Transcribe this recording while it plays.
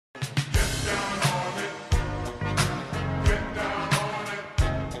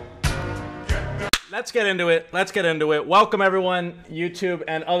Let's get into it. Let's get into it. Welcome, everyone, YouTube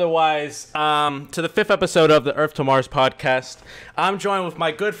and otherwise, to the 5th episode of the Earth to Mars podcast. I'm joined with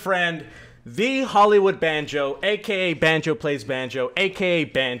my good friend, the Hollywood Banjo, a.k.a. Banjo Plays Banjo, a.k.a.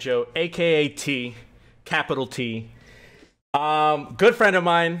 Banjo, a.k.a. T, capital T. Good friend of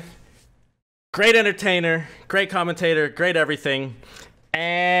mine, great entertainer, great commentator, great everything.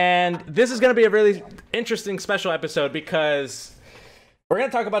 And this is going to be a really interesting special episode because we're going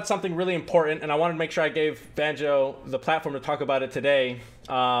to talk about something really important, and I wanted to make sure I gave Banjo the platform to talk about it today,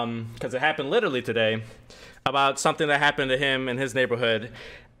 because it happened literally today, about something that happened to him in his neighborhood.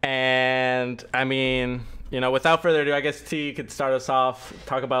 And, I mean, you know, without further ado, I guess T could start us off,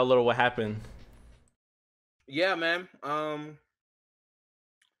 talk about a little what happened. Yeah, man.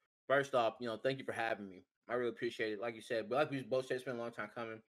 First off, thank you for having me. I really appreciate it. Like you said, but like we both said, it's been a long time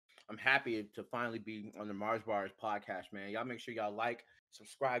coming. I'm happy to finally be on the Marzbar's podcast, man. Y'all make sure y'all like,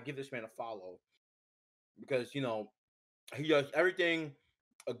 subscribe, give this man a follow, because he does everything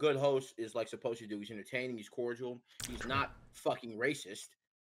a good host is like supposed to do. He's entertaining, he's cordial, he's not fucking racist,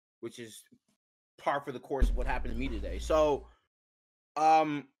 which is par for the course of what happened to me today. So,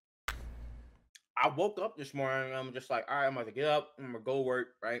 I woke up this morning and I'm just like, all right, I'm about to get up, I'm gonna go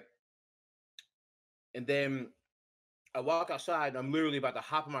work, right? And then I walk outside and I'm literally about to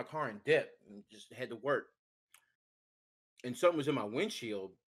hop in my car and dip and just head to work. And something was in my windshield.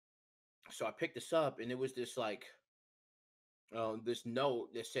 So I picked this up and it was this like this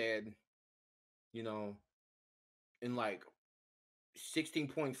note that said, you know, in like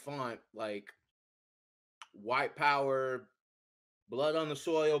 16-point font, like white power, blood on the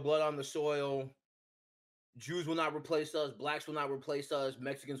soil, blood on the soil. Jews will not replace us, blacks will not replace us,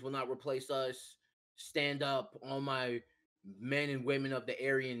 Mexicans will not replace us. Stand up, all my men and women of the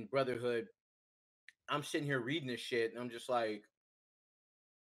Aryan Brotherhood. I'm sitting here reading this shit, and I'm just like,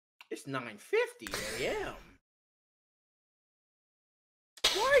 it's 9:50 a.m.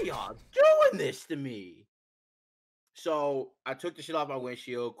 Why are y'all doing this to me? So I took the shit off my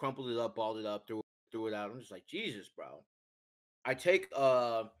windshield, crumpled it up, balled it up, threw it out. I'm just like, Jesus, bro. I take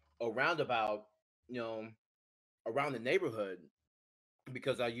a roundabout, around the neighborhood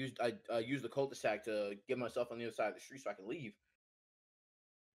because I used the cul-de-sac to get myself on the other side of the street so I can leave.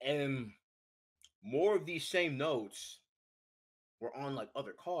 And more of these same notes were on like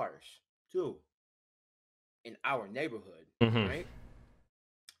other cars too in our neighborhood, right?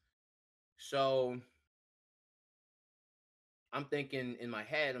 So I'm thinking in my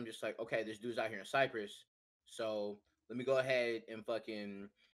head, I'm just like, okay, this dude's out here in Cyprus. So let me go ahead and fucking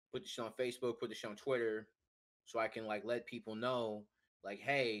put this shit on Facebook, put this shit on Twitter, so I can like let people know, like,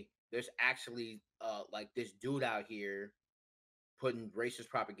 hey, there's actually like this dude out here putting racist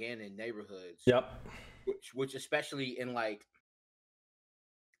propaganda in neighborhoods. Yep. Which especially in like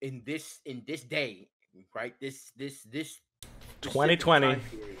in this day, right? This 2020.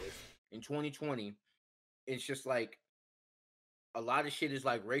 period, in 2020, it's just like a lot of shit is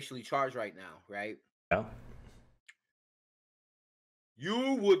like racially charged right now, right? Yeah.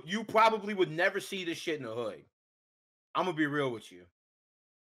 You probably would never see this shit in the hood. I'm gonna be real with you.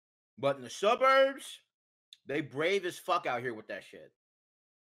 But in the suburbs, they brave as fuck out here with that shit.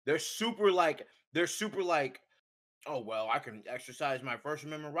 They're super like, oh well, I can exercise my First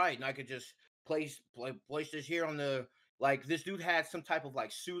Amendment right, and I could just place this here on the, like, this dude had some type of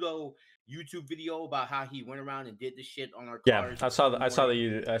like pseudo YouTube video about how he went around and did this shit on our cars. Yeah, I saw the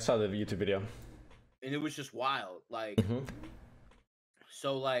YouTube video, and it was just wild. Like,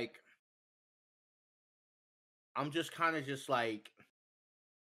 so like, I'm just kind of just like,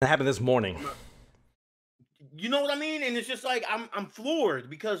 it happened this morning. You know what I mean? And it's just like I'm floored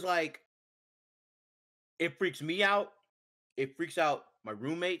because like it freaks me out. It freaks out my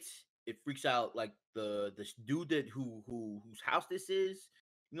roommates. It freaks out like the dude that whose house this is.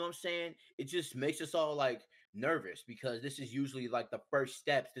 You know what I'm saying? It just makes us all like nervous because this is usually like the first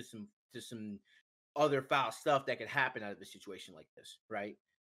steps to some other foul stuff that could happen out of a situation like this, right?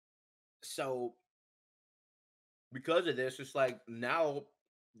 So because of this, it's like now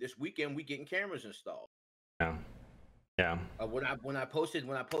this weekend we getting cameras installed. Yeah. Yeah. When I posted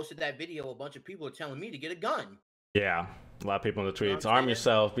that video, a bunch of people are telling me to get a gun. Yeah, a lot of people in the tweets. You know Arm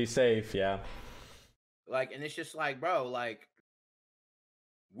yourself, be safe. Yeah. Like, and it's just like, bro, like,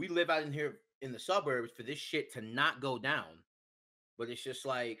 we live out in here in the suburbs for this shit to not go down. But it's just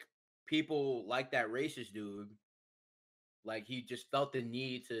like people like that racist dude, like he just felt the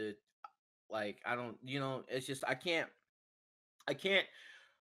need to, like, I don't, it's just I can't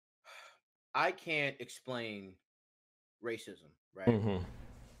explain racism, right?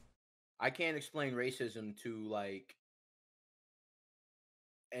 I can't explain racism to like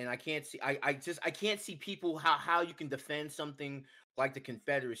and I can't see. I can't see people how you can defend something like the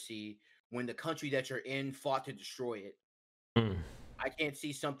Confederacy when the country that you're in fought to destroy it. Mm. I can't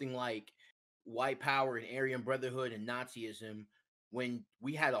see something like white power and Aryan Brotherhood and Nazism when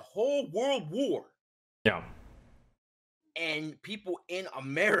we had a whole world war. Yeah. And people in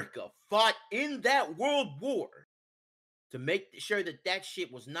America fought in that world war to make sure that that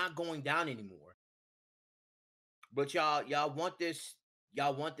shit was not going down anymore. But y'all want this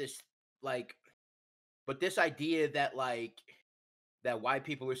like, but this idea that like that white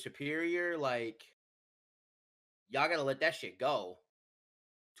people are superior, like y'all gotta let that shit go.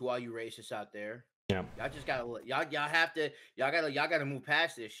 To all you racists out there, Yeah. y'all just gotta y'all gotta move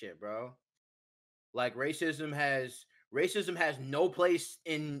past this shit, bro. Like racism has no place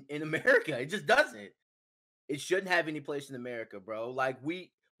in America. It just doesn't. It shouldn't have any place in America, bro. Like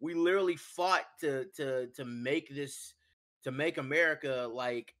we literally fought to make this, to make America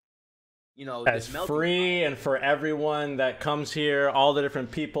like, you know, As this melting pot. free and for everyone that comes here, all the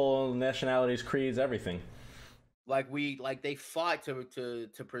different people, nationalities, creeds, everything. Like they fought to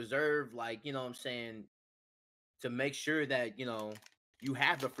preserve, like, you know what I'm saying, to make sure that, you know, you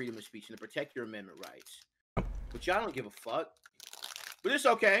have the freedom of speech and to protect your amendment rights. But y'all don't give a fuck. But it's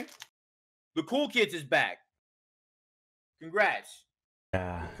okay. The cool kids is back. Congrats.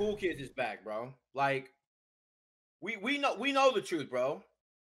 Yeah. The cool kids is back, bro. Like we know the truth, bro.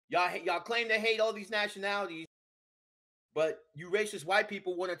 Y'all claim to hate all these nationalities, but you racist white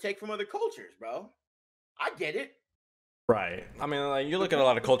people want to take from other cultures, bro. I get it. Right. I mean, like, you look at a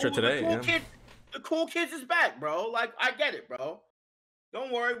lot of culture today. The cool kids is back, bro. Like, I get it, bro.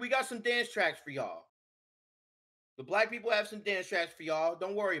 Don't worry, we got some dance tracks for y'all. The black people have some dance tracks for y'all.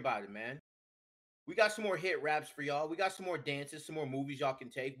 Don't worry about it, man. We got some more hit raps for y'all. We got some more dances, some more movies y'all can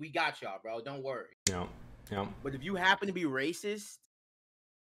take. We got y'all, bro. Don't worry. Yeah. Yeah. But if you happen to be racist,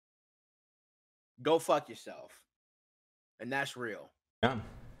 go fuck yourself. And that's real. Yeah.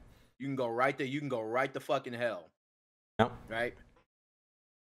 You can go right there. You can go right the fucking hell. Yeah. Right?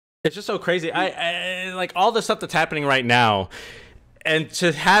 It's just so crazy. I like all the stuff that's happening right now, and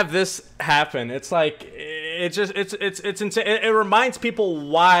to have this happen, it's like it's insane. It reminds people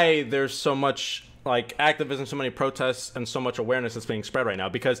why there's so much like activism, so many protests, and so much awareness that's being spread right now,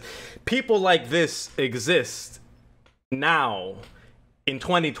 because people like this exist now in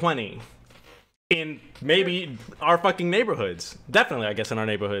 2020 in maybe our fucking neighborhoods. Definitely, I guess, in our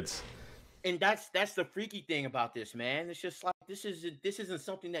neighborhoods. And that's the freaky thing about this, man. It's just like this isn't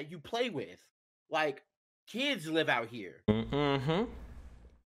something that you play with. Like, kids live out here. Mm-hmm. You know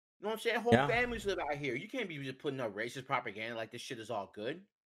what I'm saying? Whole families live out here. You can't be just putting up racist propaganda like this shit is all good.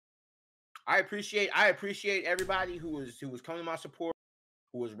 I appreciate everybody who was coming to my support,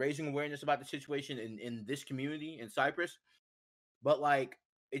 who was raising awareness about the situation in this community in Cyprus. But like,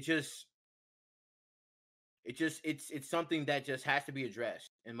 it's something that just has to be addressed,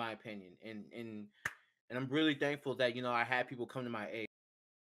 in my opinion. And I'm really thankful that, you know, I had people come to my aid.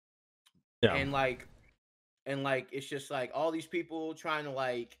 Yeah. And like it's just like all these people trying to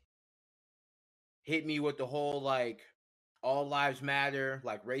like hit me with the whole like all lives matter,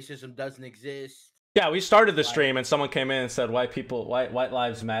 like racism doesn't exist. Yeah, we started the stream and someone came in and said white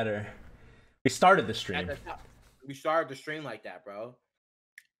lives matter. We started the stream. We started the stream like that, bro.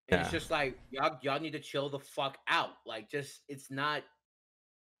 And it's just like y'all need to chill the fuck out. Like, just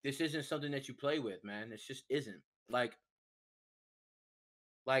this isn't something that you play with, man. It just isn't. Like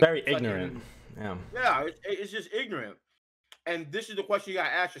very ignorant. Yeah, it's just ignorant. And this is the question you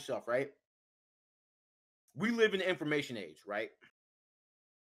gotta ask yourself, right? We live in the information age, right?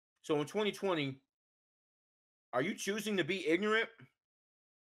 So in 2020, are you choosing to be ignorant?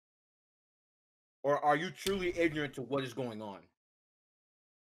 Or are you truly ignorant to what is going on?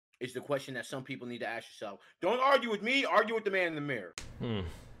 Is the question that some people need to ask yourself. Don't argue with me, argue with the man in the mirror.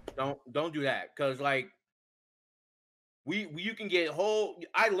 Don't do that. Cause like you can get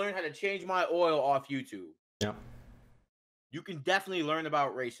I learned how to change my oil off YouTube. Yeah. You can definitely learn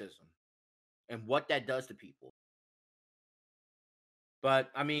about racism and what that does to people.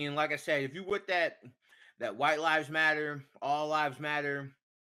 But I mean, like I said, if you with that white lives matter, all lives matter,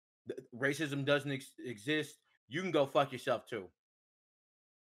 racism doesn't exist, you can go fuck yourself too.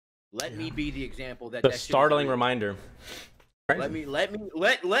 Let me be the example that startling reminder. Crazy. Let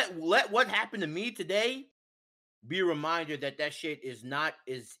what happened to me today be a reminder that shit is not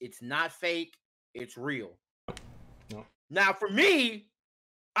fake, it's real. No. Now for me,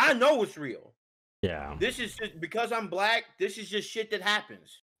 I know it's real. Yeah. This is just because I'm black, this is just shit that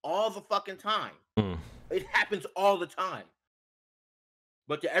happens all the fucking time. It happens all the time.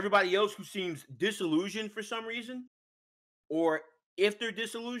 But to everybody else who seems disillusioned for some reason, or if they're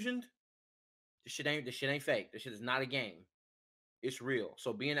disillusioned, this shit ain't fake. This shit is not a game. It's real.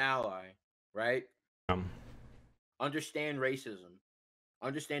 So be an ally, right? Um, Understand racism.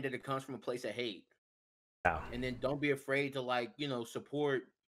 Understand that it comes from a place of hate. yeah. And then don't be afraid to like, support,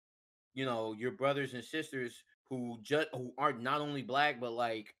 your brothers and sisters who aren't not only black but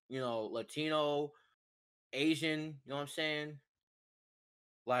like, Latino, Asian, you know what I'm saying?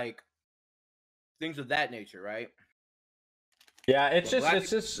 Like things of that nature, right? Yeah, it's But just black it's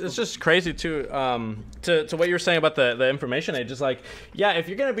just it's just crazy too. To what you were saying about the information age, just like, yeah, if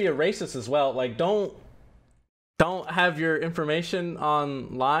you're gonna be a racist as well, like don't have your information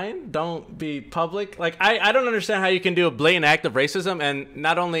online. Don't be public. Like I don't understand how you can do a blatant act of racism and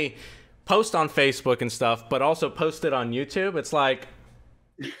not only post on Facebook and stuff, but also post it on YouTube. It's like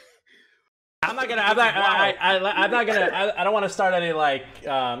I'm not gonna. I don't want to start any like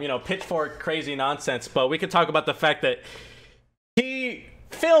pitchfork crazy nonsense. But we could talk about the fact that he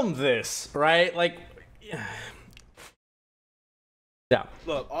filmed this, right? Like, yeah.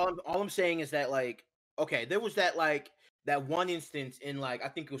 Look, all I'm saying is that like, okay, there was that one instance in like I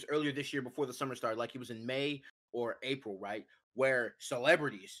think it was earlier this year before the summer started, like it was in May or April, right? Where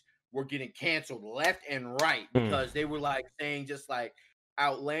celebrities were getting canceled left and right because they were like saying just like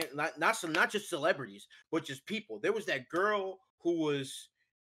outland not just celebrities, but just people. There was that girl who was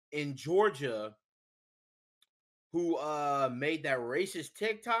in Georgia who made that racist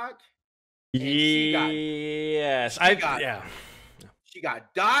TikTok and Yes, yeah. she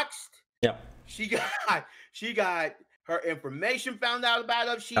got doxxed. Yeah. She got her information found out about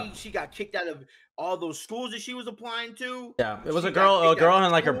her. She got kicked out of all those schools that she was applying to. Yeah, it was She a got girl kicked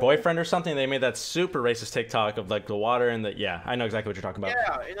and like her out of school. boyfriend or something. They made that super racist TikTok of like the water and the, yeah, I know exactly what you're talking about.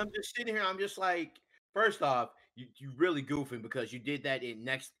 Yeah, and I'm just sitting here. I'm just like, first off, you really goofing because you did that in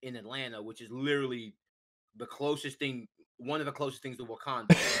Atlanta, which is literally the closest thing, one of the closest things to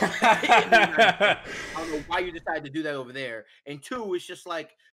Wakanda. I don't know why you decided to do that over there. And two, it's just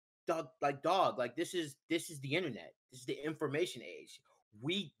like, dog, like this is the internet. This is the information age.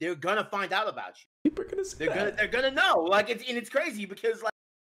 They're gonna find out about you. People are gonna say They're gonna know. Like it's crazy because like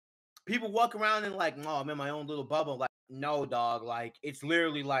people walk around and like, oh, I'm in my own little bubble. Like, no, dog. Like it's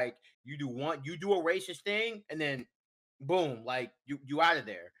literally like you do a racist thing, and then boom, like you out of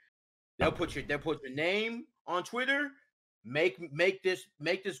there. They'll put your name on Twitter, make this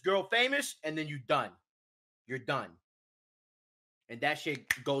girl famous, and then you're done. You're done. And that shit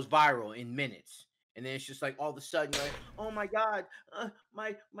goes viral in minutes. And then it's just like all of a sudden, like, oh my god,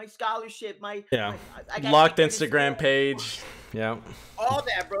 my scholarship, I got locked kicked out of Instagram school. page. Yeah. All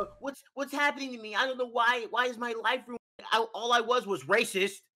that, bro. What's happening to me? I don't know why. Why is my life ruined? All I was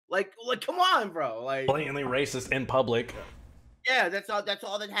racist. Like, come on, bro. Like, Blatantly racist in public. yeah, that's all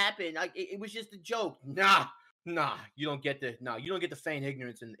that happened. Like, it was just a joke. Nah. You don't get the feign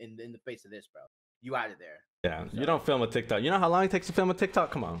ignorance in the face of this, bro. You out of there. Yeah, you don't film a TikTok. You know how long it takes to film a TikTok?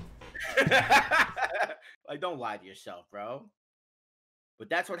 Come on. Like, don't lie to yourself, bro. But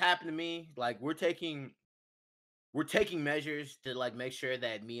that's what happened to me. Like, we're taking measures to like make sure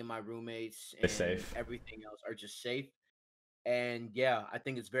that me and my roommates and safe. everything else are just safe. And yeah, I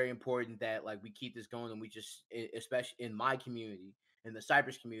think it's very important that like we keep this going and we just, especially in my community, in the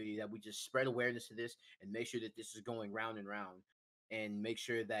Cypress community, that we just spread awareness to this and make sure that this is going round and round, and make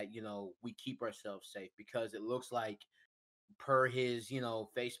sure that we keep ourselves safe, because it looks like per his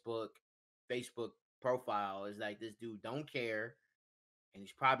Facebook profile is like this dude don't care, and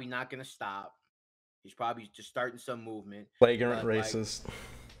he's probably not gonna stop. He's probably just starting some movement. Flagrant But, like, racist.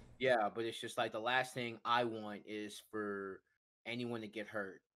 yeah, but it's just like the last thing I want is for anyone to get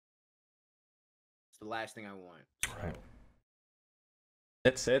hurt. It's the last thing I want. Right.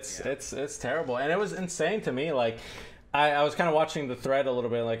 It's terrible, and it was insane to me. Like, I was kind of watching the thread a little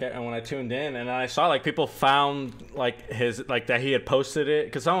bit, like, and when I tuned in, and I saw like people found like his, like, that he had posted it,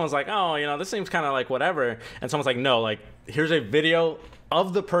 because someone was like, oh, this seems kind of like whatever, and someone's like, no, like, here's a video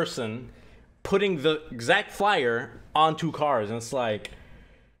of the person putting the exact flyer onto cars, and it's like,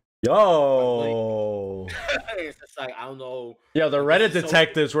 yo, It's just like, I don't know. yo, the Reddit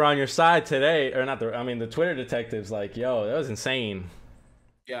detectives were on your side today, or not the Twitter detectives, like, yo, that was insane.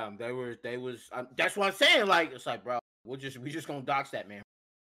 Yeah, they was. That's what I'm saying. Like, it's like, bro, we just gonna dox that man,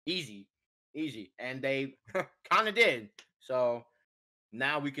 easy, and they kind of did. So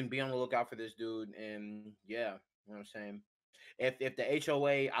now we can be on the lookout for this dude, and yeah, you know what I'm saying. If the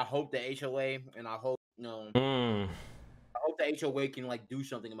HOA, I hope the HOA, and I hope I hope the HOA can like do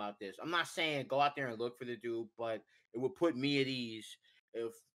something about this. I'm not saying go out there and look for the dude, but it would put me at ease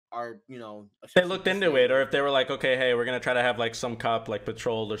if are They essentially looked into it, or disabled. if they were like, okay, hey, we're gonna try to have like some cop like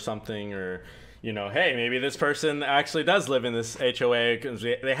patrolled or something, or hey, maybe this person actually does live in this HOA because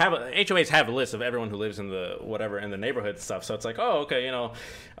they have HOAs have a list of everyone who lives in the whatever in the neighborhood stuff. So it's like, oh, okay,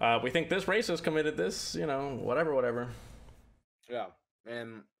 we think this racist committed this, whatever. Yeah,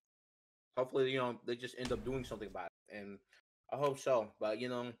 and hopefully they just end up doing something about it, and I hope so. But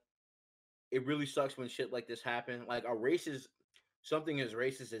it really sucks when shit like this happen. Like something as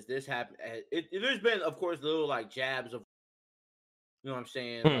racist as this happen. There's been, of course, little like jabs of what I'm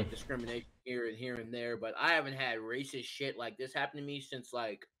saying, Hmm. like discrimination here and there, but I haven't had racist shit like this happen to me since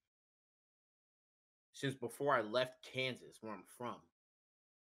before I left Kansas, where I'm from.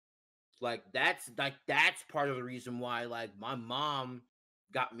 That's part of the reason why like my mom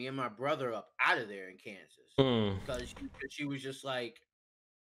got me and my brother up out of there in Kansas Hmm. because she was just like,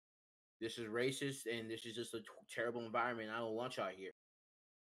 this is racist and this is just a terrible environment. I don't want y'all here.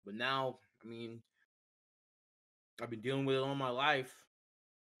 But now, I mean, I've been dealing with it all my life,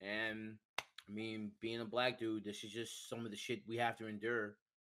 and I mean, being a black dude, this is just some of the shit we have to endure,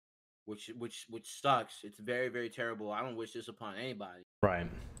 which sucks. It's very very terrible. I don't wish this upon anybody Right.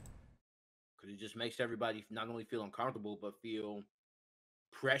 because it just makes everybody not only feel uncomfortable but feel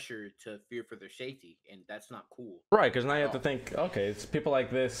pressure to fear for their safety, and that's not cool Right, because now you at have to all. think, okay, it's people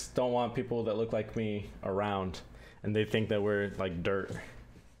like this don't want people that look like me around, and they think that we're like dirt.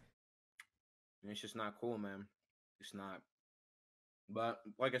 And it's just not cool, man. It's not. But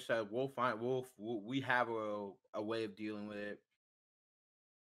like I said, we have a way of dealing with it,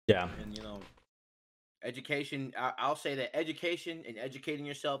 Yeah. and education. I'll say that education and educating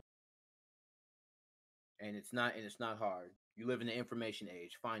yourself, and it's not hard. You live in the information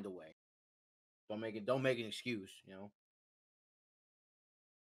age. Find a way. Don't make an excuse.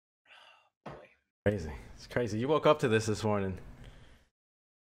 Boy. Crazy. It's crazy. You woke up to this morning.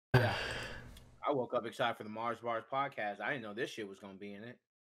 Yeah. I woke up excited for the Marzbar podcast. I didn't know this shit was gonna be in it.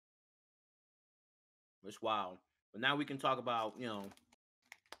 It's wild. But now we can talk about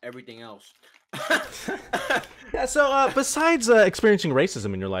everything else. Yeah. So, besides experiencing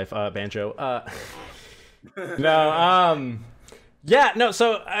racism in your life, Banjo, no, yeah, no.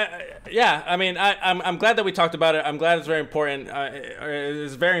 So, yeah, I mean, I'm glad that we talked about it. I'm glad it's very important.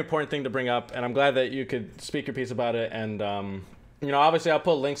 It's a very important thing to bring up, and I'm glad that you could speak your piece about it. And obviously, I'll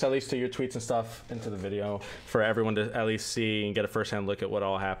put links at least to your tweets and stuff into the video for everyone to at least see and get a firsthand look at what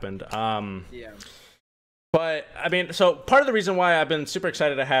all happened. Yeah. But I mean, so part of the reason why I've been super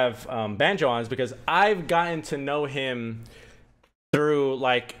excited to have Banjo on is because I've gotten to know him through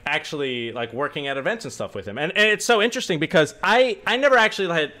like actually like working at events and stuff with him, and it's so interesting because I never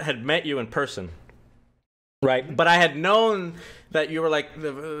actually had met you in person, right? But I had known that you were like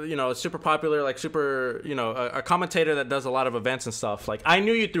super popular, like super a commentator that does a lot of events and stuff. Like I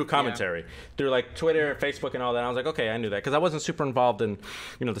knew you through commentary, through like Twitter, Facebook, and all that. And I was like, okay, I knew that because I wasn't super involved in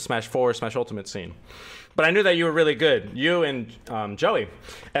the Smash 4, Smash Ultimate scene. But I knew that you were really good, you and Joey,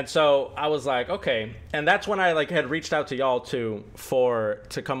 and so I was like, okay. And that's when I like had reached out to y'all to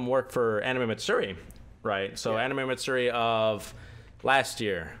come work for Anime Mitsuri, right? So Anime Mitsuri of last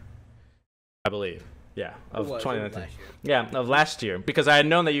year, I believe. Yeah, of 2019. Yeah, of last year, because I had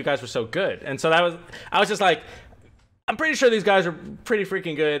known that you guys were so good, and so I was just like, I'm pretty sure these guys are pretty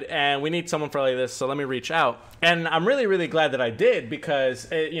freaking good, and we need someone for like this. So let me reach out, and I'm really really glad that I did because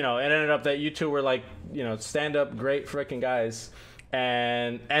it ended up that you two were like stand up great freaking guys,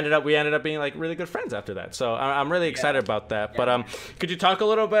 and we ended up being like really good friends after that. So I'm really excited about that. Yeah. But could you talk a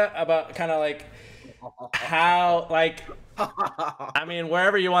little bit about kind of like how like I mean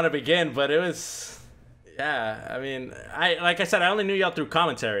wherever you want to begin, but it was. Yeah, I mean, like I said, I only knew y'all through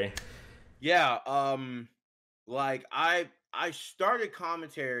commentary. Yeah, like I started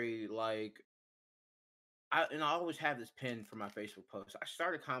commentary like I always have this pin for my Facebook post. I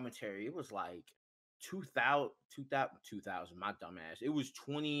started commentary. It was like 2000, my dumbass. It was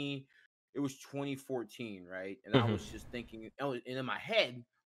 2014, right? And I was just thinking, and in my head,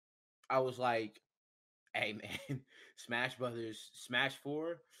 I was like, hey man, Smash Brothers, Smash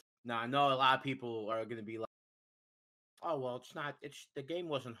 4. Now I know a lot of people are gonna be like, oh well, it's not. It's the game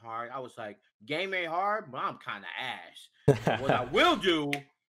wasn't hard. I was like, game ain't hard, but I'm kind of ass. So what I will do,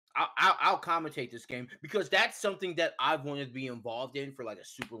 I'll commentate this game because that's something that I've wanted to be involved in for like a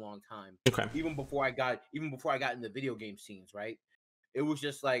super long time. Okay. Even before I got in the video game scenes, right? It was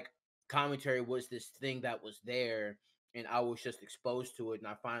just like commentary was this thing that was there, and I was just exposed to it, and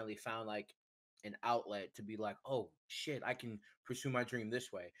I finally found like an outlet to be like, oh shit, I can pursue my dream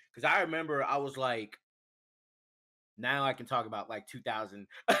this way. Because I remember I was like, now I can talk about like 2000.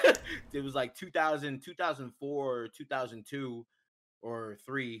 It was like 2000, 2004, 2002. or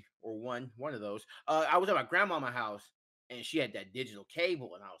 3 or 1 of those. I was at my grandmama's house and she had that digital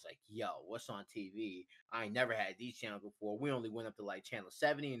cable, and I was like, "Yo, what's on TV?" I ain't never had these channels before. We only went up to like channel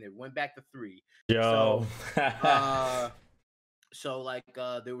 70, and it went back to 3. Yo. So,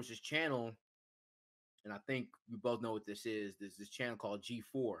 uh, there was this channel, and I think we both know what this is. There's this channel called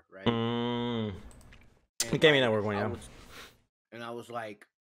G4, right? And Gaming like network one, yeah. I was like,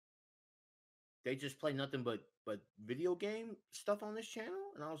 they just play nothing but video game stuff on this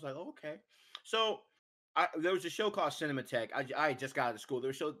channel, and I was like, oh, okay. So there was a show called Cinematech. I just got out of school. There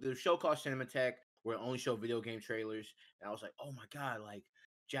was a show called Cinematech where it only showed video game trailers, and I was like, oh my god, like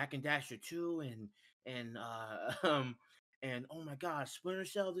Jack and Dasher 2 and and oh my god, Splinter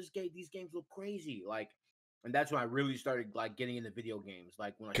Cell. These games look crazy. Like, and that's when I really started like getting into video games.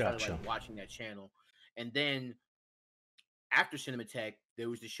 Like when I started like watching that channel, and then after Cinematech, there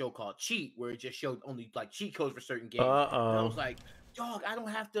was this show called Cheat, where it just showed only like cheat codes for certain games. And I was like, dog, I don't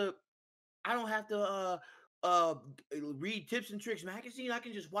have to read Tips and Tricks magazine. I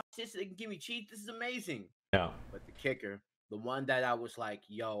can just watch this. They can give me cheats. This is amazing. Yeah. But the kicker, the one that I was like,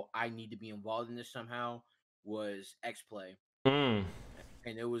 yo, I need to be involved in this somehow, was X Play. And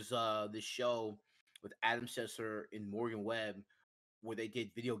it was this show with Adam Sessler and Morgan Webb where they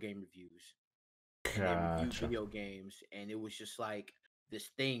did video game reviews. And they reviewed video games, and it was just like this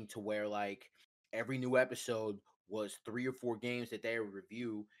thing to where like every new episode was 3 or 4 games that they would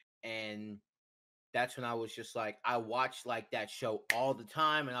review. And that's when I was just like, I watched like that show all the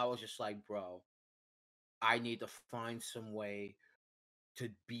time, and I was just like, bro, I need to find some way to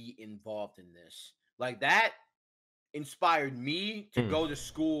be involved in this. Like that inspired me to go to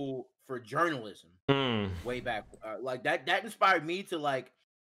school for journalism way back. Like that inspired me to like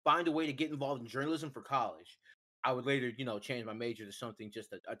find a way to get involved in journalism for college. I would later, change my major to something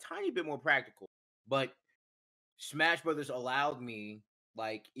just a tiny bit more practical. But Smash Brothers allowed me,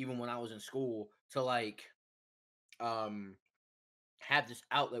 like, even when I was in school, to like have this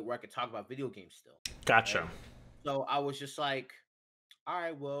outlet where I could talk about video games still. Gotcha. Right? So I was just like, all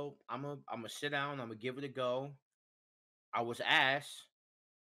right, well, I'm gonna sit down, I'm gonna give it a go. I was asked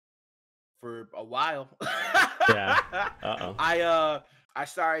for a while. Yeah. I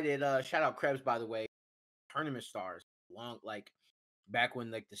started shout out Krebs, by the way, tournament stars, long like back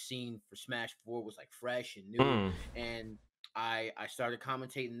when like the scene for Smash 4 was like fresh and new. And I started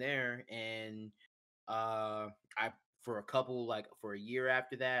commentating there, and I for a couple, like for a year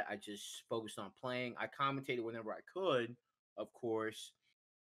after that, I just focused on playing. I commentated whenever I could, of course,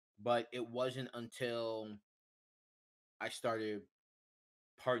 but it wasn't until I started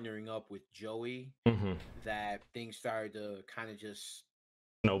partnering up with Joey that things started to kind of just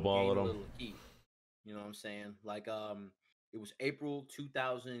snowball gain a little heat. You know what I'm saying? Like it was April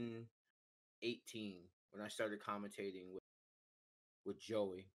 2018 when I started commentating with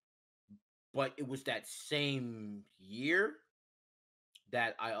Joey. But it was that same year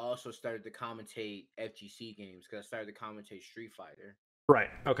that I also started to commentate FGC games, because I started to commentate Street Fighter. Right.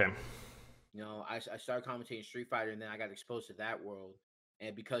 Okay. I started commentating Street Fighter, and then I got exposed to that world.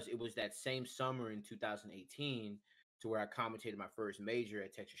 And because it was that same summer in 2018 to where I commentated my first major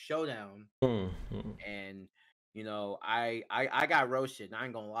at Texas Showdown, and I got roasted. I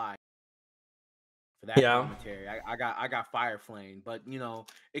ain't gonna lie for that commentary. I got fire flamed, but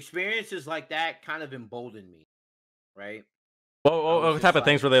experiences like that kind of emboldened me, right? What type of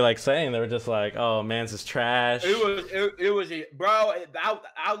things were they like saying? They were just like, "Oh, man's is trash." It was bro.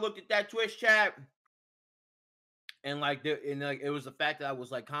 I looked at that Twitch chat, and it was the fact that I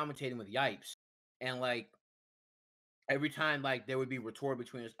was like commentating with Yipes, and like every time like there would be retort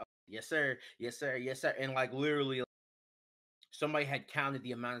between us, oh, yes sir, yes sir, yes sir, and like literally somebody had counted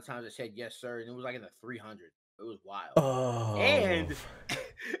the amount of times I said yes sir, and it was like in the 300. It was wild.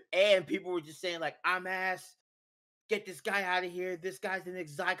 And people were just saying like, I'm ass. Get this guy out of here. This guy's the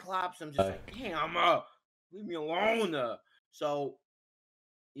next Cyclops. I'm just like, damn, leave me alone. So,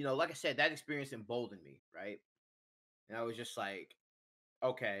 like I said, that experience emboldened me, right? And I was just like,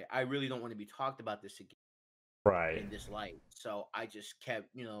 okay, I really don't want to be talked about this again, right, in this light. So I just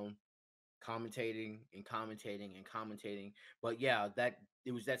kept, commentating and commentating and commentating. But yeah,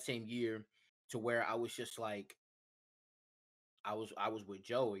 it was that same year to where I was just like, I was with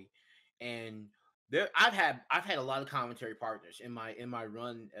Joey, and I've had a lot of commentary partners in my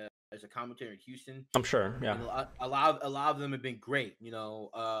run as a commentator in Houston. I'm sure, yeah. And a lot of them have been great.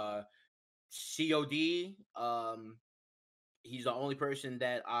 COD. He's the only person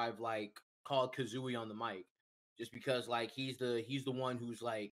that I've like called Kazooie on the mic, just because like he's the one who's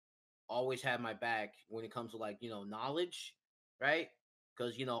like always had my back when it comes to like knowledge, right?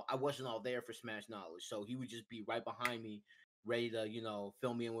 Because I wasn't all there for Smash knowledge, so he would just be right behind me ready to,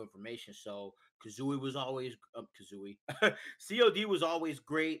 fill me in with information. So Kazooie was always Kazooie. COD was always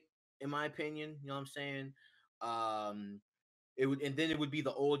great in my opinion. You know what I'm saying? It would, and then it would be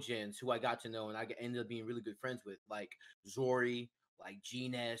the old gens who I got to know, and I ended up being really good friends with, like Zori, like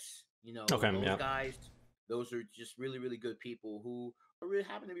G-Ness, Okay, those yeah. guys. Those are just really, really good people who are really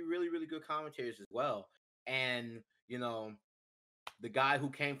happen to be really, really good commentators as well. And the guy who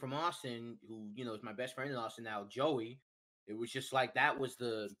came from Austin, who is my best friend in Austin now, Joey. It was just like that was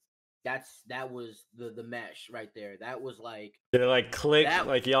the mesh right there. That was like Did it like click? that.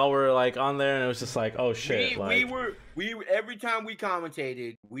 Like y'all were like on there, and it was just like, oh shit! We every time we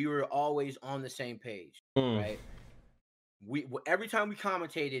commentated, we were always on the same page, right? We every time we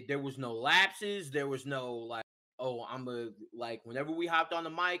commentated, there was no lapses. There was no like, oh, like whenever we hopped on the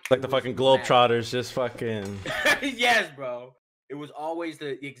mic, like the fucking Globetrotters, just fucking. Yes, bro. It was always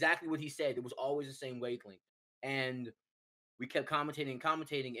exactly what he said. It was always the same wavelength, and we kept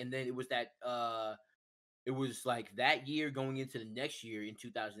commentating, and then it was it was like that year going into the next year in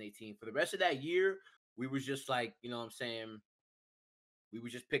 2018. For the rest of that year, we was just like, you know what I'm saying? We were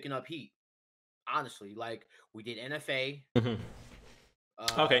just picking up heat. Honestly, like we did NFA.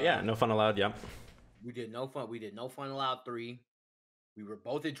 Okay, yeah, no fun allowed. Yep. We did no fun. We did no fun allowed 3. We were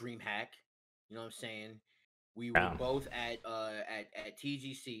both at DreamHack. You know what I'm saying? We were both at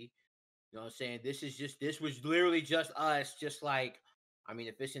TGC. You know what I'm saying? This was literally just us. Just like, I mean,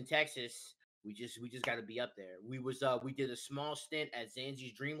 if it's in Texas, we just got to be up there. We did a small stint at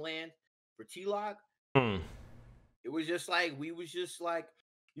Zanzi's Dreamland for T-Lock. It was just like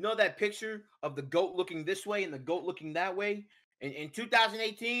that picture of the goat looking this way and the goat looking that way. In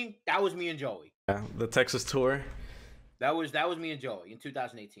 2018, that was me and Joey. Yeah, the Texas tour. That was me and Joey in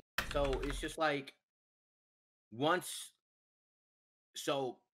 2018. So it's just like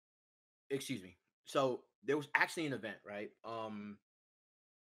excuse me. So there was actually an event, right?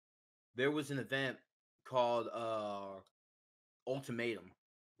 There was an event called Ultimatum,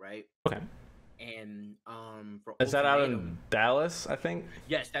 right? Okay. And for is that out in Dallas? I think.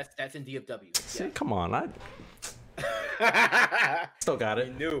 Yes, that's in DFW. See, yeah. Come on, I still got it.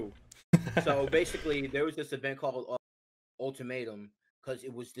 You knew. So basically, there was this event called Ultimatum because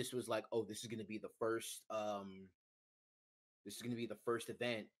this was like, oh, this is gonna be the first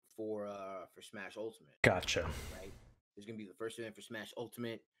event for Smash Ultimate. Gotcha. Right. It's gonna be the first event for Smash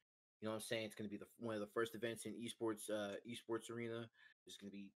Ultimate. You know what I'm saying? It's gonna be one of the first events in esports arena. It's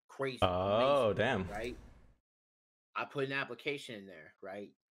gonna be crazy. Oh, amazing, damn. Right. I put an application in there, right?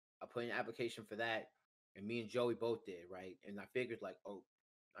 I put an application for that, and me and Joey both did, right? And I figured like, oh,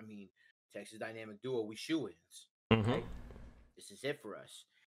 I mean, Texas Dynamic Duo, we shoe-ins, right? This is it for us.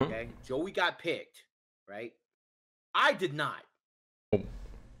 Okay. Joey got picked, right? I did not.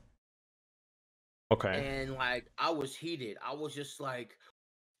 Okay. And like I was heated. I was just like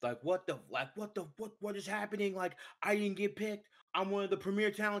what is happening? Like I didn't get picked. I'm one of the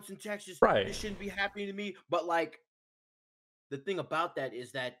premier talents in Texas. Right. This shouldn't be happening to me. But like the thing about that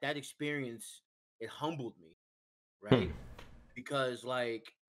is that experience, it humbled me, right? Because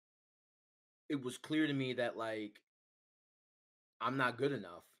like it was clear to me that like I'm not good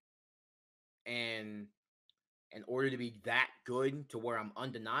enough. And in order to be that good to where I'm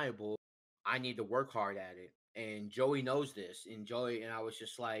undeniable, I need to work hard at it. And Joey knows this. And I was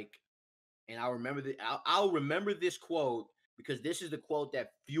just like, and I'll remember this quote because this is the quote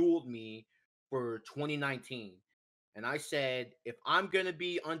that fueled me for 2019. And I said, if I'm going to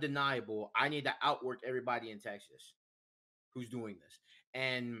be undeniable, I need to outwork everybody in Texas who's doing this.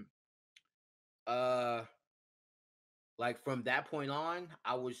 And like from that point on,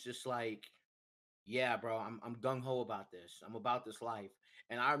 I was just like, yeah, bro, I'm gung ho about this. I'm about this life.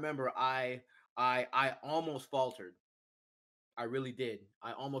 And I remember I almost faltered. I really did.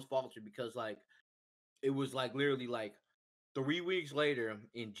 I almost faltered because like it was like literally like 3 weeks later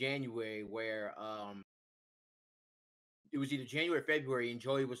in January where it was either January or February, and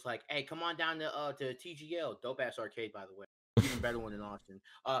Joey was like, "Hey, come on down to TGL, dope ass arcade, by the way, even better one in Austin."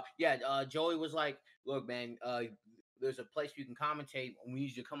 Joey was like, "Look, man, there's a place you can commentate. We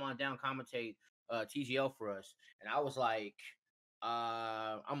need you to come on down, commentate TGL for us." And I was like,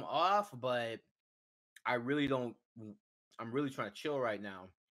 "I'm off, but I really don't. I'm really trying to chill right now."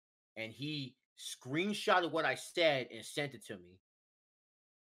 And he screenshotted what I said and sent it to me.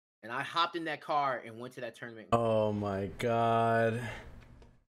 And I hopped in that car and went to that tournament. Oh my god.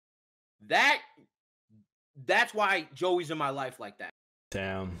 That's why Joey's in my life like that.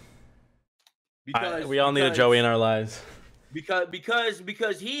 Damn. Because we all need a Joey in our lives. Because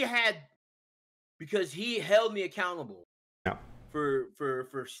he held me accountable. Yeah.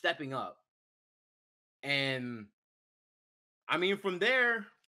 For stepping up. And I mean, from there,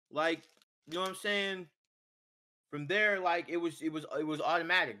 like, you know what I'm saying? From there, like, it was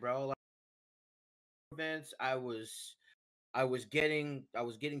automatic, bro. Like, events, I was getting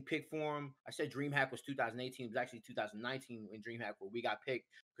picked for them. I said DreamHack was 2018. It was actually 2019 in DreamHack where we got picked.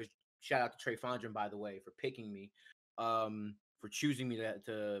 Because shout out to Trey Fondren, by the way, for picking me, for choosing me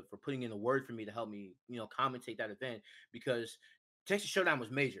for putting in a word for me to help me, commentate that event. Because Texas Showdown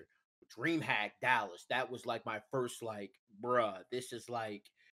was major. DreamHack Dallas, that was like my first, like, bruh, this is like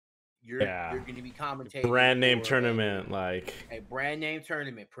Yeah. you're going to be commentating Brand name for tournament, like. a brand name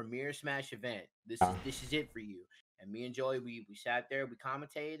tournament, premier Smash event. This is it for you. And me and Joey, we sat there, we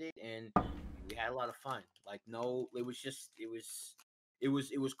commentated, and we had a lot of fun. Like, no, it was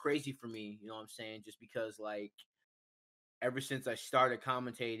crazy for me. You know what I'm saying? Just because, like, ever since I started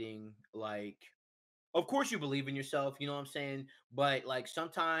commentating, like, of course you believe in yourself. You know what I'm saying? But, like,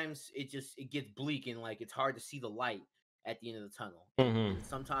 sometimes it gets bleak, and, like, it's hard to see the light at the end of the tunnel. And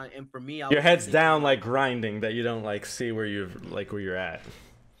sometimes, and for me, I Your was head's thinking, down, like grinding, that you don't like see where you're at.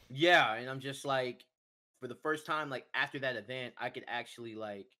 yeah, and I'm just like, for the first time, like, after that event, I could actually,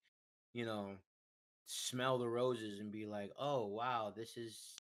 like, you know, smell the roses and be like, oh wow, this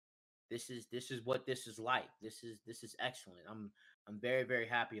is what this is like. This is excellent. I'm very, very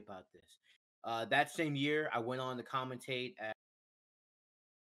happy about this. That same year, I went on to commentate at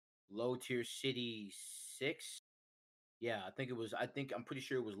Low Tier City 6. Yeah, I'm pretty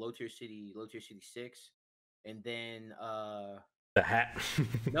sure it was Low Tier City 6. And then The hat.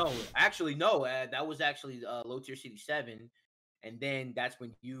 no, actually, no. That was actually Low Tier City 7, and then that's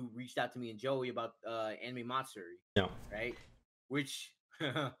when you reached out to me and Joey about Anime Matsuri, No. right? Which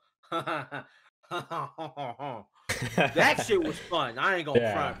that shit was fun. I ain't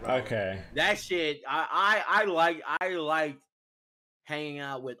gonna front, bro. Okay. That shit, I liked hanging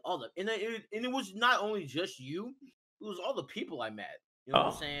out with all the, and it was not only just you, it was all the people I met. You know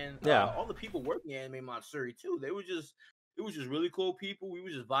what I'm saying? Yeah. All the people working at Anime Matsuri too. It was just really cool people. We were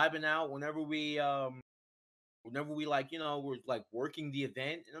just vibing out whenever we, like, we're like working the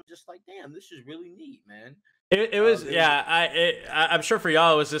event, and I'm just like, damn, this is really neat, man. It was, yeah. I'm sure for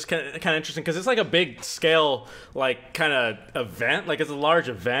y'all it was just kind of interesting because it's like a big scale, like, kind of event. Like, it's a large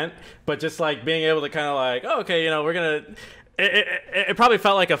event, but just like being able to kind of like, oh, okay, we're gonna. It probably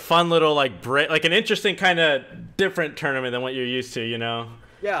felt like a fun little, like, break, like an interesting kind of different tournament than what you're used to, Yeah,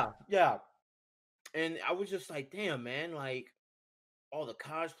 yeah. And I was just like, damn, man, like, all the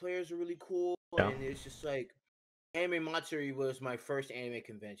cosplayers are really cool, Yeah. and it's just like, Anime Matsuri was my first anime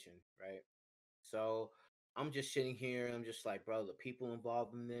convention, right? So I'm just sitting here, and I'm just like, bro, the people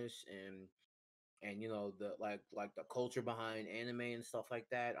involved in this, and the, like the culture behind anime and stuff like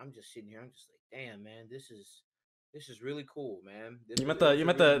that. I'm just sitting here. I'm just like, damn, man, this is really cool, man. You met It the was you a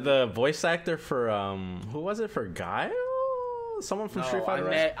met really neat. the voice actor for who was it for Guile? Someone from Street No, Fighter,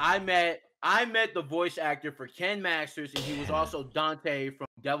 right? I met the voice actor for Ken Masters, and he was also Dante from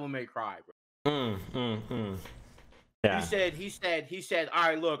Devil May Cry, bro. Yeah. He said, all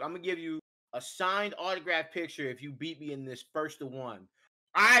right, look, I'm gonna give you a signed autograph picture if you beat me in this first to one.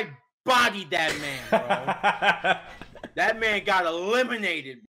 I bodied that man, bro. That man got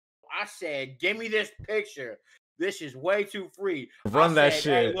eliminated. I said, give me this picture. This is way too free. Run that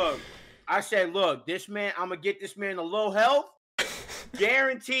shit. Hey, look. I said, look, this man, I'm gonna get this man a low health,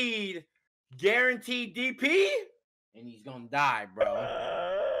 guaranteed DP, and he's gonna die,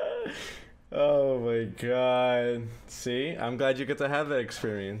 bro. Oh my god. See, I'm glad you get to have that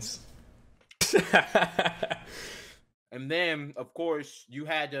experience. And then, of course, you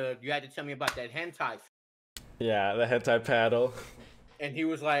had to tell me about that hentai. Yeah, the hentai paddle. And he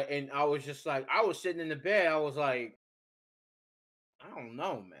was like, and I was just like, I was sitting in the bed. I was like, I don't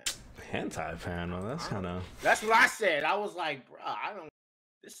know, man. Hentai panel. That's kind of. That's what I said. I was like, bro,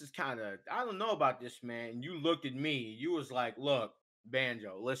 this is kind of, I don't know about this, man. And you looked at me. You was like, look,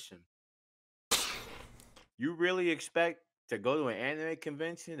 Banjo, listen. You really expect to go to an anime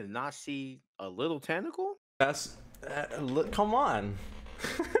convention and not see a little tentacle? That's. Come on.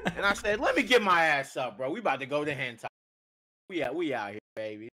 And I said, let me get my ass up, bro. We about to go to hentai. We out here,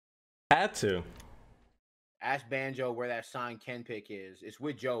 baby. Had to. Ask Banjo where that signed Ken pick is. It's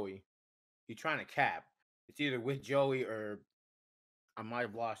with Joey. He's trying to cap. It's either with Joey or I might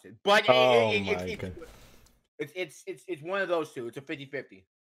have lost it. But it's one of those two. It's a 50-50.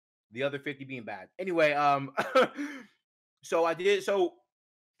 The other 50 being bad. Anyway, so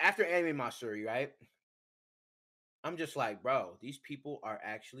after Anime Matsuri, right? I'm just like, bro, these people are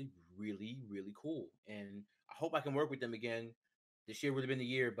actually really, really cool. And I hope I can work with them again. This year would have been the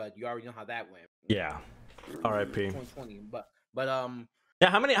year, but you already know how that went. Yeah. R.I.P. 2020. But Yeah,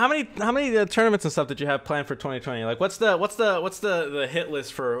 how many tournaments and stuff did you have planned for 2020? Like, what's the hit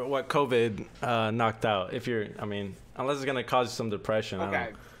list for what COVID knocked out? If you're, I mean, unless it's gonna cause you some depression, I don't.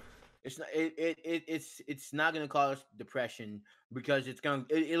 Okay, it's not gonna cause depression because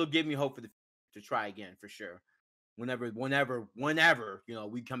it'll give me hope for the to try again for sure. Whenever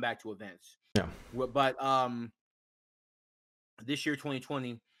we come back to events. Yeah. But this year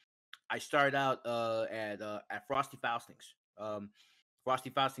 2020, I started out at Frosty Faustings.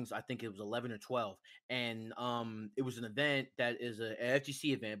 Frosty Faustings, I think it was 11 or 12, and it was an event that is a FGC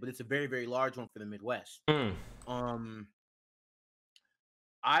event, but it's a very very large one for the Midwest. Mm. Um,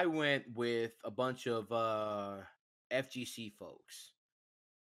 I went with a bunch of FGC folks,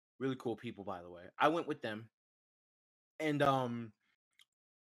 really cool people, by the way. I went with them, and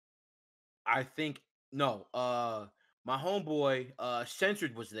I think no, my homeboy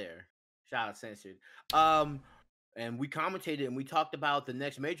Censored was there. Shout out Censored. Um, and we commentated and we talked about the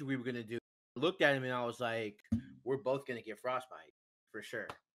next major we were gonna do. I looked at him and I was like, "We're both gonna get frostbite for sure."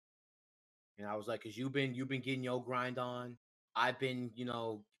 And I was like, "Cause you've been getting your grind on. I've been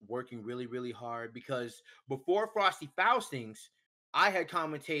working really really hard because before Frosty Faustings, I had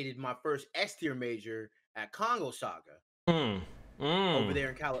commentated my first S tier major at Congo Saga Mm. Mm. over there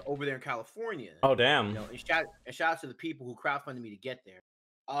in California. Oh damn. And shout out to the people who crowdfunded me to get there.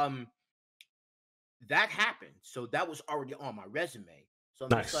 Um, that happened, so that was already on my resume. So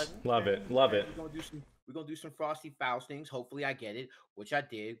I'm just like, Nice. Love okay, it. Love okay, it. we're gonna do some Frosty Faustings. Hopefully, I get it, which I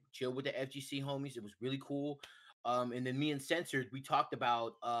did. Chill with the FGC homies. It was really cool. And then me and Censored, we talked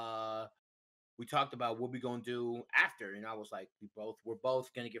about what we gonna do after, and I was like, we're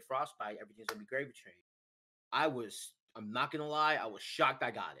both gonna get frostbite. Everything's gonna be gravy train. I'm not gonna lie, I was shocked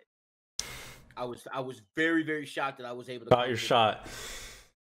I got it. I was very very shocked that I was able to Got your commentate on shot.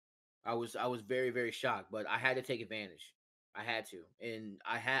 I was very very shocked, but I had to take advantage. I had to, and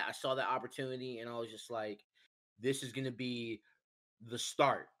I saw that opportunity, and I was just like, this is gonna be the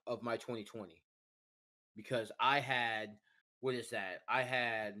start of my 2020 because I had what is that? I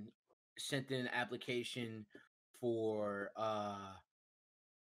had sent in an application for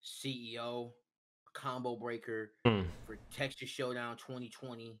CEO combo breaker Mm. for Texas Showdown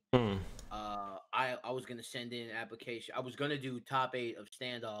 2020. Mm. I was gonna send in an application. I was gonna do top 8 of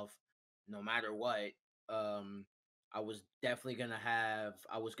standoff, no matter what. Um, I was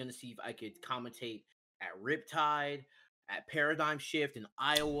gonna see if I could commentate at Riptide, at Paradigm Shift in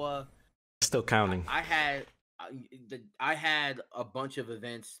Iowa. Still counting. I had a bunch of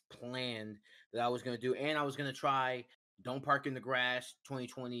events planned that I was gonna do, and I was gonna try Don't Park in the Grass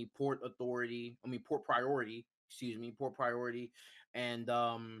 2020, Port Priority, excuse me, Port Priority, and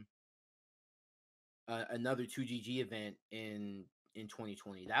another 2GG event in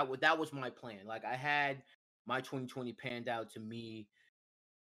 2020. That was my plan. Like I had my 2020 panned out to me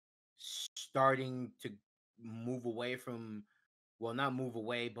starting to move away from, well, not move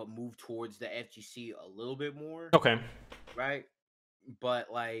away, but move towards the FGC a little bit more, Okay. right?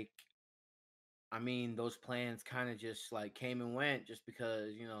 But like, I mean, those plans kind of just like came and went just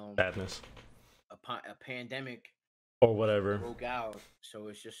because Sadness a pandemic or whatever. broke out. So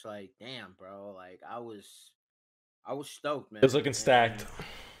it's just like, damn, bro. Like I was stoked, It was man, looking and stacked.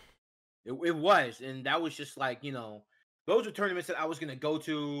 it was, and that was just like those are tournaments that I was gonna go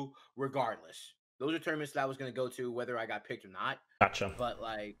to regardless. Those are tournaments that I was gonna go to whether I got picked or not. Gotcha. But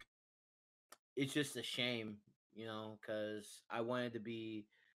like, it's just a shame, because I wanted to be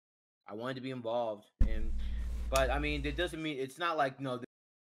involved, but I mean, that doesn't mean it's not like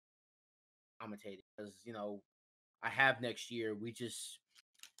commentating because I have next year.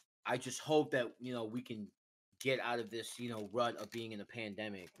 I just hope that we can get out of this rut of being in a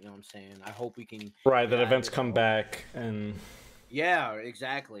pandemic. You know what I'm saying? I hope we can Right, get that out of events this. I come hope. back and Yeah,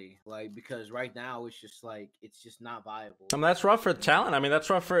 exactly. Like because right now it's just like it's just not viable. I mean that's rough for And talent. I mean that's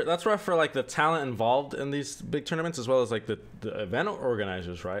rough for like the talent involved in these big tournaments as well as like the event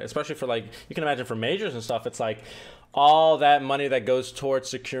organizers, right? Especially for like you can imagine for majors and stuff, it's like all that money that goes towards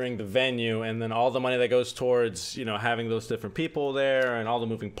securing the venue and then all the money that goes towards, having those different people there and all the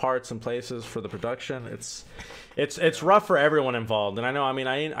moving parts and places for the production. It's rough for everyone involved. And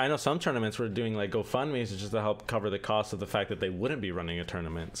I know some tournaments were doing like GoFundMe's just to help cover the cost of the fact that they wouldn't be running a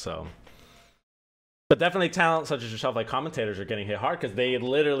tournament. So but definitely talent such as yourself, like commentators, are getting hit hard because they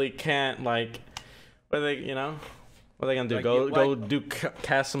literally can't like, what are they, what are they gonna do? like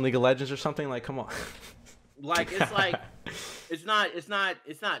Cast some League of Legends or something? Like, come on. like it's like it's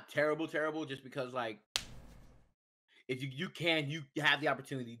not terrible just because like if you have the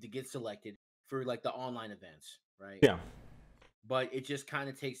opportunity to get selected for like the online events, right? Yeah. But it just kind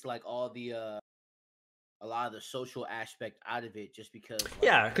of takes like all the a lot of the social aspect out of it, just because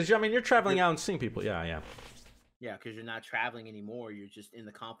Yeah, because I mean, you're traveling out and seeing people. Yeah, yeah. yeah, because you're not traveling anymore. You're just in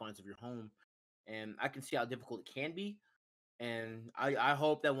the confines of your home, and I can see how difficult it can be. And I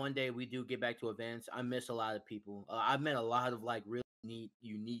hope that one day we do get back to events. I miss a lot of people. I've met a lot of like really neat,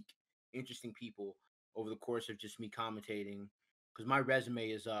 unique, interesting people over the course of just me commentating, because my resume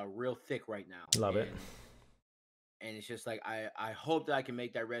is real thick right now, Love it. and it's just like I hope that I can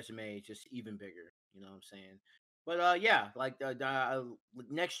make that resume just even bigger. You know what I'm saying? But yeah, like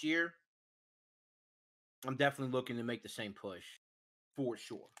next year, I'm definitely looking to make the same push for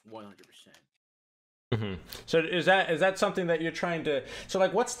sure, 100%. Hmm. So is that something that you're trying to? So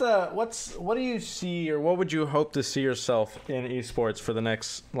like, what do you see, or what would you hope to see yourself in esports for the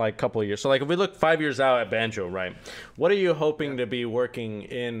next like couple of years? So like, if we look 5 years out at Banjo, right? What are you hoping to be working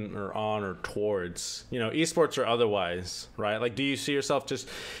in or on or towards? You know, esports or otherwise, right? Like, do you see yourself just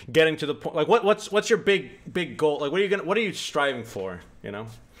getting to the point? Like, what's your big goal? Like, what are you striving for? You know?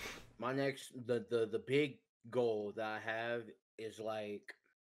 My next the big goal that I have is like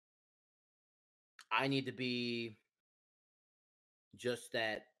I need to be just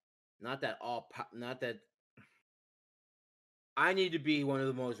that, not that I need to be one of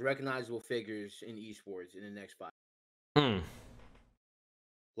the most recognizable figures in esports in the next 5. Hmm.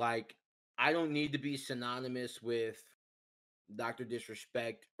 Like, I don't need to be synonymous with Dr.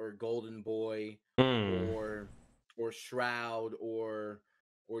 Disrespect or Golden Boy Hmm. or Shroud or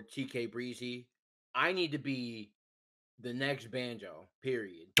TK Breezy. I need to be the next Banjo,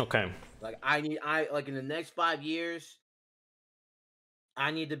 period. Okay. Like I like in the next 5 years, I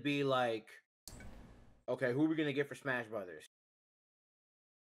need to be like, okay, who are we gonna get for Smash Brothers?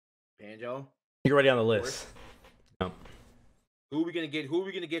 Banjo, You're already on the of course. list. Oh. Who are we gonna get? Who are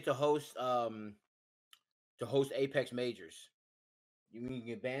we gonna get to host Apex Majors? You can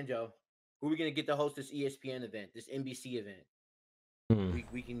get Banjo. Who are we gonna get to host this ESPN event, this NBC event? Hmm.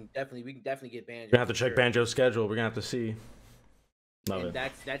 We can definitely get Banjo. We're gonna have to check sure. Banjo's schedule. We're gonna have to see. Love And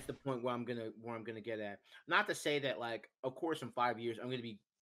it. that's the point where I'm gonna get at. Not to say that like, of course, in 5 years I'm gonna be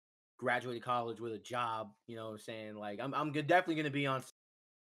graduated college with a job. You know what I'm saying? Like definitely gonna be on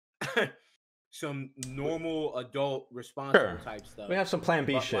some normal adult responsible Sure. type stuff. We have some Plan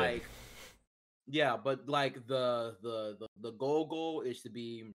B But shit. like, yeah, but like the goal is to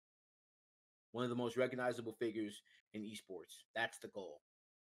be one of the most recognizable figures in esports. That's the goal.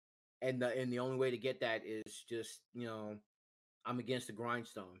 And the only way to get that is just, I'm against the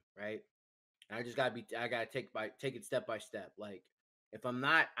grindstone, right? And I gotta take it step by step. Like, if I'm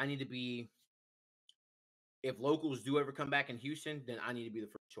not, I need to be. If locals do ever come back in Houston, then I need to be the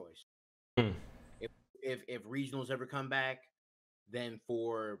first choice. Hmm. If if regionals ever come back, then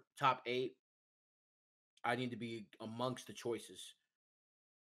for top 8, I need to be amongst the choices.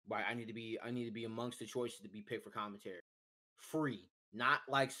 Right, I need to be amongst the choices to be picked for commentary. Free, not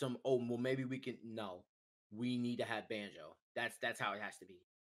like some, oh well, maybe we can. No, we need to have Banjo. That's how it has to be.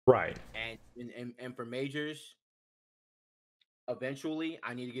 Right. And for majors, eventually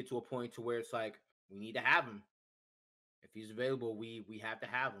I need to get to a point to where it's like we need to have him. If he's available, we have to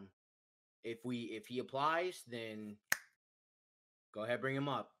have him. If he applies, then go ahead, bring him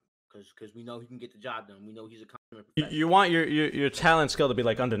up, because we know he can get the job done. We know he's a consummate You professional. want your talent skill to be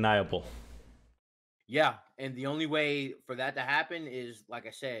like undeniable. Yeah, and the only way for that to happen is, like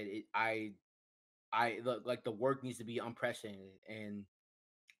I said, like the work needs to be unprecedented, and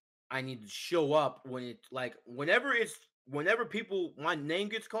I need to show up when it like whenever people my name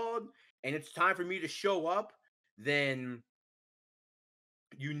gets called and it's time for me to show up, then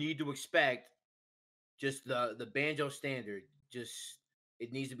you need to expect just the Banjo standard. Just,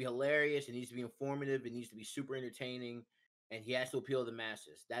 it needs to be hilarious, it needs to be informative, it needs to be super entertaining, and he has to appeal to the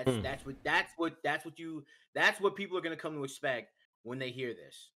masses. Hmm. That's what people are gonna come to expect when they hear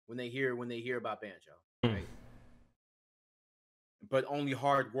this, when they hear about Banjo, Hmm. right? But only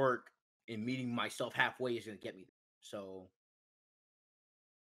hard work and meeting myself halfway is gonna get me there. So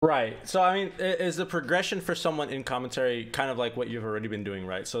Right. So I mean, is the progression for someone in commentary kind of like what you've already been doing,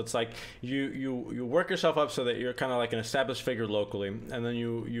 right? So it's like you work yourself up so that you're kind of like an established figure locally, and then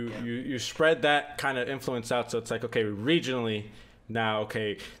you spread that kind of influence out. So it's like, okay, regionally now,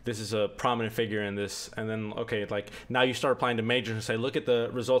 okay, this is a prominent figure in this, and then okay, like now you start applying to majors and say, look at the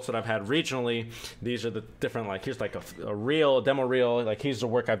results that I've had regionally. These are the different, like, here's like a reel, a demo reel, like here's the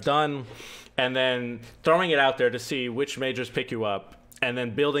work I've done, and then throwing it out there to see which majors pick you up, and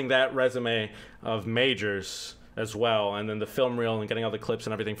then building that resume of majors as well, and then the film reel and getting all the clips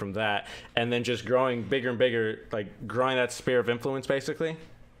and everything from that, and then just growing bigger and bigger, like growing that sphere of influence, basically.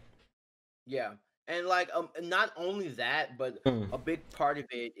 yeah, and like not only that, but Mm. a big part of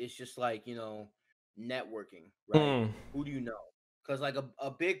it is just like networking, right? Who do you know? Because like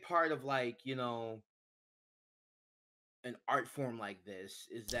a big part of like, you know, an art form like this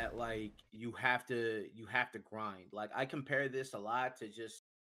is that like you have to grind. Like I compare this a lot to just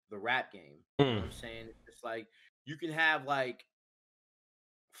the rap game. You know what I'm saying? It's just like you can have like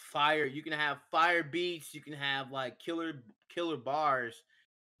fire beats, you can have like killer bars,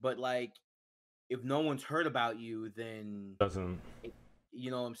 but like if no one's heard about you, then Doesn't. it, you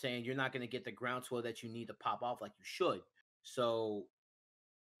know what I'm saying, you're not going to get the groundswell that you need to pop off like you should. So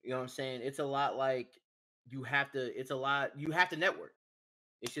you know what I'm saying, it's a lot like you have to network.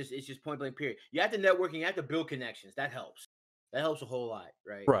 It's just point blank period. You have to network and you have to build connections. That helps a whole lot,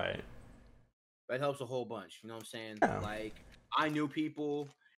 right? Right. That helps a whole bunch. You know what I'm saying? Yeah. Like I knew people,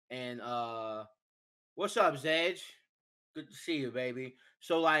 and what's up, Zedge? Good to see you, baby.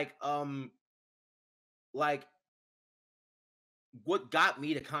 So like what got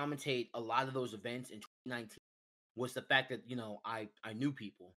me to commentate a lot of those events in 2019 was the fact that, you know, I knew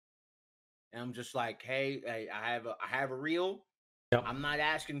people, and I'm just like, hey, I have a reel. Yep. I'm not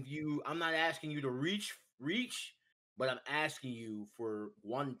asking you to reach, but I'm asking you for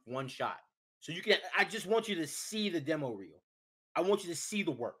one shot. So you can I just want you to see the demo reel. I want you to see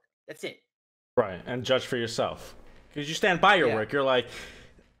the work. That's it. Right. And judge for yourself. Because you stand by your Yeah. work. You're like,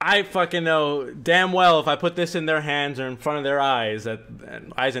 I fucking know damn well if I put this in their hands or in front of their eyes,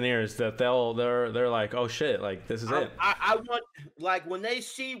 and eyes and ears, that they're like, oh shit, like this is it. I want, like, when they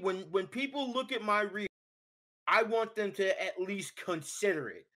see, when people look at my reel, I want them to at least consider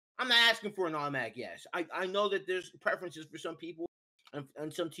it. I'm not asking for an automatic yes. I know that there's preferences for some people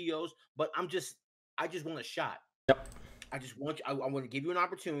and some TOs, but I just want a shot. Yep. I want to give you an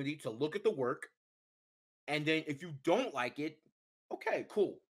opportunity to look at the work, and then if you don't like it, okay,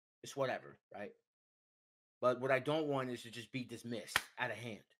 cool. It's whatever, right? But what I don't want is to just be dismissed out of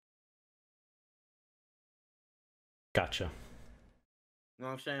hand. Gotcha. You know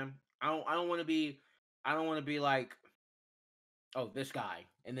what I'm saying? I don't want to be like, oh, this guy,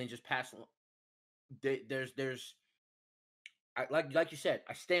 and then just pass. There's like you said,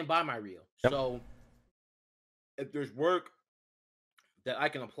 I stand by my reel. Yep. So if there's work that I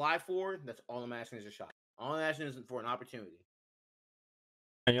can apply for, that's all I'm asking is a shot. All I'm asking is for an opportunity.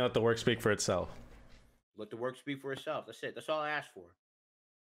 And you let the work speak for itself. Let the work speak for itself. That's it. That's all I ask for.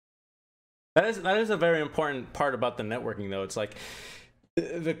 That is a very important part about the networking, though. It's like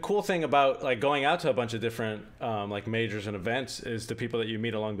the cool thing about like going out to a bunch of different like majors and events is the people that you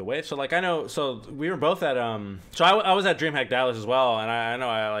meet along the way. So like I know, so we were both at so I was at DreamHack Dallas as well, and I know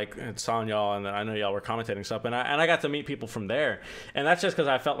I like saw y'all, and I know y'all were commentating stuff, and I got to meet people from there, and that's just because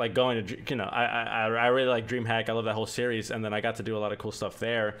I felt like going to, you know, I really like DreamHack. I love that whole series, and then I got to do a lot of cool stuff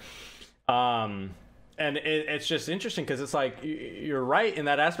there. And it's just interesting because it's like you're right in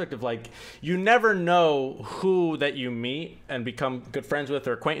that aspect of like you never know who that you meet and become good friends with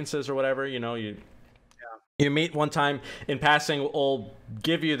or acquaintances or whatever. You know, you meet one time in passing will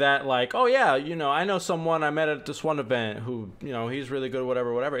give you that like, oh yeah, you know, I know someone I met at this one event who, you know, he's really good,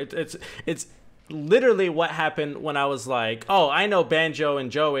 whatever. It's literally what happened when I was like, oh, I know Banjo and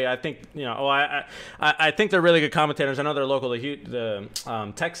Joey. I think, you know, I think they're really good commentators. I know they're local to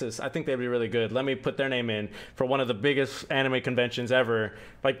Texas. I think they'd be really good. Let me put their name in for one of the biggest anime conventions ever,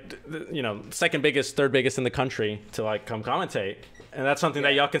 like, you know, second biggest, third biggest in the country, to like come commentate. And that's something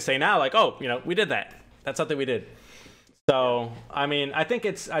that y'all can say now, like, oh, you know, we did that. That's something we did. So I mean, I think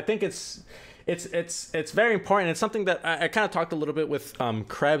it's very important. It's something that I kind of talked a little bit with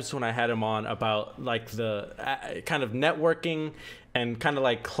Krebs when I had him on about like the kind of networking and kind of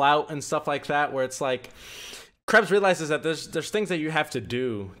like clout and stuff like that, where it's like Krebs realizes that there's things that you have to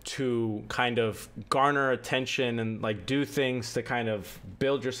do to kind of garner attention and like do things to kind of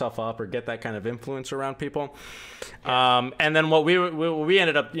build yourself up or get that kind of influence around people. And then what we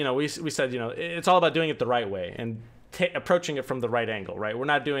ended up, you know, we said, you know, it's all about doing it the right way and approaching it from the right angle, right? We're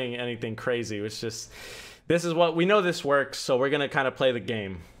not doing anything crazy. It's just, this is what we know, this works, so we're gonna kind of play the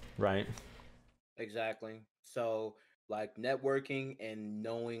game, right? Exactly. So like networking and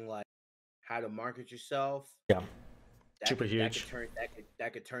knowing like how to market yourself. Yeah, That super could huge.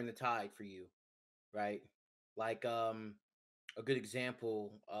 that could turn the tide for you, right? Like a good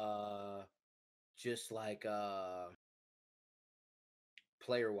example, just like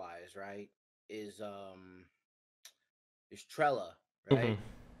player wise, right? Is Trella, right? Mm-hmm.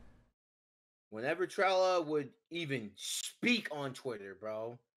 Whenever Trella would even speak on Twitter,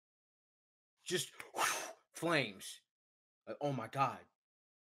 bro, just flames. Like, oh my god,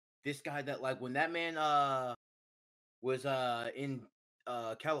 this guy, that like when that man was in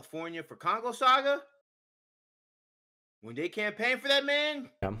California for Congo Saga, when they campaigned for that man,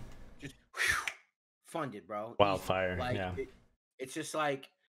 Yeah. just funded, bro. Easy. Wildfire. Like Yeah. it's just like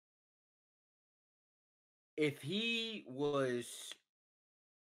if he was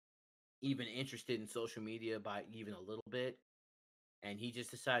even interested in social media by even a little bit, and he just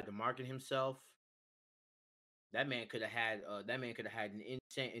decided to market himself, that man could have had an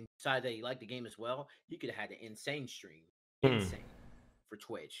insane, and decided that he liked the game as well. He could have had an insane stream, insane for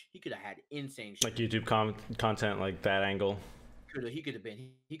Twitch. He could have had insane stream. Like YouTube content, like that angle. He could have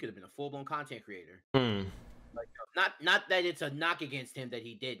been a full blown content creator. Hmm. Like not that it's a knock against him that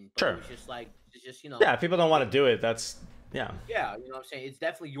he didn't, but Sure. it was just like you know. Yeah, if people don't want to do it, that's yeah. Yeah, you know what I'm saying? It's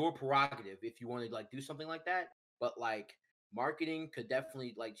definitely your prerogative if you want to like do something like that. But like marketing could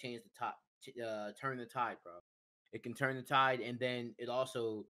definitely like change the top, turn the tide, bro. It can turn the tide, and then it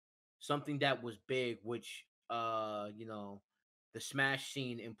also something that was big, which you know, the Smash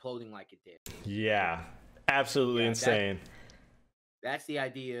scene imploding like it did. Yeah, absolutely insane. That's the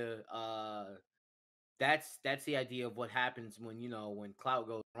idea. That's the idea of what happens when when clout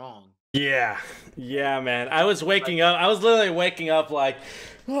goes wrong. Yeah, man. I was waking up. I was literally waking up like,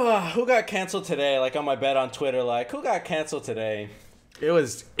 oh, who got canceled today? Like on my bed on Twitter, like who got canceled today? It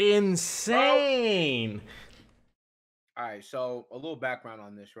was insane. All right, so a little background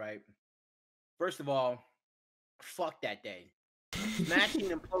on this, right? First of all, fuck that day. Smashing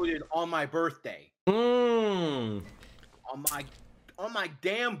imploded on my birthday. On my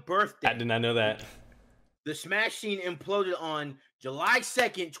damn birthday. I did not know that. The Smash scene imploded on July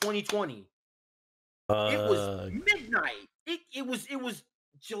 2nd, 2020. It was midnight. It was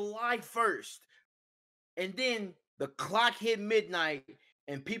July 1st. And then the clock hit midnight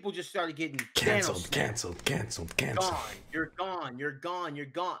and people just started getting canceled. Gone. You're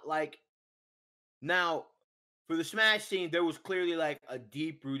gone. Like now for the Smash scene, there was clearly like a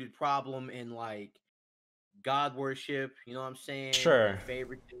deep rooted problem in like God worship, you know what I'm saying? Sure.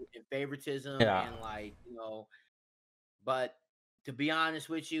 Favoritism, yeah. And like, but to be honest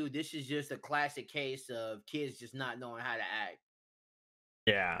with you, this is just a classic case of kids just not knowing how to act.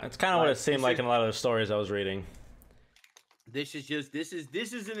 Yeah, it's kind of what it seemed like in a lot of the stories I was reading. This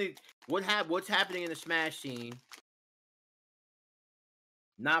isn't what's happening in the Smash scene.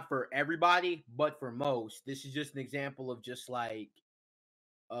 Not for everybody, but for most. This is just an example of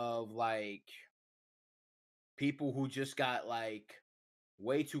people who just got like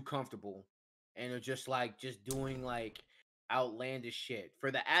way too comfortable and are just doing like outlandish shit.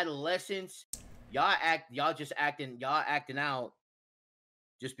 For the adolescents, y'all acting out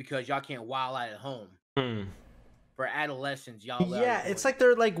just because y'all can't wild out at home. For adolescents, y'all it's like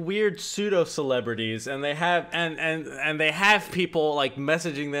they're like weird pseudo celebrities, and they have and they have people like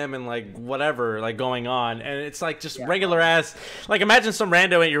messaging them and like whatever like going on, and it's like just regular ass, like imagine some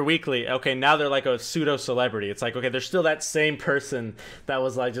rando at your weekly. Okay, now they're like a pseudo celebrity. It's like, okay, they're still that same person that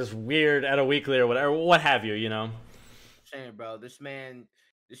was like just weird at a weekly or whatever, what have you, I'm saying, bro, this man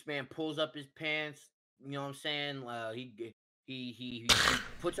pulls up his pants, you know what I'm saying? He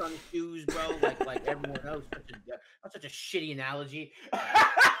puts on his shoes, bro, like everyone else. That's such a shitty analogy.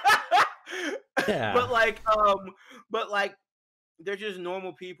 Yeah. But like they're just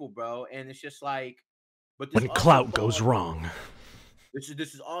normal people, bro, and it's just like, but when clout goes wrong, this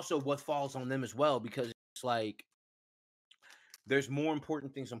is also what falls on them as well, because it's like there's more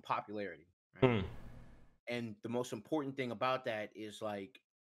important things than popularity, right? And the most important thing about that is like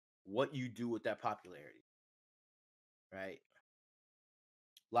what you do with that popularity, right?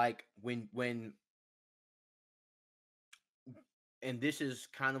 Like when and this is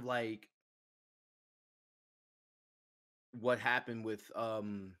kind of like what happened with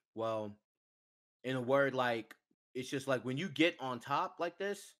well, in a word, like it's just like when you get on top like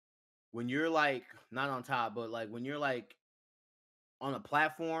this, when you're like not on top, but like when you're like on a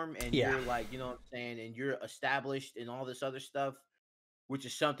platform and you're like, you know what I'm saying, and you're established and all this other stuff, which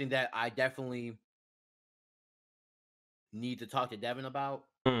is something that I definitely need to talk to Devin about.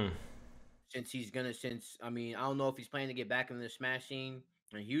 Since I mean, I don't know if he's planning to get back into the Smash scene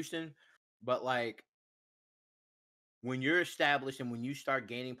in Houston, but like when you're established and when you start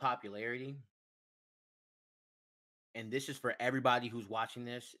gaining popularity, and this is for everybody who's watching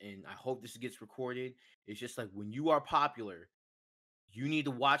this, and I hope this gets recorded, it's just like when you are popular, you need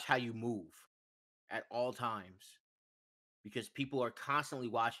to watch how you move at all times because people are constantly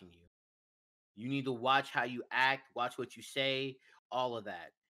watching you. You need to watch how you act, watch what you say, all of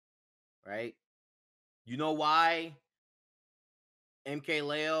that, right? You know why MK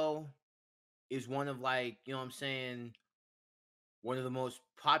Leo is one of like, you know what I'm saying, one of the most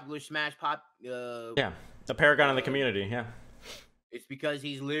popular Smash the paragon of the community. It's because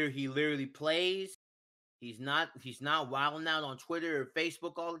he literally plays. He's not wilding out on Twitter or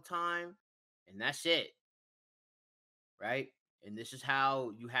Facebook all the time, and that's it, right? And this is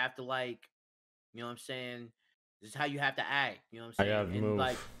how you have to, like, you know what I'm saying? This is how you have to act, you know what I'm I gotta saying? And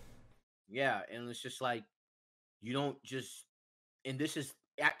like, move. yeah, and it's just like you don't just, and this is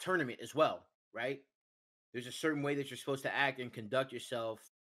at tournament as well, right? There's a certain way that you're supposed to act and conduct yourself,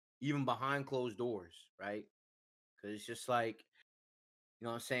 even behind closed doors, right? Because it's just like, you know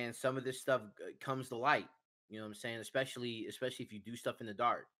what I'm saying, some of this stuff comes to light, you know what I'm saying, especially if you do stuff in the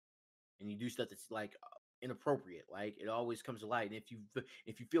dark and you do stuff that's like inappropriate, like it always comes to light. And if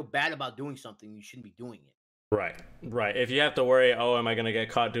you feel bad about doing something, you shouldn't be doing it. Right, right. If you have to worry, oh, am I gonna get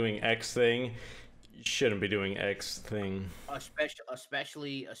caught doing X thing? You shouldn't be doing X thing.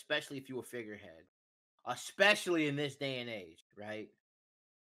 Especially if you're a figurehead, especially in this day and age, right?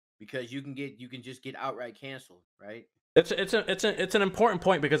 Because you can just get outright canceled, right? It's an important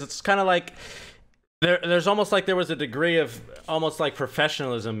point because it's kind of like there's almost like there was a degree of almost like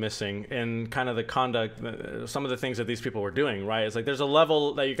professionalism missing in kind of the conduct, some of the things that these people were doing, right? It's like there's a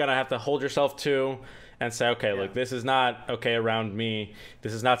level that you're gonna have to hold yourself to and say, okay, Yeah. look, this is not okay around me.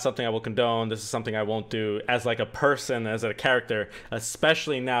 This is not something I will condone. This is something I won't do as like a person, as a character,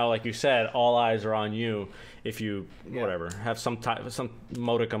 especially now, like you said, all eyes are on you. If you, whatever, have some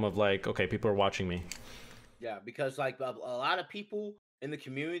modicum of like, okay, people are watching me. Yeah, because like a lot of people in the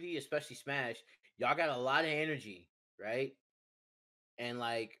community, especially Smash, y'all got a lot of energy, right? And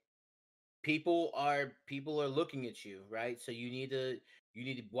like people are looking at you, right? So you need to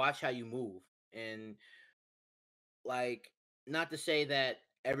watch how you move. And like, not to say that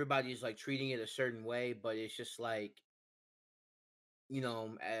everybody's like treating it a certain way, but it's just like,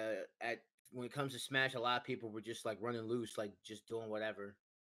 at when it comes to Smash, a lot of people were just like running loose, like just doing whatever.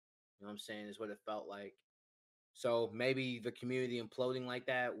 You know what I'm saying? Is what it felt like. So maybe the community imploding like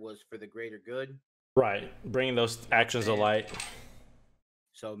that was for the greater good. Right, bringing those actions to And light.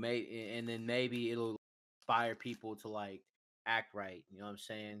 so maybe it'll inspire people to like act right. You know what I'm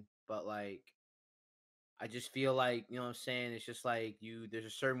saying? But like, I just feel like, you know what I'm saying, it's just like there's a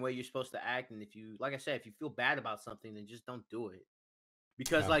certain way you're supposed to act, and if you, like I said, if you feel bad about something, then just don't do it.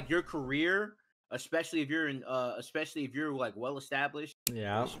 Because Yeah. like your career, especially if you're like well established in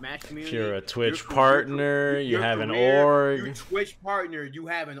Yeah. the Smash If you're community, a Twitch partner, you have an org, Twitch partner, you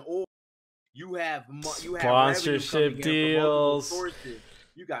have an org, you have revenue coming sponsorship in from multiple deals. sources.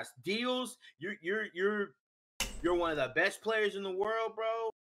 You got deals. You're one of the best players in the world, bro.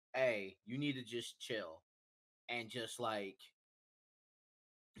 Hey, you need to just chill and just like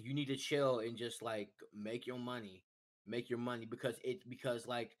you need to chill and just like make your money because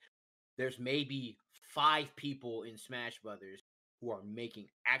like there's maybe 5 people in Smash Brothers who are making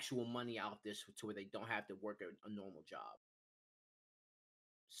actual money out this to where they don't have to work a normal job.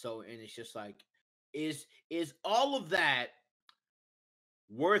 So, and it's just like, is all of that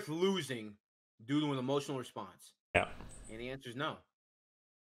worth losing due to an emotional response? Yeah. And the answer is no.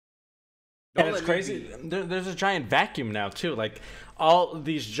 And it's crazy. There's a giant vacuum now too. Like all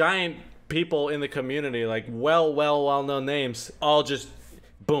these giant people in the community, like well-known names, all just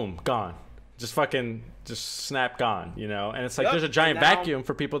boom, gone. Just fucking just snap gone, you know? And it's like there's a giant vacuum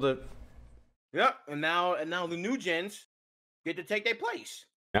for people to. Yep. And now the new gens get to take their place.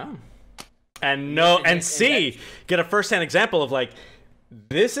 Yeah. And get a first-hand example of like,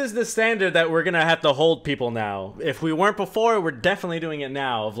 this is the standard that we're gonna have to hold people now. If we weren't before, we're definitely doing it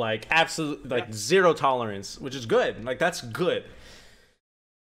now. Of like absolute, like zero tolerance, which is good. Like that's good.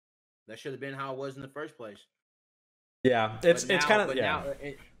 That should have been how it was in the first place. Yeah, it's kind of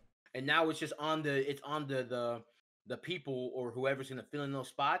and now it's just on the people or whoever's gonna fill in those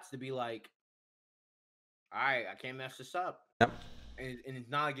spots to be like, all right, I can't mess this up. Yep. And it's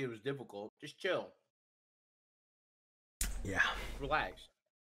not like it was difficult. Just chill. Yeah. Relax.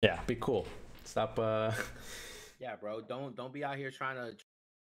 Yeah, be cool. Stop Yeah, bro. Don't be out here trying to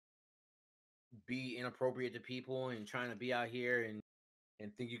be inappropriate to people and trying to be out here and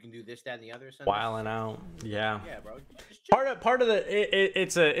think you can do this, that, and the other. Wilding out. Yeah. Yeah, bro. Part of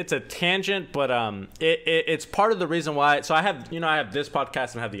it's a tangent, but it's part of the reason why. So I have this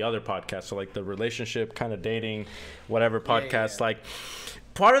podcast and I have the other podcast. So like the relationship kind of dating, whatever podcast. Yeah. Like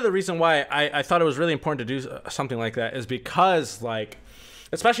part of the reason why I thought it was really important to do something like that is because like,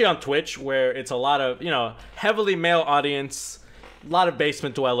 especially on Twitch where it's a lot of, heavily male audience, a lot of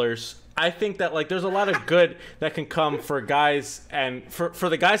basement dwellers. I think that like there's a lot of good that can come for guys and for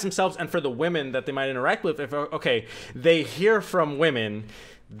the guys themselves and for the women that they might interact with. If they hear from women,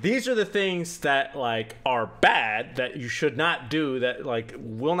 these are the things that like are bad that you should not do, that like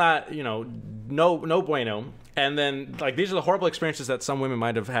will not, no bueno. And then like these are the horrible experiences that some women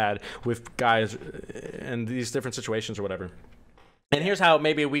might have had with guys in these different situations or whatever. And here's how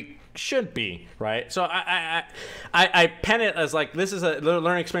maybe we should be, right? So I pen it as like, this is a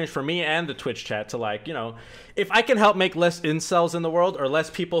learning experience for me and the Twitch chat to like, you know, if I can help make less incels in the world or less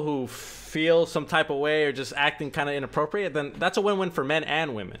people who feel some type of way or just acting kind of inappropriate, then that's a win-win for men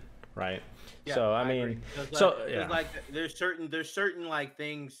and women, right? Yeah, so I mean, agree. yeah, like there's certain like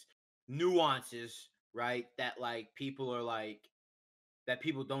things, nuances, right? That like people are like that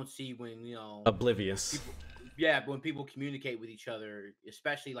people don't see when oblivious. people, yeah, when people communicate with each other,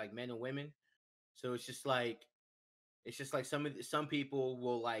 especially like men and women. So it's just like some people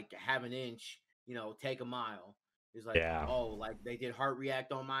will like have an inch, take a mile. It's like, Yeah. oh, like they did heart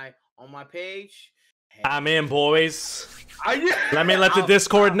react on my page. Hey, I'm in, boys. let me let the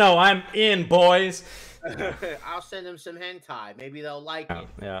Discord know I'm in, boys. I'll send them some hentai. Maybe they'll like it.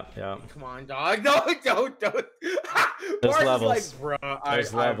 Yeah. Come on, dog. No, don't. There's Marz levels. is like, bro,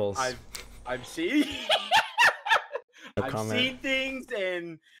 There's levels. I've seen. No I've comment. seen things,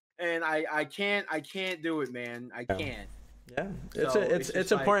 and I can't do it, man. I can't. Yeah, So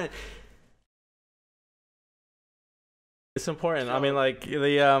it's important. It's important. I mean, like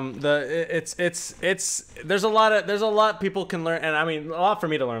it's there's a lot people can learn, and I mean a lot for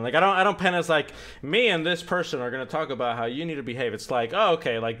me to learn. Like I don't pen as like me and this person are gonna talk about how you need to behave. It's like, oh,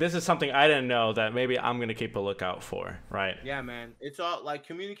 okay, like this is something I didn't know that maybe I'm gonna keep a lookout for, right? Yeah, man. It's all like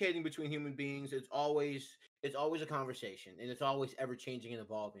communicating between human beings. It's always a conversation, and it's always ever changing and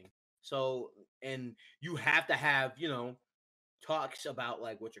evolving. So, and you have to have talks about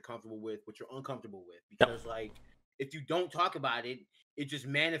like what you're comfortable with, what you're uncomfortable with, because like if you don't talk about it, it just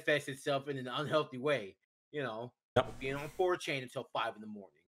manifests itself in an unhealthy way. Being on 4chan until 5 in the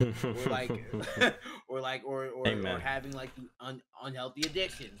morning, or like, or having like the unhealthy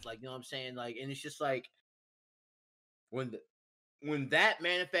addictions, like what I'm saying, like, and it's just like when that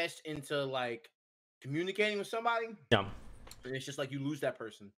manifests into like communicating with somebody, and it's just like you lose that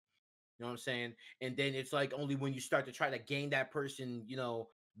person. You know what I'm saying? And then it's like only when you start to try to gain that person,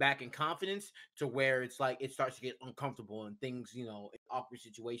 back in confidence, to where it's like it starts to get uncomfortable and things, awkward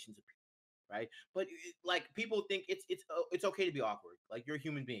situations, right? But like people think it's okay to be awkward. Like you're a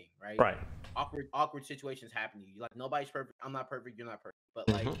human being, right? Right. Awkward situations happen to you. Like nobody's perfect. I'm not perfect. You're not perfect. But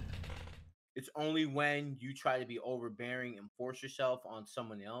like it's only when you try to be overbearing and force yourself on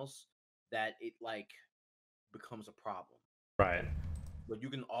someone else that it like becomes a problem. Right. But you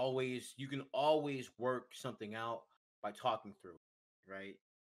can always work something out by talking through it, right?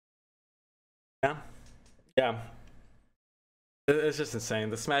 Yeah. It's just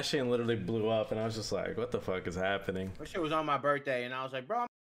insane. The Smash Scene literally blew up, and I was just like, "What the fuck is happening?" That shit was on my birthday, and I was like, "Bro."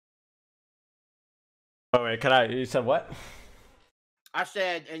 Oh wait, you said what? I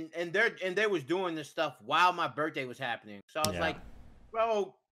said, and they was doing this stuff while my birthday was happening. So I was like,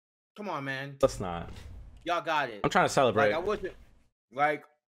 "Bro, come on, man. Let's not. Y'all got it." I'm trying to celebrate. Like I wasn't like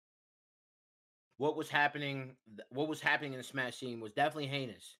what was happening in the Smash Scene was definitely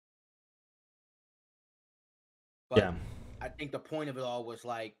heinous. But I think the point of it all was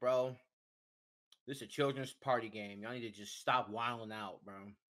like, bro, this is a children's party game. Y'all need to just stop wilding out, bro.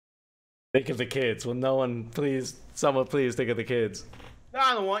 Think of the kids. Will someone please think of the kids.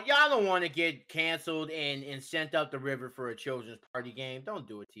 Y'all don't want to get canceled and sent up the river for a children's party game. Don't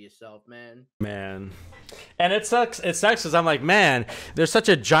do it to yourself, man. Man. And it sucks because I'm like, man, there's such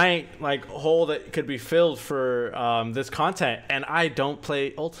a giant like hole that could be filled for this content, and I don't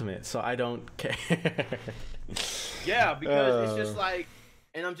play Ultimate, so I don't care. Yeah, because it's just like,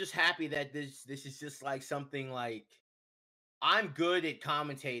 and I'm just happy that this is just like something like I'm good at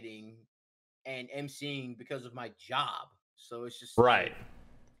commentating and emceeing because of my job. So it's just right. Like,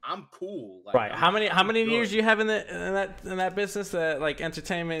 I'm cool. Like, right. How many years do you have in that business, that like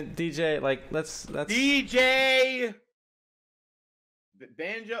entertainment DJ? Like let's DJ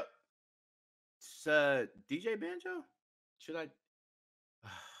Banjo. DJ Banjo? Should I?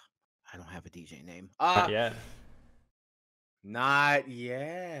 I don't have a DJ name. Yeah. Not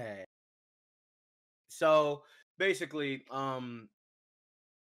yet. So basically, I've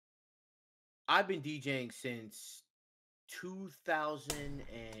been DJing since 2000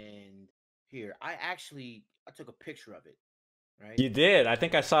 and here. I took a picture of it. Right? You did. I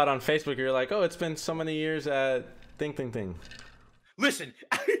think I saw it on Facebook. You're like, oh, it's been so many years at thing. Listen,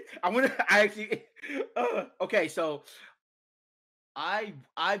 okay, so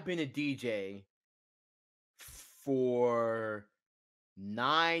I've been a DJ for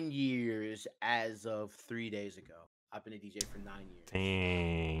 9 years as of 3 days ago. I've been a DJ for 9 years.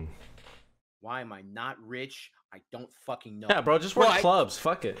 Dang. Why am I not rich? I don't fucking know. Yeah, bro, just work clubs.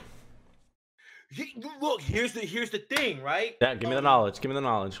 Fuck it. Look, here's the thing, right? Yeah, give me the knowledge.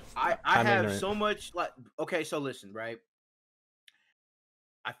 I have so much, like, okay, so listen, right?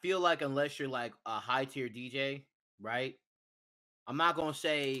 I feel like unless you're like a high tier DJ, right? I'm not gonna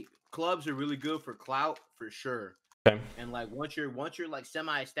say clubs are really good for clout for sure. Okay. And like once you're like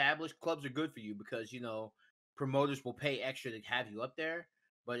semi established, clubs are good for you because promoters will pay extra to have you up there.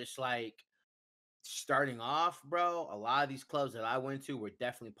 But it's like starting off, bro, a lot of these clubs that I went to were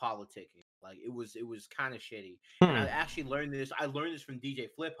definitely politicking. Like it was kind of shitty. And I Hmm. actually learned this. I learned this from DJ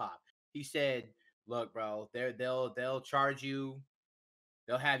Flip Hop. He said, "Look, bro, they'll charge you.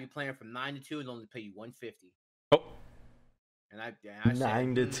 They'll have you playing from 9 to 2 and only pay you 150." Oh, And I said,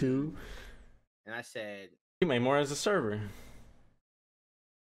 9 to 2. And I said, You made more as a server.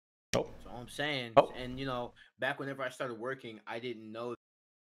 Oh. "That's all I'm saying." Oh. And back whenever I started working, I didn't know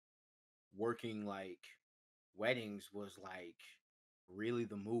working like weddings was like really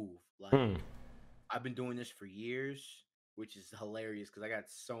the move. Like Hmm. I've been doing this for years, which is hilarious because I got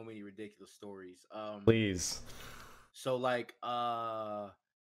so many ridiculous stories. Please. So like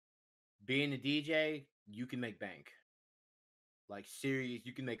being a DJ, you can make bank. Like serious,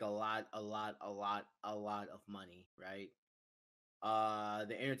 you can make a lot of money, right?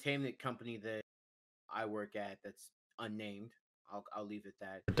 The entertainment company that I work at, that's unnamed, I'll leave it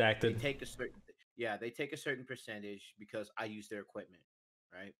that. They Redacted. take a certain Yeah, they take a certain percentage because I use their equipment,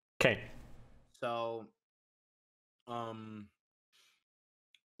 right? Okay. So um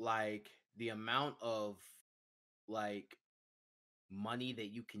like the amount of like money that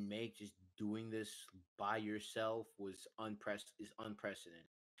you can make just doing this by yourself is unprecedented.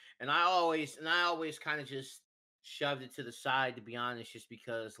 And I always kind of just shoved it to the side, to be honest, just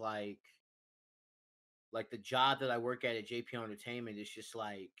because like the job that I work at JP Entertainment is just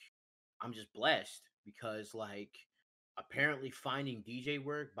like I'm just blessed because like apparently finding DJ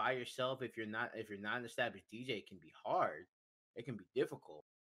work by yourself, if you're not an established DJ, can be hard. It can be difficult.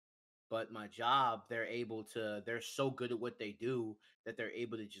 But my job, they're so good at what they do that they're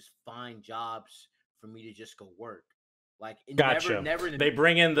able to just find jobs for me to just go work. Like Gotcha. never in a, They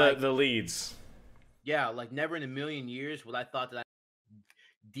bring in the like the leads. yeah, like never in a million years would I thought that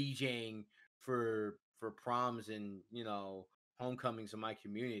DJing for proms and homecomings in my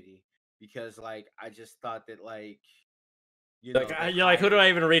community, because like I just thought that like Like they you're like, who do hired I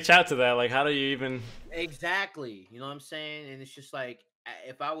even reach out to that? Like, how do you even? exactly, you know what I'm saying? And it's just like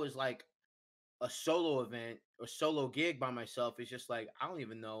if I was like a solo event or solo gig by myself, it's just like I don't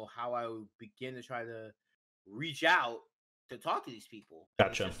even know how I would begin to try to reach out to talk to these people. And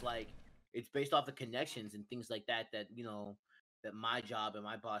it's Gotcha. just like it's based off the connections and things like that my job and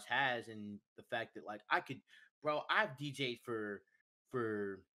my boss has, and the fact that like I've DJ'd for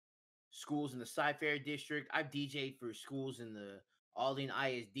schools in the Cy-Fair district. I've DJ'd for schools in the Aldine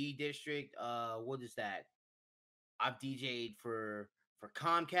ISD district. What is that? I've DJ'd for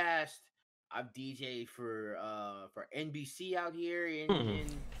Comcast. I've DJ'd for NBC out here Hmm.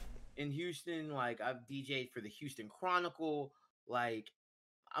 in Houston. Like I've DJ'd for the Houston Chronicle. Like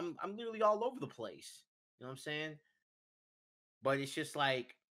I'm literally all over the place. You know what I'm saying? But it's just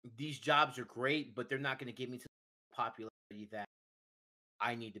like these jobs are great, but they're not going to get me to the popularity that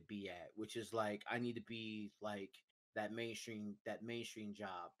I need to be at, which is like I need to be like that mainstream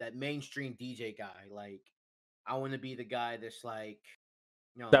job, that mainstream DJ guy. Like I want to be the guy that's like,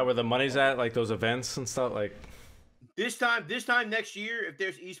 That where the money's okay, at, like those events and stuff. Like, this time next year, if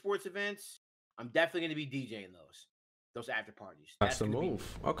there's esports events, I'm definitely going to be DJing those after parties. that's That's the going to be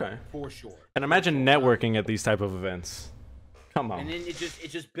move. me Okay. for sure, And for imagine sure. And networking at these type of events. Come on. then it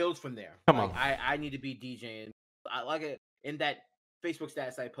just builds from there. Come Like on. I need to be DJing. I like it in that Facebook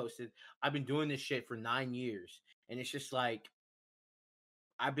status I posted. I've been doing this shit for 9 years, and it's just like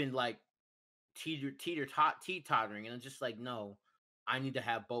I've been like teetering, and I'm just like, no, I need to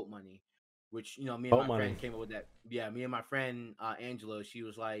have boat money. Which me and Boat my money. friend came up with that. Yeah, me and my friend Angela. She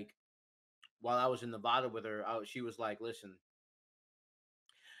was like, while I was in Nevada with her, she was like, listen,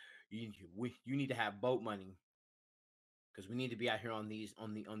 you need to have boat money because we need to be out here on these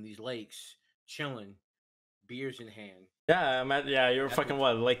lakes chilling, beers in hand. Yeah, yeah. You're That's what fucking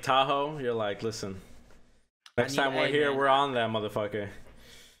what? Lake Tahoe. You're like, listen. Next time we're Hey here, man, we're on that motherfucker.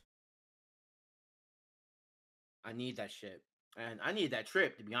 I need that shit, and I need that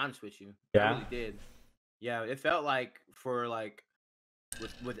trip, to be honest with you. I Yeah. really did. Yeah, it felt like for like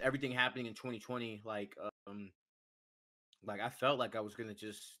with everything happening in 2020, like I felt like I was gonna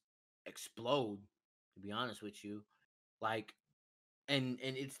just explode, to be honest with you. Like and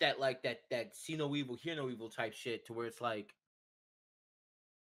it's that like that see no evil, hear no evil type shit, to where it's like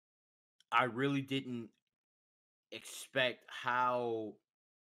I really didn't expect how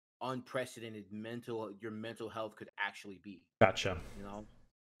unprecedented your mental health could actually be. Gotcha. You know?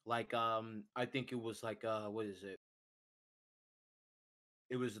 Like I think it was like what is it?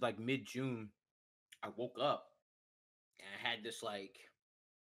 it was like mid-June. I woke up and I had this like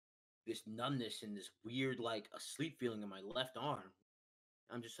this numbness and this weird like a sleep feeling in my left arm.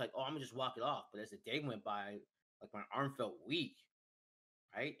 I'm just like, oh, I'm gonna just walk it off. But as the day went by, like my arm felt weak,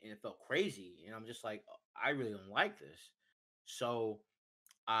 right? And it felt crazy. And I'm just like, "Oh, I really don't like this." So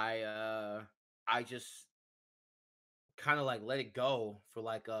I just kind of like let it go for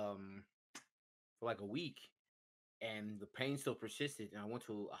like a week, and the pain still persisted. And I went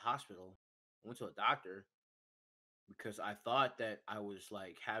to a hospital. I went to a doctor because I thought that I was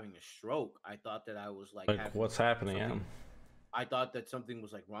like having a stroke. I thought that I was like Like, having what's happening? Yeah. something. I thought that something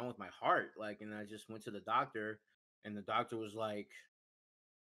was like wrong with my heart. Like, and I just went to the doctor, and the doctor was like,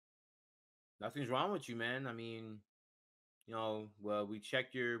 "Nothing's wrong with you, man. I mean, well, we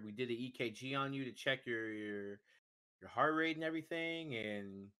did an EKG on you to check your heart rate and everything,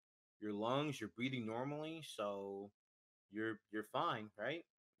 and your lungs. You're breathing normally, so you're fine, right?"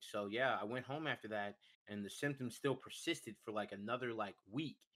 So yeah, I went home after that, and the symptoms still persisted for like another like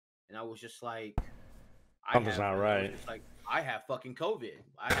week, and I was just like, Something's not I was right. just like, I have fucking COVID.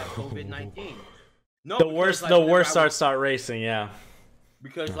 I have COVID-19. No, The because worst, like the whenever worst I was start racing. Yeah.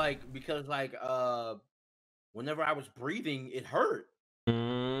 because whenever I was breathing, it hurt. Like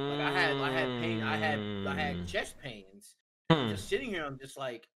I had pain. I had Mm. chest pains, and I'm Hmm. just sitting here. I'm just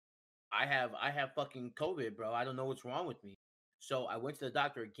like, I have fucking COVID, bro. I don't know what's wrong with me. So I went to the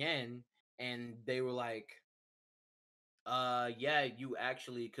doctor again, and they were like, yeah, you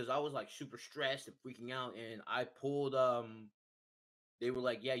actually, because I was like super stressed and freaking out, and I pulled they were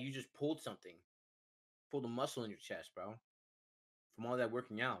like, yeah, you just pulled a muscle in your chest, bro, from all that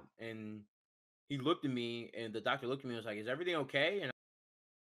working out. And he looked at me, and the doctor looked at me and was like, is everything okay? And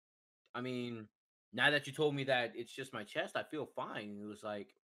I mean, now that you told me that it's just my chest, I feel fine. And it was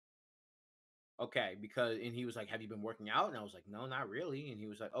like, okay, and he was like, have you been working out? And I was like, no, not really. And he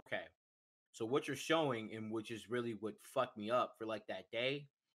was like, okay. So what you're showing, and which is really what fucked me up for like that day,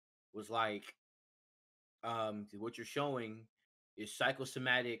 was like, what you're showing is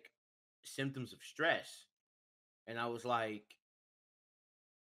psychosomatic symptoms of stress. And I was like,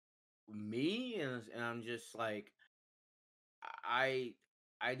 me? And I'm just like, I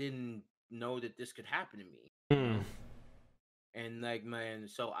I didn't know that this could happen to me, you Hmm. know? And like, man,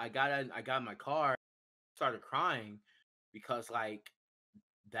 so I got in my car, started crying because like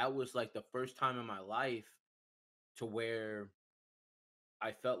that was like the first time in my life to where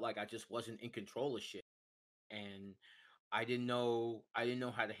I felt like I just wasn't in control of shit, and I didn't know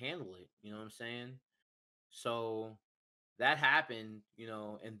how to handle it, you know what I'm saying? So that happened,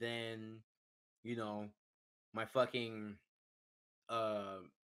 and then, you know, my fucking uh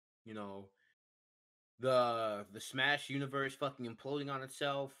you know, the Smash universe fucking imploding on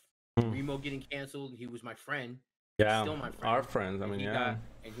itself, Hmm. Remo getting canceled. He was my friend. He's Yeah. still my Our friend. friends. I And mean, he yeah.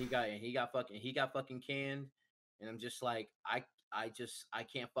 got he got fucking canned. And I'm just like, I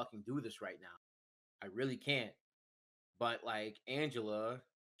can't fucking do this right now. I really can't. But like Angela,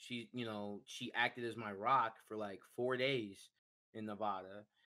 she acted as my rock for like 4 days in Nevada.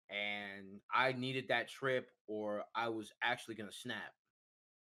 And I needed that trip, or I was actually gonna snap,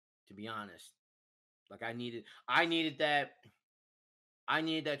 to be honest. Like I needed that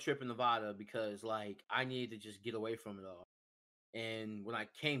trip in Nevada because like I needed to just get away from it all. And when I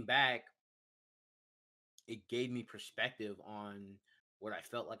came back, it gave me perspective on what I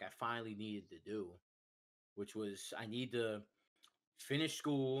felt like I finally needed to do, which was I need to finish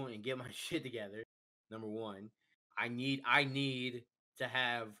school and get my shit together. Number one, I need to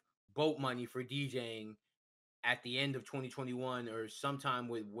have boat money for DJing at the end of 2021, or sometime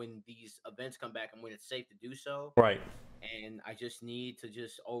when these events come back and when it's safe to do so. Right. And I just need to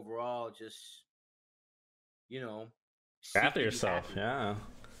just overall just, you know, seek After to be yourself. happy. Yeah.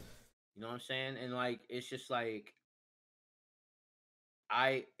 You know what I'm saying? And like it's just like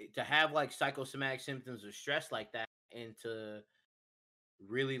I to have like psychosomatic symptoms of stress like that, and to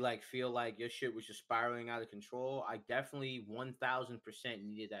really like feel like your shit was just spiraling out of control, I definitely 1000%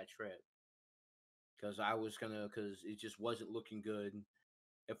 needed that trip, because it just wasn't looking good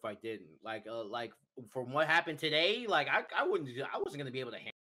if I didn't. Like from what happened today, like I wasn't gonna be able to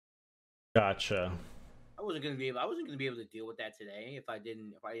handle. Gotcha. I wasn't gonna be able to deal with that today if I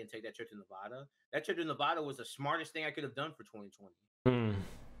didn't take that trip to Nevada. That trip to Nevada was the smartest thing I could have done for 2020. Hmm.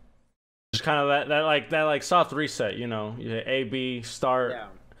 Just kind of that soft reset. Yeah, A B start. Yeah,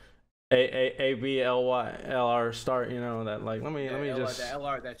 A B L Y L R start. That like let me that just.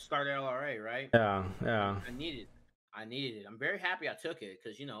 LR, that start LRA, right? Yeah. Yeah. I needed it. I'm very happy I took it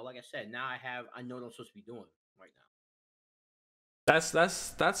because, like I said, now I know what I'm supposed to be doing right now.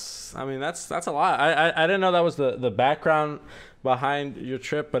 That's I mean that's a lot. I didn't know that was the background behind your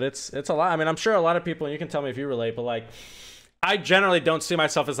trip, but it's a lot. I mean, I'm sure a lot of people, and you can tell me if you relate, but like, I generally don't see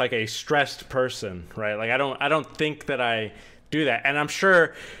myself as like a stressed person, right? Like, I don't think that I do that, and I'm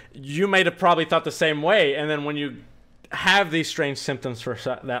sure you may have probably thought the same way. And then when you have these strange symptoms for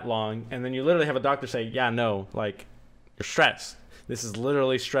that long, and then you literally have a doctor say, yeah, no, like, you're stressed. This is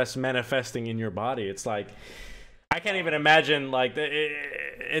literally stress manifesting in your body. It's like, I can't even imagine, like,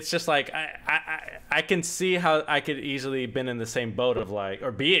 it's just like, I can see how I could easily been in the same boat of like,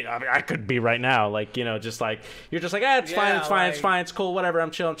 or be, I mean, I could be right now, like, you know, just like, you're just like, it's fine, it's fine, it's fine, it's cool, whatever,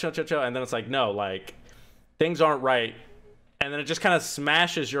 I'm chill. And then it's like, no, like, things aren't right. And then it just kind of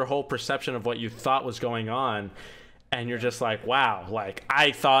smashes your whole perception of what you thought was going on. And you're just like, wow, like,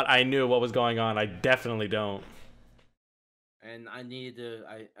 I thought I knew what was going on. I definitely don't. And I needed to,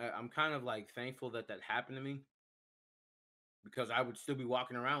 I'm kind of like thankful that happened to me, because I would still be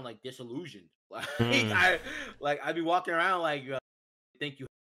walking around like disillusioned. Like, I'd be walking around like, think you know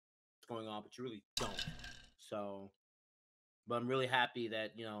what's going on, but you really don't. So, but I'm really happy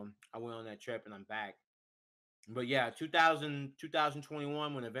that, you know, I went on that trip and I'm back. But yeah,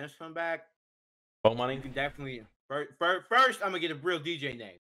 2021, when events come back, Boat money? you can definitely, first I'm gonna get a real DJ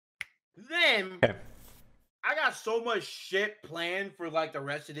name. Then, okay, I got so much shit planned for like the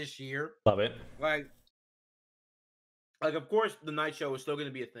rest of this year. Love it. Like of course, the night show is still going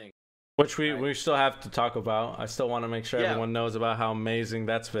to be a thing, which we still have to talk about. I still want to make sure everyone knows about how amazing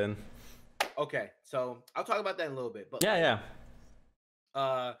that's been. Okay, so I'll talk about that in a little bit. But yeah.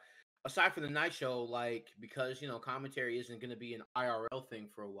 Aside from the night show, like, because, you know, commentary isn't going to be an IRL thing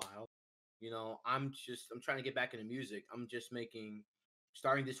for a while. You know, I'm trying to get back into music. I'm just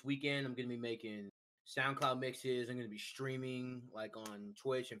starting this weekend, I'm going to be making SoundCloud mixes. I'm going to be streaming like on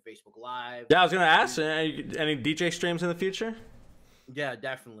Twitch and Facebook Live. Yeah, I was going to ask, any DJ streams in the future? Yeah,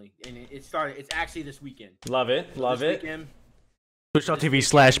 definitely. And it started, it's actually this weekend. Love it. So love it.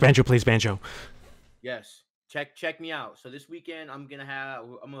 Twitch.tv/Banjo Please Banjo. Yes. Check me out. So this weekend I'm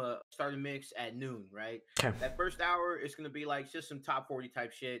gonna start a mix at noon, right? Okay. That first hour is gonna be like just some top 40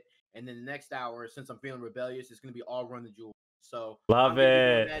 type shit. And then the next hour, since I'm feeling rebellious, it's gonna be all Run the Jewel. So love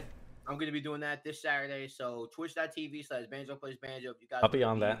it. I'm going to be doing that this Saturday. So twitch.tv/Banjo Plays Banjo. If you guys I'll be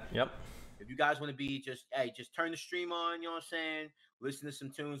on that. Yep. If you guys want to be just turn the stream on, you know what I'm saying? Listen to some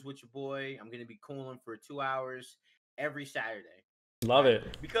tunes with your boy. I'm going to be cooling for 2 hours every Saturday. Love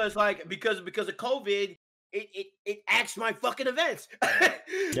it. Because of COVID, it acts my fucking events.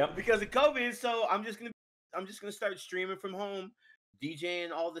 Yep. Because of COVID, so I'm just going to start streaming from home,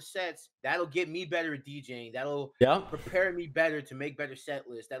 DJing all the sets. That'll get me better at DJing. That'll prepare me better to make better set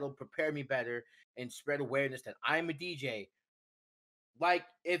lists. That'll prepare me better and spread awareness that I'm a DJ. Like,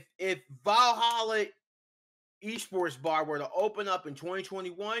 if Valhalla Esports Bar were to open up in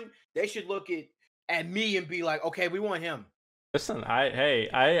 2021, they should look at me and be like, okay, we want him. Listen,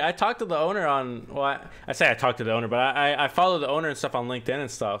 I talked to the owner on, well, I say I talked to the owner, but I follow the owner and stuff on LinkedIn and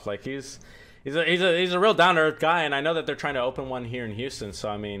stuff. Like, he's a real down to earth guy, and I know that they're trying to open one here in Houston. So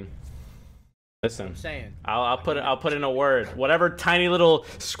I mean, listen, I'm saying I'll put in a word. Whatever tiny little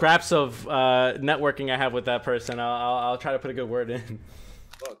scraps of networking I have with that person, I'll try to put a good word in.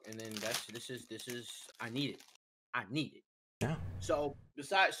 Look, and then this is I need it. Yeah. So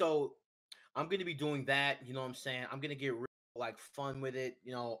I'm gonna be doing that. You know what I'm saying? I'm gonna get real, like, fun with it.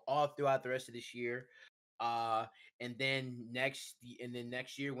 You know, all throughout the rest of this year. And then next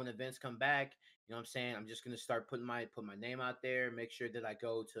year when events come back, you know what I'm saying, I'm just gonna start put my name out there, make sure that I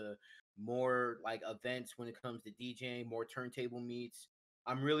go to more like events when it comes to DJing, more turntable meets.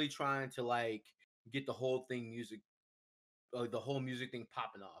 I'm really trying to like get the whole thing the whole music thing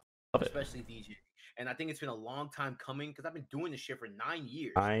popping off, especially DJing. And I think it's been a long time coming because I've been doing this shit for 9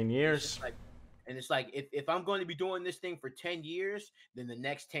 years. 9 years. It's like if I'm going to be doing this thing for 10 years, then the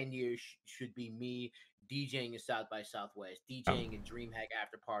next 10 years should be me DJing in South by Southwest, DJing in DreamHack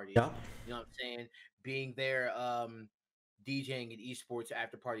after parties. Yeah. You know what I'm saying? Being there, DJing at esports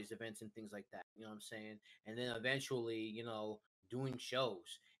after parties, events, and things like that. You know what I'm saying? And then eventually, you know, doing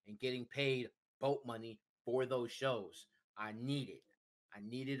shows and getting paid boat money for those shows. I need it.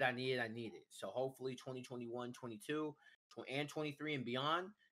 So hopefully 2021, 22, and 23 and beyond,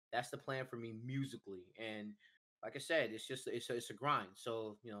 that's the plan for me musically. And like I said, it's a grind.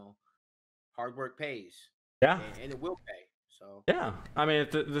 So, you know, hard work pays. Yeah. And it will pay. So yeah, I mean,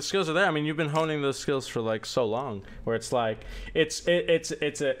 the skills are there. I mean, you've been honing those skills for like so long, where it's like it's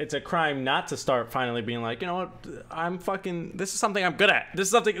a crime not to start finally being like, you know what, this is something I'm good at.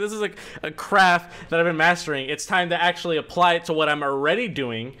 This is like a craft that I've been mastering. It's time to actually apply it to what I'm already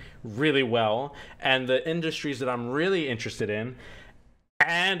doing really well and the industries that I'm really interested in,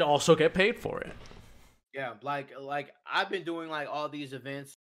 and also get paid for it. Yeah, like I've been doing like all these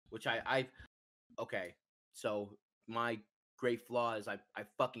events, which I okay. So my great flaw is I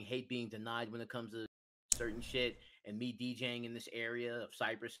fucking hate being denied when it comes to certain shit, and me DJing in this area of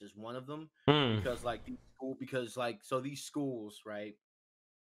Cyprus is one of them Hmm. because like these schools, right?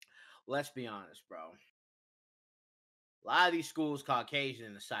 Let's be honest, bro. A lot of these schools Caucasian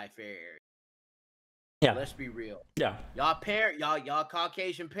in the Cypher area. Yeah. Let's be real. Yeah. Y'all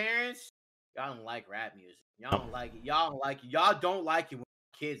Caucasian parents, y'all don't like rap music. Y'all don't like it. Y'all don't like it when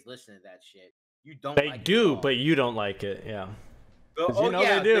kids listen to that shit. You don't They like it at do, all. but you don't like it. Yeah. Because you Oh know they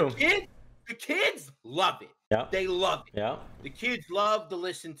yeah, do. the kids love it. Yeah. They love it. Yeah. The kids love to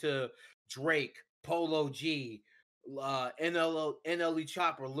listen to Drake, Polo G, NLE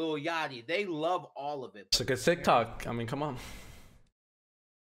Chopper, Lil Yachty. They love all of it. It's a good TikTok. I mean, come on.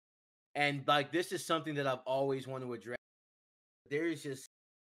 And like this is something that I've always wanted to address. There is just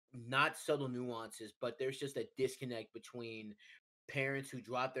not subtle nuances, but there's just a disconnect between parents who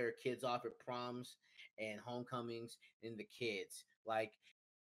drop their kids off at proms and homecomings and the kids. Like,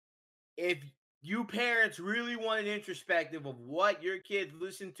 if you parents really want an introspective of what your kids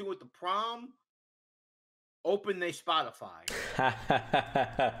listen to at the prom, open their Spotify.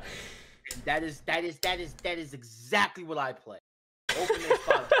 And that is exactly what I play. Open their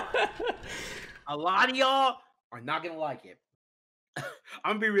Spotify. A lot of y'all are not gonna like it.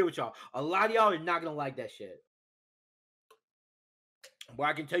 I'm gonna be real with y'all. A lot of y'all are not gonna like that shit. But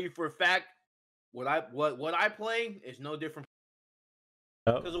I can tell you for a fact, what I play is no different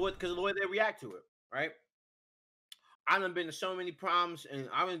because of the way they react to it, right? I done been to so many proms, and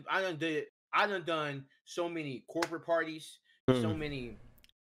I done so many corporate parties, so many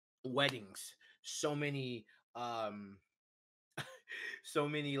weddings, so many so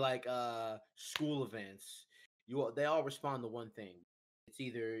many like school events. They all respond to one thing. It's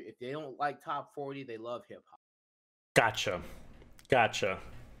either if they don't like top 40, they love hip hop. Gotcha.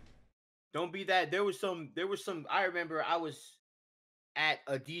 Don't be that. There was some. I remember I was at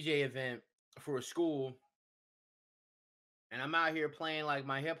a DJ event for a school, and I'm out here playing like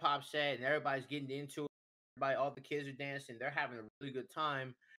my hip hop set, and everybody's getting into it. All the kids are dancing. They're having a really good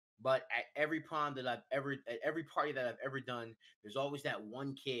time. But at every at every party that I've ever done, there's always that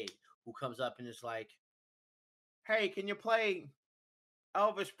one kid who comes up and is like, "Hey, can you play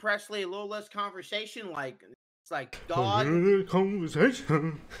Elvis Presley? A little less conversation." Like, it's like, dog,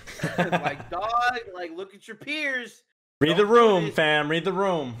 Conversation. like, dog, like, look at your peers. Read the room, fam. Read the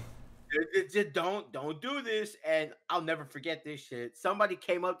room. Just don't do this. And I'll never forget this shit. Somebody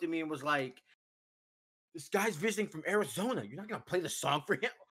came up to me and was like, "This guy's visiting from Arizona. You're not gonna play the song for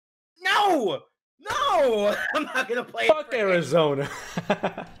him?" No, I'm not gonna play Fuck it for Arizona. I'm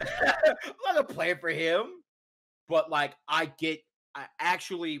not gonna play it for him. But like, I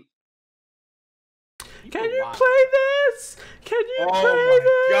actually. Can you play this? Can you play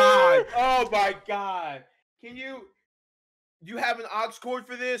this? Oh my god! Can you? You have an aux cord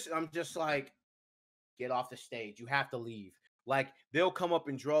for this? And I'm just like, get off the stage. You have to leave. Like, they'll come up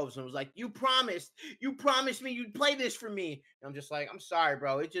in droves and was like, you promised me you'd play this for me. And I'm just like, I'm sorry,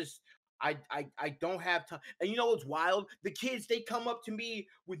 bro. It just, I don't have time. And you know what's wild? The kids, they come up to me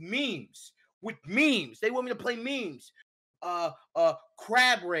with memes. They want me to play memes.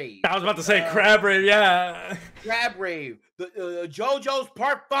 Crab Rave. I was about to say Crab Rave, yeah. Crab Rave. The JoJo's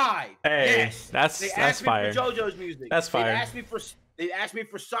Part 5. Hey, yes. that's fire. For JoJo's music. That's fire. They asked me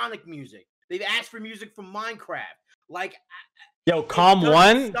for Sonic music. They've asked for music from Minecraft. Like, yo, Calm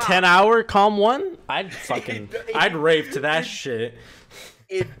 1, 10-hour Calm 1? I'd rave to that shit.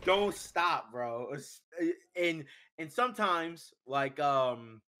 It don't stop, bro. And sometimes, like, for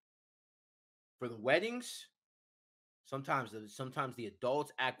the weddings, sometimes the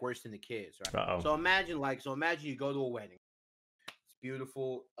adults act worse than the kids, right? Uh-oh. So imagine you go to a wedding. It's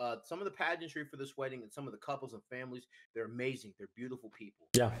beautiful. Some of the pageantry for this wedding and some of the couples and families, they're amazing. They're beautiful people.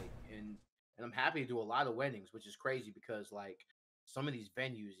 Yeah. Right? And I'm happy to do a lot of weddings, which is crazy because like some of these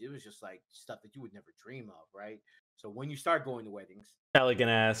venues, it was just like stuff that you would never dream of, right? So when you start going to weddings,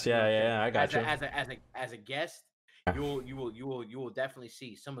 elegant ass, yeah, I got you. As a guest, you will definitely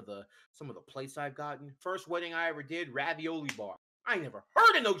see some of the plates I've gotten. First wedding I ever did, ravioli bar. I ain't never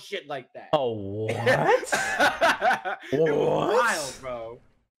heard of no shit like that. Oh, what? It was wild, bro.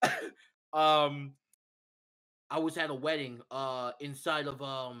 I was at a wedding inside of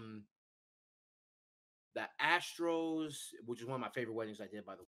the Astros, which is one of my favorite weddings I did,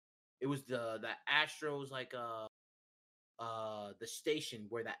 by the way. It was the Astros, like the station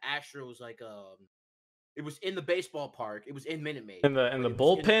where the Astros, like It was in the baseball park. It was in Minute Maid. In the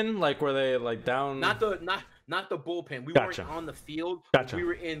bullpen, like were they like down? Not the bullpen. We Gotcha. weren't on the field. Gotcha. We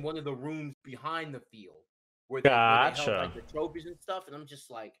were in one of the rooms behind the field where they held like the trophies and stuff. And I'm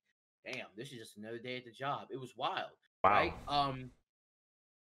just like, damn, this is just another day at the job. It was wild, Wow.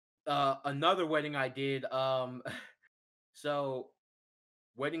 right? Another wedding I did. So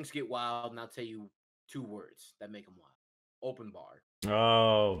weddings get wild, and I'll tell you 2 words that make them wild: open bar.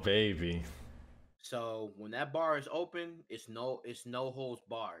 Oh baby. So when that bar is open, it's no holds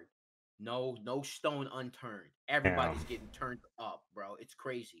barred. No stone unturned. Everybody's getting turned up, bro. It's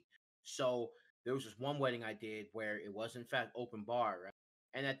crazy. So there was this one wedding I did where it was in fact open bar, right?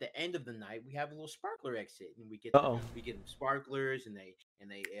 And at the end of the night, we have a little sparkler exit, and we get them sparklers, and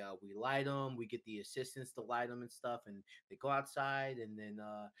we light them. We get the assistants to light them and stuff, and they go outside, and then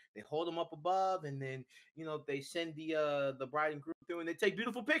they hold them up above, and then they send the bride and groom through, and they take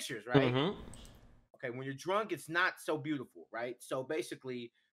beautiful pictures, right? Mm-hmm. Okay, when you're drunk, it's not so beautiful, right? So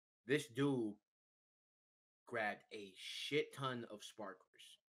basically, this dude grabbed a shit ton of sparklers.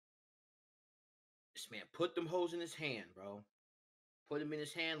 This man put them hoes in his hand, bro. Put them in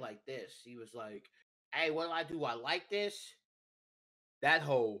his hand like this. He was like, hey, what do I do? I like this. That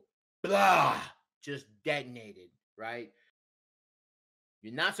hoe, blah, just detonated, right?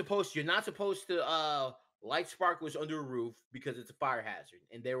 You're not supposed to light sparklers under a roof because it's a fire hazard.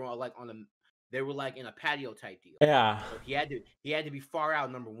 And they were all like they were like in a patio type deal. Yeah. So he had to be far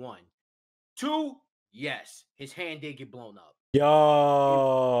out, number 1. 2, yes, his hand did get blown up.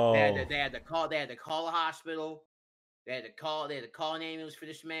 Yo. They had to call a hospital. They had to call an ambulance for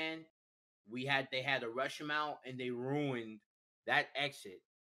this man. They had to rush him out, and they ruined that exit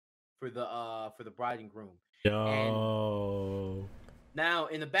for the bride and groom. Yo. And now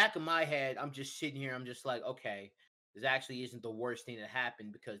in the back of my head, I'm just sitting here. I'm just like, okay, this actually isn't the worst thing that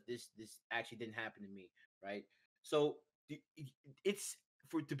happened because this actually didn't happen to me, right? So it's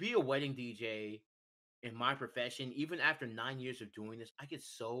to be a wedding DJ in my profession, even after 9 years of doing this, I get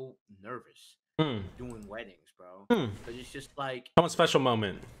so nervous doing weddings, bro. Because it's just like a special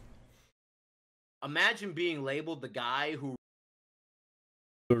moment. Imagine being labeled the guy who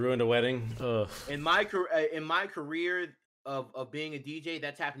ruined a wedding. Ugh. In my career of being a DJ,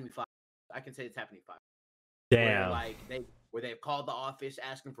 that's happened to me 5. I can say it's happened to me 5. Damn. Where they've called the office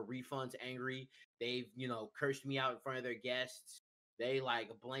asking for refunds, angry. They've cursed me out in front of their guests. They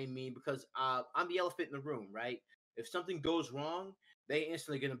blame me because I'm the elephant in the room, right? If something goes wrong, they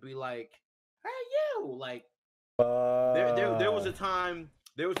instantly gonna be like, "Hey, you!" Like, there was a time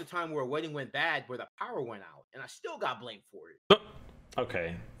where a wedding went bad, where the power went out, and I still got blamed for it.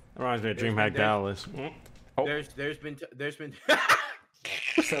 Okay, that reminds me of DreamHack Dallas. Oh. There's been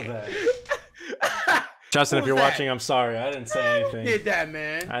so bad. Justin, if you're watching, I'm sorry. I didn't say anything. Did that,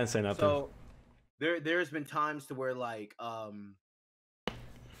 man? I didn't say nothing. So there's been times to where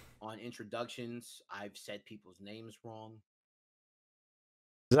on introductions, I've said people's names wrong.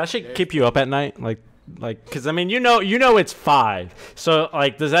 Does that shit keep you up at night? Like, cause I mean, it's 5. So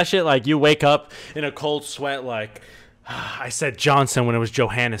does that shit you wake up in a cold sweat I said Johnson when it was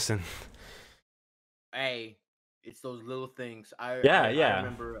Johannesson. Hey, it's those little things. I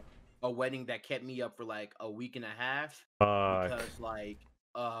remember a wedding that kept me up for a week and a half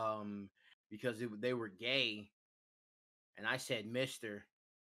because they were gay, and I said Mister,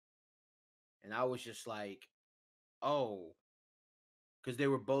 and I was just like, oh, because they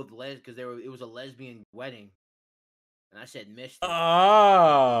were both it was a lesbian wedding, and I said Mister.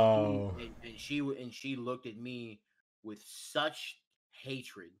 Oh, and she looked at me with such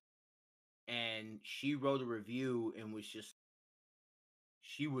hatred, and she wrote a review and was just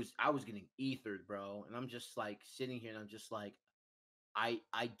I was getting ethered, bro, and I'm just sitting here and I'm just like, I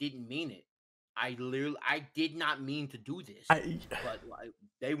didn't mean it. I did not mean to do this, but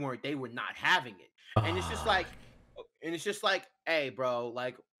they were not having it, and it's just like, hey, bro,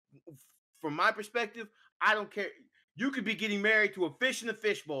 from my perspective, I don't care. You could be getting married to a fish in a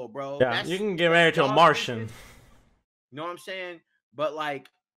fishbowl, bro. Yeah, you can get married to a Martian. You know what I'm saying? But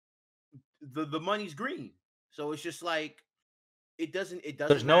the money's green, so it's just it doesn't.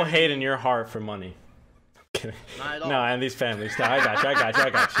 There's no hate in your heart for money. Not at all. No, and these families. No, I got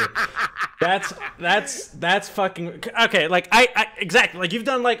you. That's fucking okay. I exactly you've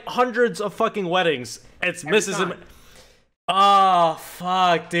done hundreds of fucking weddings. It's Mrs. Oh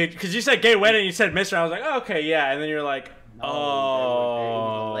fuck, dude. Because you said gay wedding, you said Mr. I was like, oh, okay, yeah, and then you're like, no, it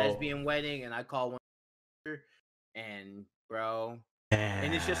was a lesbian wedding, and I called one, and bro,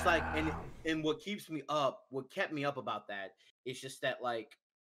 and it's just and what kept me up about that is just that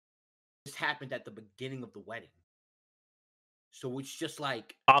this happened at the beginning of the wedding. So it's just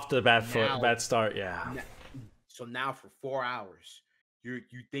like Off to the bad now, bad start. Yeah. so now for 4 hours, you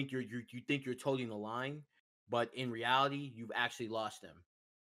think you're toting the line, but in reality, you've actually lost them.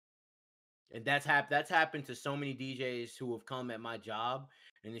 And that's happened to so many DJs who have come at my job,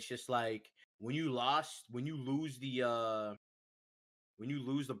 and it's just like when you lose the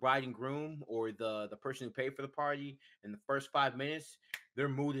bride and groom or the person who paid for the party in the first 5 minutes, their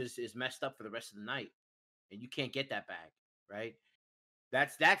mood is messed up for the rest of the night, and you can't get that back, right?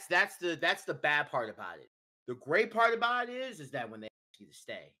 That's the bad part about it. The great part about it is that when they ask you to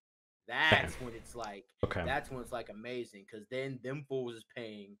stay, that's when it's like amazing, because then them fools is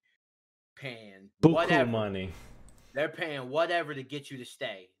paying Buku whatever money. they're paying whatever to get you to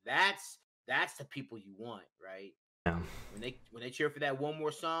stay. That's the people you want, right? Yeah. When they cheer for that one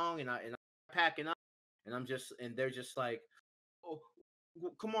more song, and I'm packing up, and they're just like, oh,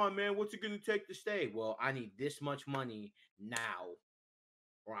 come on, man, what's it gonna take to stay? Well, I need this much money now,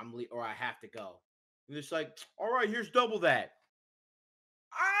 or I have to go. And it's like, all right, here's double that.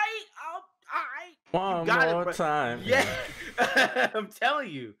 One more time. Yeah, I'm telling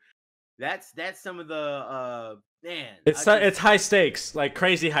you, that's some of the man. It's high stakes, like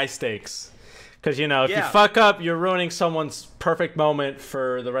crazy high stakes. Because, you know, if you fuck up, you're ruining someone's perfect moment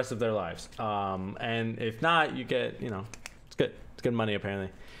for the rest of their lives. And if not, you get, you know, it's good. It's good money, apparently.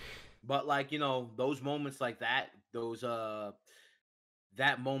 But, like, you know, those moments like that, that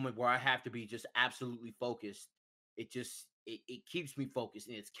moment where I have to be just absolutely focused, it keeps me focused,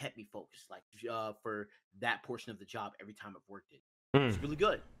 and it's kept me focused, like, for that portion of the job every time I've worked it. It's really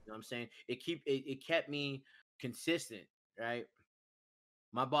good. You know what I'm saying? It kept me consistent, right?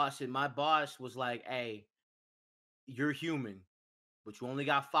 My boss was like, "Hey, you're human, but you only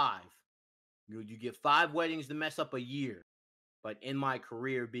got 5. You get 5 weddings to mess up a year. But in my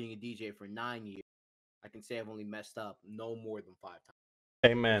career being a DJ for 9 years, I can say I've only messed up no more than 5 times."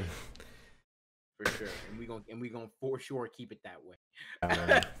 Amen. For sure, and we gonna for sure keep it that way.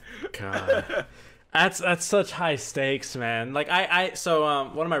 God, that's such high stakes, man. Like so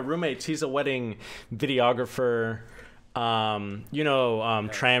one of my roommates, he's a wedding videographer. Tram,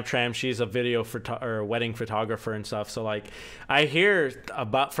 she's a wedding photographer and stuff. So like I hear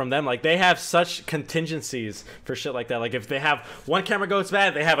about from them, like they have such contingencies for shit like that. Like if they have one camera goes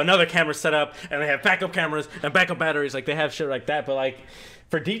bad, they have another camera set up, and they have backup cameras and backup batteries. Like they have shit like that. But like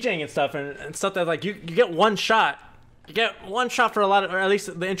for DJing and stuff that like you get one shot. You get one shot for a lot of, or at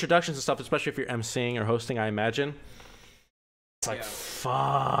least the introductions and stuff, especially if you're emceeing or hosting, I imagine. It's like,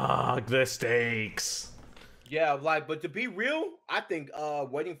 fuck the stakes. Yeah, like, but to be real, I think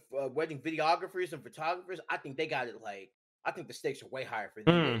wedding videographers and photographers, I think they got it, like, I think the stakes are way higher for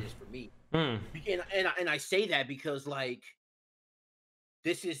them than it is for me. And I say that because, like,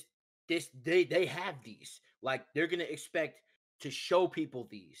 they have these. Like, they're gonna expect to show people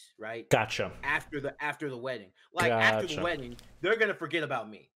these, right? Gotcha. After the wedding. Like, after the wedding, they're gonna forget about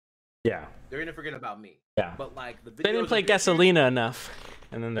me. Yeah. They're gonna forget about me. Yeah. But like they didn't play Gasolina enough,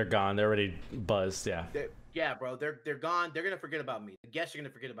 and then they're gone. They're already buzzed. Yeah. Yeah, bro. They're gone. They're gonna forget about me. The guests are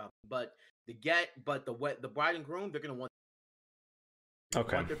gonna forget about me. But the bride and groom, they're gonna want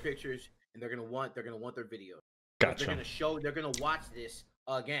their pictures, and they're gonna want their videos. Gotcha. They're gonna watch this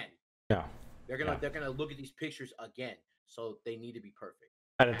again. Yeah. They're gonna look at these pictures again. So they need to be perfect.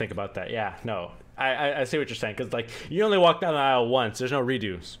 I didn't think about that. Yeah, no. I see what you're saying, because like you only walk down the aisle once. There's no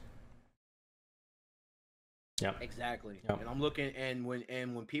redos. Yeah. Exactly. Yep. And I'm looking, and when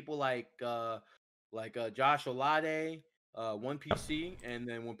people like Josh Olade, One PC, and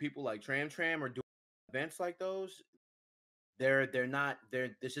then when people like Tram are doing events like those,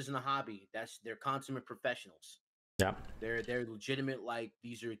 this isn't a hobby. They're consummate professionals. Yeah. They're legitimate, like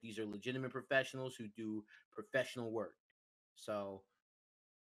these are legitimate professionals who do professional work. So,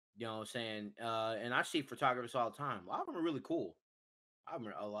 you know what I'm saying? And I see photographers all the time. A lot of them are really cool. A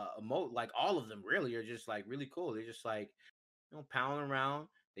lot, like all of them really are just like really cool. They're just like, you know, pounding around.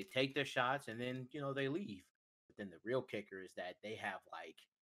 They take their shots and then, you know, they leave. But then the real kicker is that they have like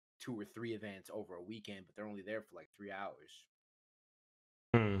 2 or 3 events over a weekend, but they're only there for like 3 hours.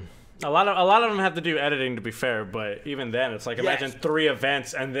 A lot of them have to do editing, to be fair, but even then, it's like imagine 3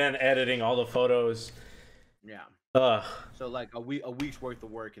 events and then editing all the photos. Yeah. Ugh. So like a week's worth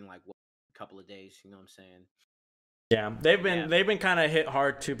of work in like a couple of days. You know what I'm saying? Yeah, they've been kind of hit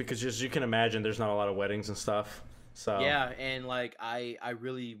hard too, because as you can imagine, there's not a lot of weddings and stuff. So yeah, and like I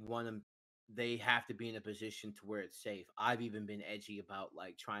really want them. They have to be in a position to where it's safe. I've even been edgy about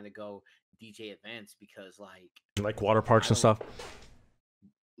like trying to go DJ events because like water parks and stuff.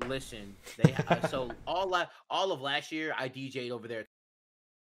 Listen, they so all of last year I DJ'd over there.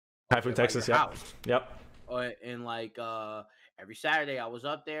 Typhoon, Texas. Yep. And like every Saturday I was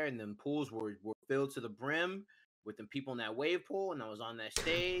up there, and then pools were filled to the brim with the people in that wave pool, and I was on that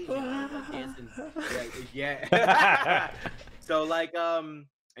stage, and I was like dancing. Yeah. So like, and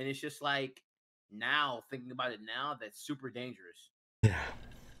it's just like now thinking about it now, that's super dangerous. Yeah.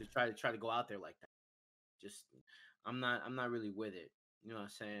 To try to go out there like that. Just I'm not really with it. You know what I'm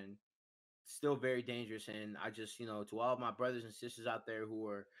saying? Still very dangerous, and I just, to all of my brothers and sisters out there who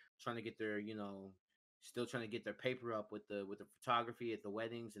are trying to get their, still trying to get their paper up with the photography at the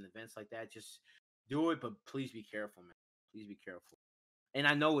weddings and events like that, just do it, but please be careful, man. Please be careful. And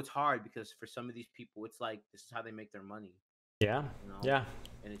I know it's hard because for some of these people, it's like this is how they make their money. Yeah. Yeah.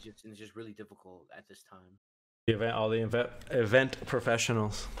 And it's just really difficult at this time. All the event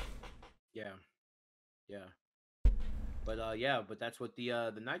professionals. Yeah. But that's what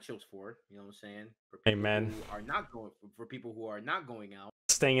the night show's for. You know what I'm saying? For people Amen. who are not going, for people who are not going out,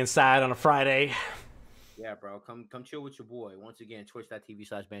 staying inside on a Friday. Yeah, bro. Come chill with your boy. Once again,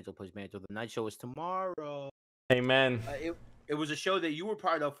 twitch.tv/Banjo Plays Banjo. The night show is tomorrow. Amen. It was a show that you were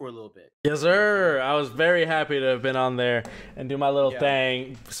part of for a little bit. Yes, sir. I was very happy to have been on there and do my little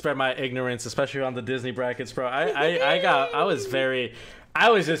thing, spread my ignorance, especially on the Disney brackets, bro. I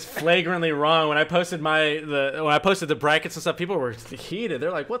was just flagrantly wrong when I posted the brackets and stuff. People were heated.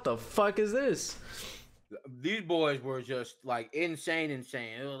 They're like, "What the fuck is this?" These boys were just like insane.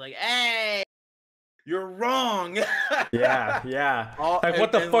 It was like, "Hey, you're wrong." Yeah. Like,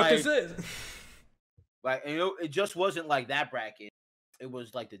 what the fuck is this? Like, it just wasn't like that bracket. It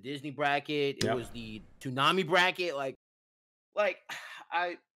was like the Disney bracket. It was the Toonami bracket. Like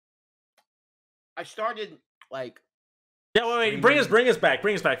I started like. Yeah, wait. Bring us back.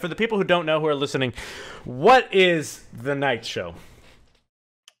 For the people who don't know, who are listening, what is the night show?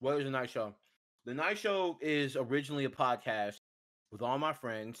 What is the night show? The night show is originally a podcast with all my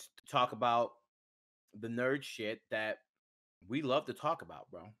friends to talk about the nerd shit that we love to talk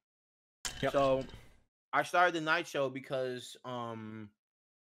about, bro. Yep. So I started the night show because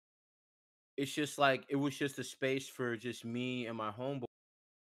it's just like it was just a space for just me and my homeboy.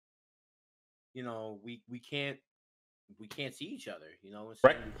 We can't see each other,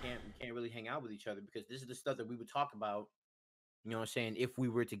 Right. We can't really hang out with each other because this is the stuff that we would talk about, you know what I'm saying, if we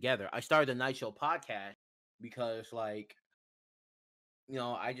were together. I started the night show podcast because like,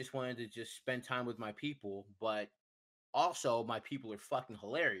 I just wanted to just spend time with my people, but also my people are fucking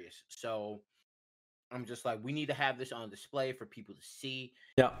hilarious. So I'm just like, we need to have this on display for people to see.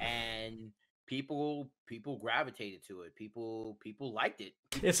 Yeah. And people gravitated to it. People liked it.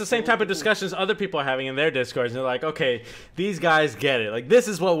 It's the same type of discussions other people are having in their discords. And they're like, okay, these guys get it. Like, this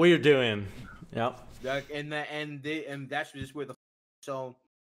is what we're doing. Yep. And that's just where so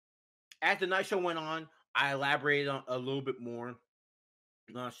as the night show went on, I elaborated on a little bit more.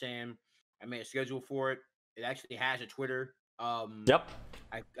 You know what I'm saying? I made a schedule for it. It actually has a Twitter. Yep.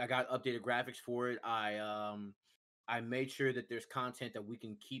 I got updated graphics for it. I made sure that there's content that we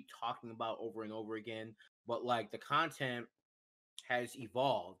can keep talking about over and over again. But like the content has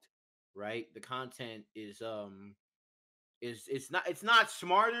evolved, right? The content is it's not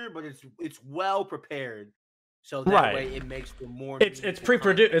smarter, but it's well prepared. So that way it makes for more. It's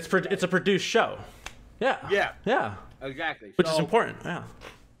pre-produced. It's a produced show. Yeah. Exactly. Which is important. Yeah.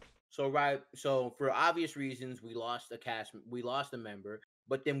 So for obvious reasons, we lost a member,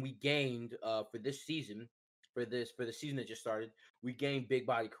 but then we gained for this season. For the season that just started, we gained Big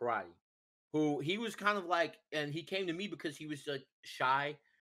Body Karate, who he was kind of like, and he came to me because he was like shy,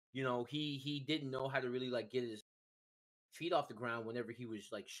 he didn't know how to really like get his feet off the ground whenever he was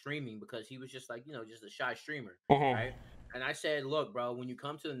like streaming because he was just like just a shy streamer, right? And I said, look, bro, when you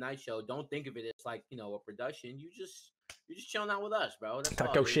come to the night show, don't think of it as like a production. You're just chilling out with us, bro. That's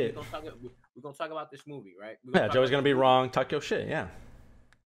talk your shit. We're gonna talk about this movie, right? Joey's gonna be wrong. Talk your shit. Yeah.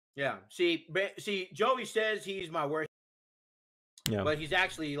 See, Joey says he's my worst. Yeah. But he's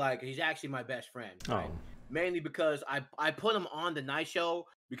actually my best friend. Right? Oh. Mainly because I put him on the night show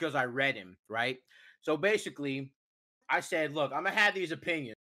because I read him, right? So basically, I said, look, I'm gonna have these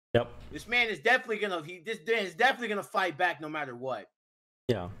opinions. Yep. This man is definitely gonna fight back no matter what.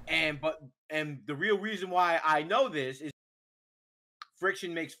 Yeah. And the real reason why I know this is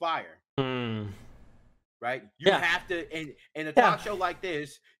friction makes fire. Right? You have to, in a talk show like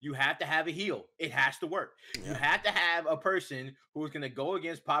this, you have to have a heel. It has to work. Yeah. You have to have a person who is going to go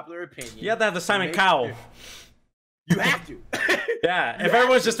against popular opinion. You have to have the Simon Cowell. You have to. Yeah. If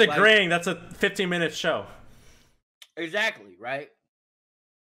everyone's just agreeing, that's a 15-minute show. Exactly. Right?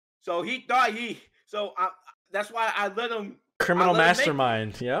 So he thought that's why I let him. Criminal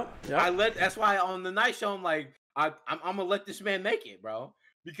mastermind. Yep. That's why on the night show, I'm like, I'm going to let this man make it, bro.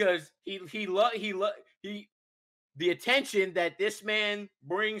 Because he the attention that this man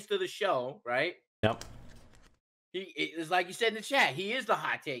brings to the show, right? Yep. It's like you said in the chat. He is the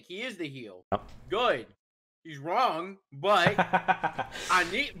hot take. He is the heel. Yep. Good. He's wrong, but I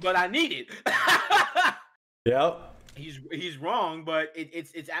need it. Yep. He's wrong, but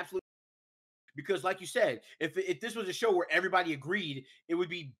it's absolutely, because like you said, if this was a show where everybody agreed, it would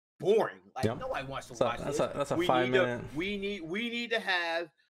be boring. Like nobody wants to watch this. That's a 5-minute. We need to have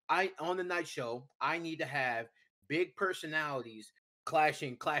on the night show. I need to have big personalities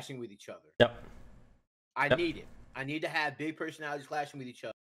clashing with each other. Yep. I need it. I need to have big personalities clashing with each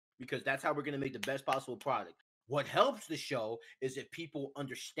other, because that's how we're going to make the best possible product. What helps the show is if people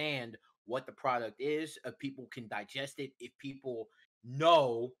understand what the product is, if people can digest it, if people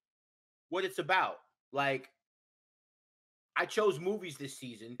know what it's about. Like, I chose movies this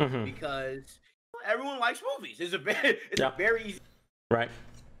season because everyone likes movies. It's a very easy to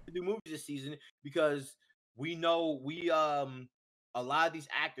do movies this season, because we know a lot of these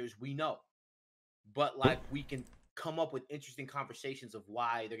actors we know, but like we can come up with interesting conversations of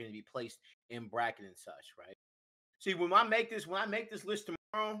why they're going to be placed in bracket and such, right? See, when I make this list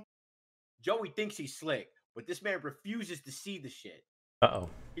tomorrow, Joey thinks he's slick, but this man refuses to see the shit.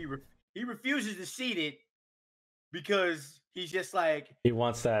 He refuses to see it because he's just like, he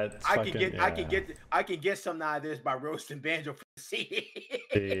wants that. I can get something out of this by roasting Banjo for seeding.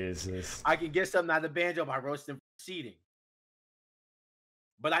 Jesus. I can get something out of Banjo by roasting for seeding.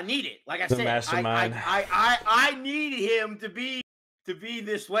 But I need it. Like I said, I need him to be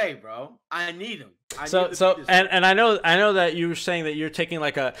this way, bro. I need him. And I know that you were saying that you're taking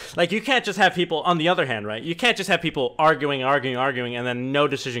you can't just have people, on the other hand, right? You can't just have people arguing, and then no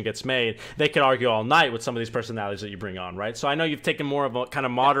decision gets made. They could argue all night with some of these personalities that you bring on, right? So I know you've taken more of a kind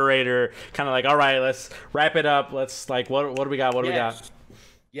of moderator, kind of like, all right, let's wrap it up. Let's what do we got? What do we got?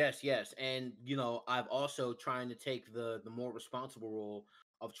 Yes. And I've also trying to take the more responsible role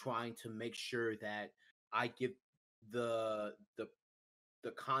of trying to make sure that I give the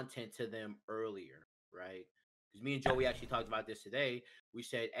content to them earlier, right? Because me and Joey actually talked about this today. We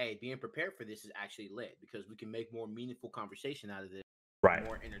said, hey, being prepared for this is actually lit, because we can make more meaningful conversation out of this, right?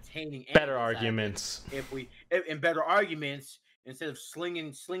 More entertaining, better arguments. And better arguments instead of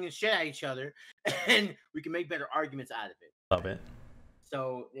slinging shit at each other, and we can make better arguments out of it. Love it.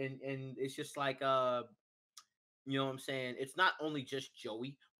 So and it's just like you know what I'm saying? It's not only just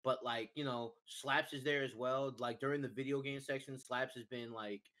Joey, but like, Slaps is there as well. Like during the video game section, Slaps has been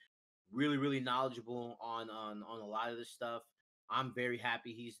like really, really knowledgeable on a lot of this stuff. I'm very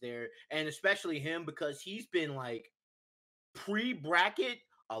happy he's there. And especially him, because he's been like pre-bracket,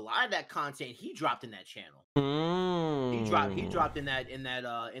 a lot of that content he dropped in that channel. He dropped in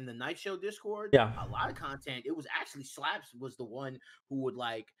the night show Discord. Yeah. A lot of content. It was actually Slaps was the one who would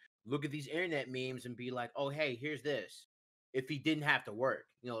like look at these internet memes and be like, oh, hey, here's this. If he didn't have to work,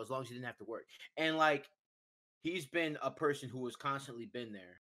 as long as he didn't have to work. And like, he's been a person who has constantly been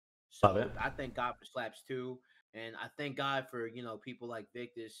there. So I thank God for Slaps too. And I thank God for, people like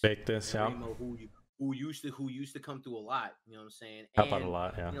Victus, yeah. Remo, who used to come through a lot, you know what I'm saying? Help out a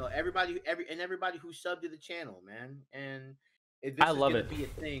lot, yeah. Everybody who subbed to the channel, man. And I love it. Be a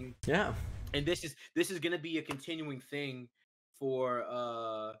thing. Yeah. And this is gonna be a continuing thing for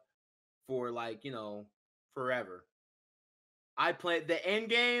like, forever. I play the end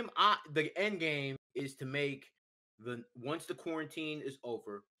game. The end game is to make once the quarantine is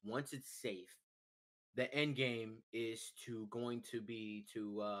over, once it's safe, the end game is to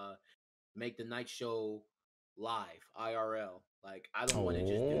make the night show live IRL. Like, I don't want to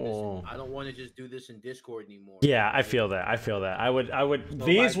just do this. I don't want to just do this in Discord anymore. Yeah, I feel that. I would. So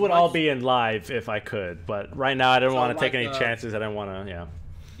these would all be in live if I could, but right now I don't want to take any chances. I don't want to. Yeah.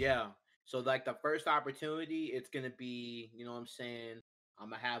 Yeah. So like the first opportunity, it's gonna be, you know what I'm saying? I'm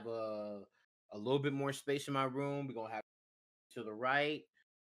gonna have a little bit more space in my room. We're gonna have to the right,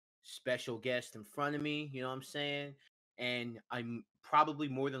 special guest in front of me, you know what I'm saying? And I'm probably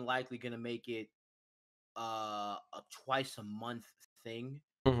more than likely gonna make it a twice a month thing,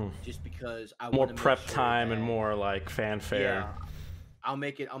 just because I more want prep time and more like fanfare. Yeah, I'll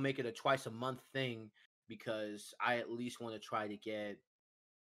make it a twice a month thing, because I at least want to try to get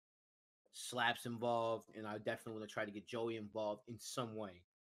Slaps involved, and I definitely want to try to get Joey involved in some way.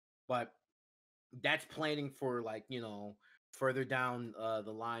 But that's planning for like, further down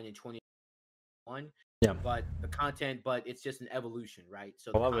the line in 2021. Yeah. But it's just an evolution, right?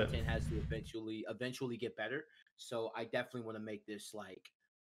 So the content has to eventually get better. So I definitely want to make this like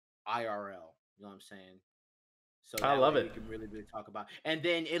IRL. You know what I'm saying? So I love it. We can really, really talk about, and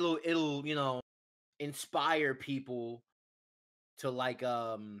then it'll inspire people to like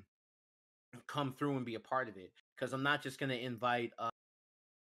come through and be a part of it. because I'm not just gonna invite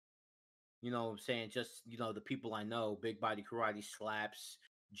you know what I'm saying, just the people I know, Big Body Karate Slaps,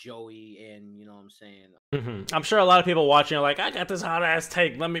 Joey, and you know what I'm saying. I'm sure a lot of people watching are like, I got this hot ass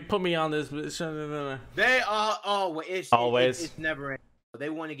take. Put me on this. They are Always. it's never.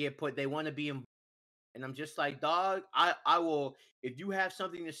 They want to get put. They want to be in, and I'm just like, dog. I will, if you have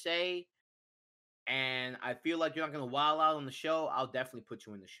something to say, and I feel like you're not gonna wild out on the show, I'll definitely put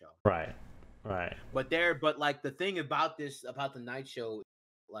you in the show. Right. Right. But like the thing about the night show,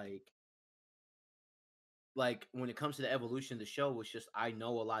 like when it comes to the evolution of the show, it's just I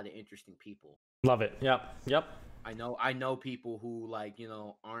know a lot of interesting people. Love it. Yep. Yep. I know people who like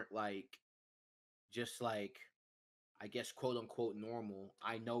aren't like just like I guess quote unquote normal.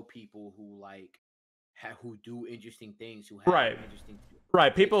 I know people who like who do interesting things, who have Right. interesting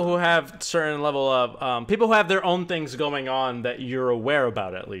Right, people who have certain level of people who have their own things going on that you're aware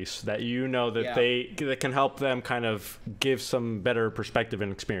about, at least that you know that that can help them kind of give some better perspective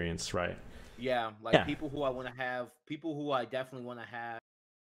and experience, right? Yeah, like people who I want to have, people who I definitely want to have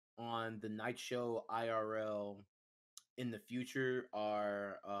on the night show IRL in the future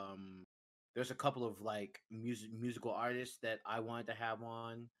are there's a couple of like musical artists that I wanted to have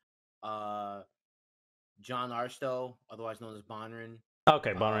on. John Arstow, otherwise known as Bonrin.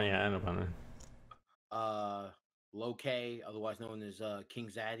 Okay, Bonner, yeah, I know Bonner. Low K, otherwise known as King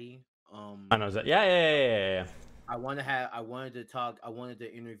Zaddy. I know that. Yeah. I wanted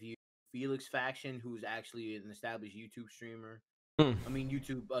to interview Felix Faction, who's actually an established YouTube streamer. I mean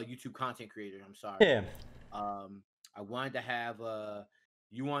YouTube content creator. I'm sorry. Yeah. I wanted to have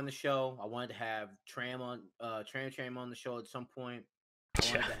you on the show. I wanted to have Tram on on the show at some point.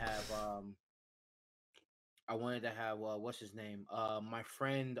 I wanted to have what's his name? My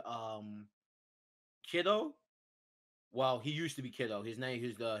friend Kiddo. Well, he used to be Kiddo. His name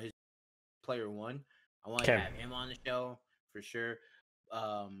his player one. I wanted to have him on the show for sure.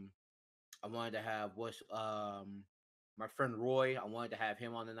 I wanted to have my friend Roy. I wanted to have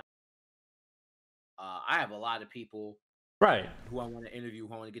him on the night. I have a lot of people who I want to interview,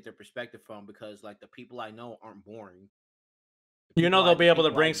 who I want to get their perspective from, because like the people I know aren't boring. They'll be able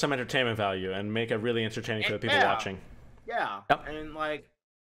to bring some entertainment value and make it really entertaining for the people watching. Yeah. Yep. And like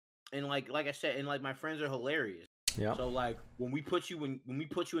I said, and like my friends are hilarious. Yeah. So like when we put you in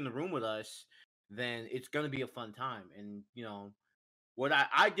the room with us, then it's gonna be a fun time. And what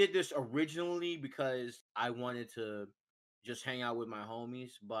I did this originally because I wanted to just hang out with my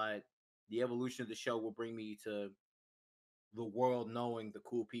homies, but the evolution of the show will bring me to the world knowing the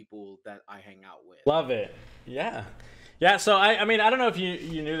cool people that I hang out with. Love it. Yeah. Yeah, so I mean, I don't know if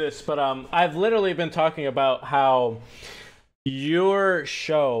you knew this, but I've literally been talking about how your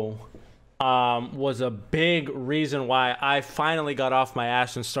show was a big reason why I finally got off my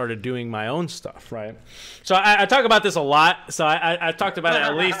ass and started doing my own stuff, right? So I talk about this a lot. So I talked about it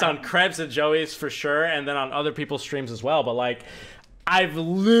at least on Krebs and Joey's for sure, and then on other people's streams as well. But like, I've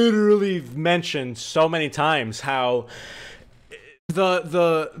literally mentioned so many times how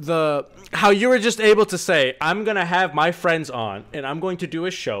how you were just able to say, I'm gonna have my friends on and I'm going to do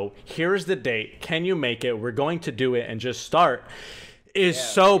a show. Here's the date. Can you make it? We're going to do it and just start. Is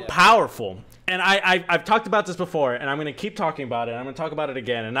so powerful. And I've talked about this before, and I'm going to keep talking about it. I'm going to talk about it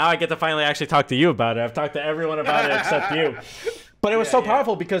again. And now I get to finally actually talk to you about it. I've talked to everyone about it except you. But it was so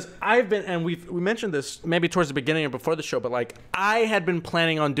powerful because I've been, and we mentioned this maybe towards the beginning or before the show, but like I had been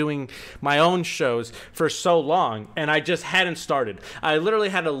planning on doing my own shows for so long, and I just hadn't started. I literally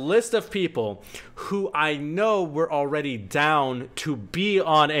had a list of people who I know were already down to be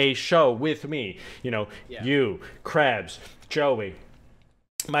on a show with me. You, Krebs, Joey,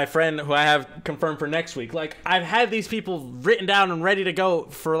 my friend who I have confirmed for next week. Like, I've had these people written down and ready to go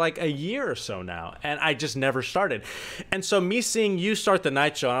for like a year or so now, and I just never started. And so me seeing you start the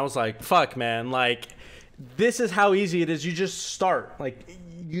night show, and I was like, fuck, man, like, this is how easy it is. You just start. Like,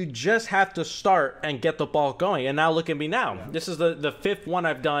 you just have to start and get the ball going. And now look at me now. Yeah. This is the fifth one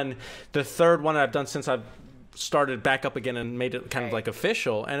I've done, the third one I've done since I've started back up again and made it kind of like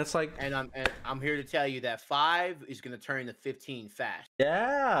official. And it's like, and I'm here to tell you that 5 is going to turn to 15 fast.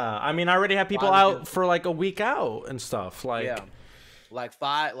 Yeah, I mean, I already have people out for like a week out and stuff. Like, like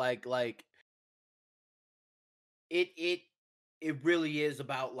 5, like it really is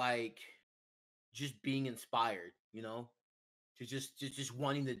about like just being inspired, to just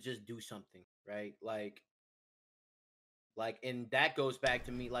wanting to just do something, right? Like, and that goes back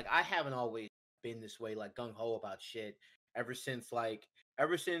to me. Like, I haven't always been this way, like gung-ho about shit ever since I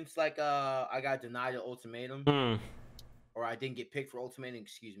got denied an ultimatum, or I didn't get picked for ultimatum.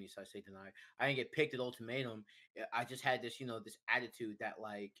 Excuse me, so I say denied. I didn't get picked at ultimatum. I just had this, this attitude that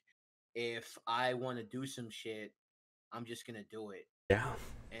like if I want to do some shit, I'm just gonna do it. Yeah.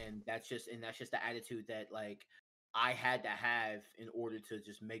 And that's just the attitude that like I had to have in order to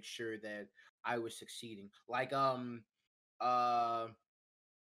just make sure that I was succeeding. Like uh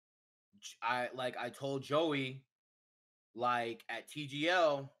I told Joey, like at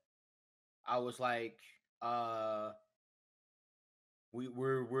TGL, I was like,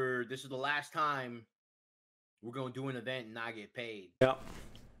 we're this is the last time we're gonna do an event and not get paid. Yeah.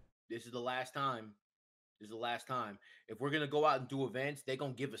 This is the last time. This is the last time. If we're gonna go out and do events, they're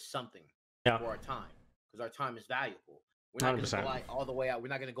gonna give us something for our time, because our time is valuable. We're not 100%. gonna go all the way out. We're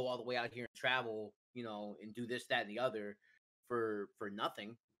not gonna go all the way out here and travel, you know, and do this, that, and the other for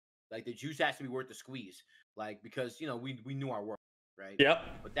nothing. Like the juice has to be worth the squeeze. Like, because you know we knew our worth, right? Yep.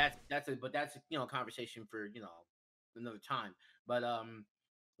 But that's you know, a conversation for, you know, another time. But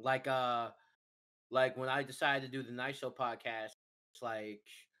like when I decided to do the Night Show podcast, it's like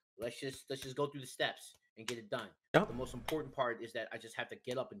let's just go through the steps and get it done. Yep. The most important part is that I just have to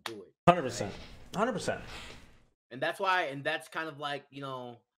get up and do it. 100%. 100%. And that's why, and that's kind of like, you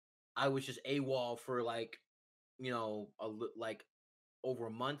know, I was just AWOL for like, you know, like over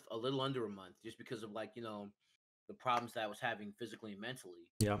a month, a little under a month, just because of like, you know, the problems that I was having physically and mentally.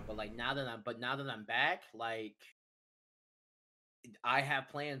 Yeah. But like now that I'm back, like I have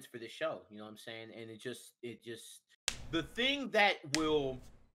plans for this show, you know what I'm saying? And it just the thing that will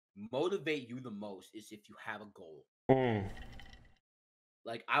motivate you the most is if you have a goal.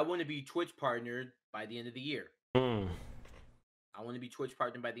 Like I want to be Twitch partnered by the end of the year. I want to be Twitch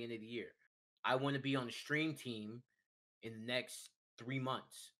partnered by the end of the year. I want to be on the stream team in the next 3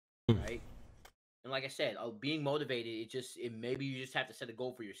 months, right? And like I said, being motivated, maybe you just have to set a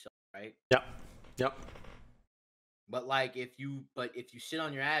goal for yourself, right? Yep. But like if you sit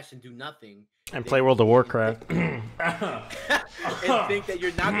on your ass and do nothing and play World of Warcraft and think that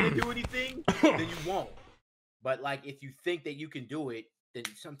you're not going to do anything, then you won't. But like if you think that you can do it, then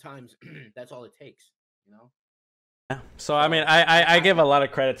sometimes that's all it takes, you know? So I mean, I give a lot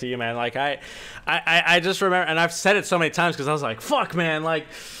of credit to you, man. Like I just remember, and I've said it so many times because I was like, fuck, man, like,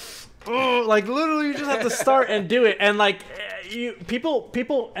 oh, like literally you just have to start and do it. And like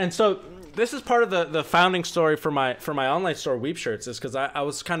people, and so this is part of the founding story for my online store, Weep Shirts, is because I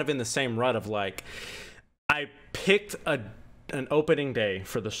was kind of in the same rut of like, I picked an opening day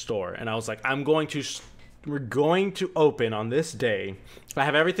for the store, and I was like, we're going to open on this day. I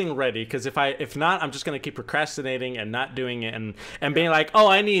have everything ready, because if not, I'm just going to keep procrastinating and not doing it, and being like, oh,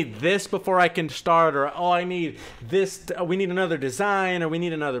 I need this before I can start, or oh, I need this, we need another design, or we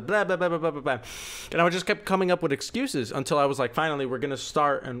need another blah, blah, blah, blah, blah, blah, blah. And I just kept coming up with excuses until I was like, finally, we're going to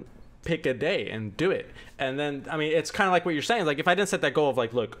start and pick a day and do it. And then, I mean, it's kind of like what you're saying. Like, if I didn't set that goal of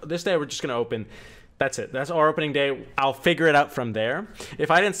like, look, this day we're just going to open, that's it. That's our opening day. I'll figure it out from there. If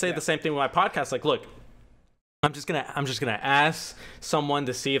I didn't say the same thing with my podcast, like, look, I'm just gonna ask someone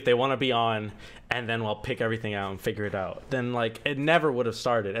to see if they want to be on, and then we'll pick everything out and figure it out. Then like it never would have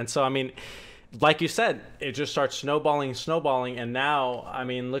started. And so I mean, like you said, it just starts snowballing, and now I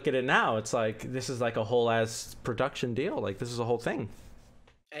mean, look at it now. It's like this is like a whole ass production deal. Like this is a whole thing.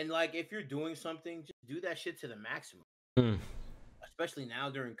 And like if you're doing something, just do that shit to the maximum. Especially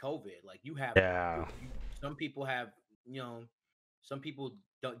now during COVID, like you have some people have, you know, some people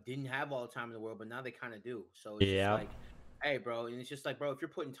didn't have all the time in the world, but now they kind of do. So it's just like, hey, bro, and it's just like, bro, if you're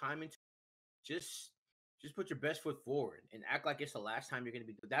putting time into it, just put your best foot forward and act like it's the last time you're gonna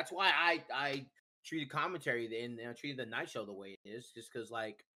be. That's why I treated commentary and I treated the night show the way it is, just because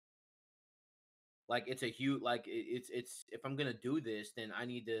like it's a huge it's if I'm gonna do this, then I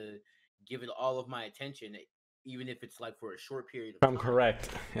need to give it all of my attention, even if it's like for a short period of time. I'm correct.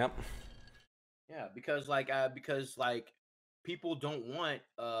 Yep. Yeah, because people don't want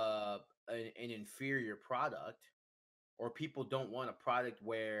an inferior product, or people don't want a product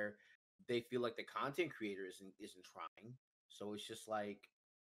where they feel like the content creator isn't trying. So it's just like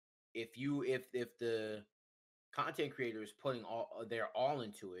if the content creator is putting their all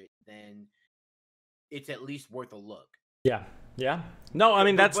into it, then it's at least worth a look. Yeah. No, I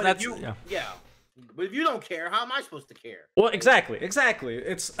mean that's But if you don't care, how am I supposed to care? Well, exactly.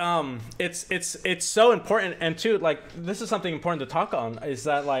 It's so important. And too, like, this is something important to talk on, is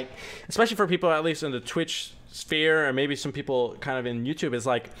that like, especially for people at least in the Twitch sphere, or maybe some people kind of in YouTube, is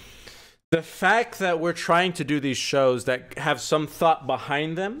like the fact that we're trying to do these shows that have some thought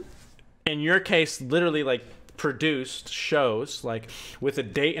behind them. In your case, literally like produced shows like with a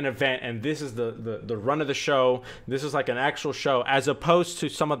date and event, and this is the run of the show. This is like an actual show, as opposed to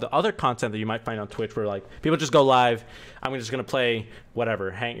some of the other content that you might find on Twitch where like people just go live, I'm just gonna play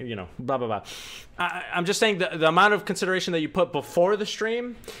whatever, blah blah blah. I'm just saying the amount of consideration that you put before the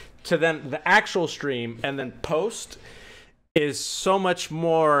stream to then the actual stream and then post is so much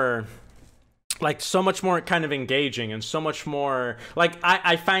more kind of engaging, and so much more like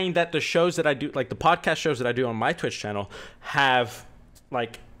I find that the shows that I do, like the podcast shows that I do on my Twitch channel, have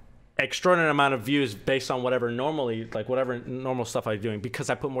like extraordinary amount of views based on whatever normal stuff I'm doing,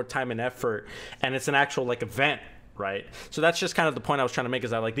 because I put more time and effort, and it's an actual like event, right? So that's just kind of the point I was trying to make, is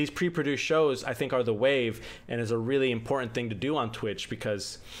that like these pre-produced shows I think are the wave, and is a really important thing to do on Twitch,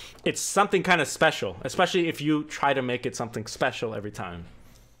 because it's something kind of special, especially if you try to make it something special every time.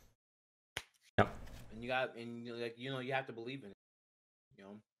 You have to believe in it.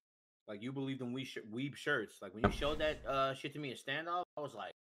 Like you believed in weeb shirts. Like when you showed that shit to me at standoff, I was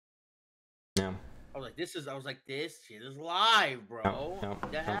like, this shit is live, bro.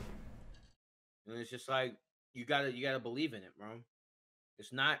 That happened. And it's just like you gotta believe in it, bro.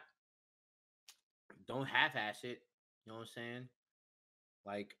 It's not, don't half-ass it. You know what I'm saying?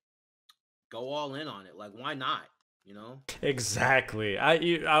 Like, go all in on it. Like, why not? Exactly. On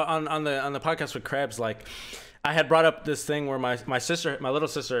the podcast with Krebs, like I had brought up this thing where my little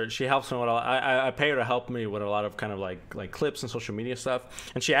sister, she helps me with I pay her to help me with a lot of kind of like clips and social media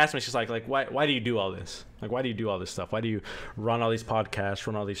stuff. And she asked me, she's like why do you do all this? Like, why do you do all this stuff? Why do you run all these podcasts,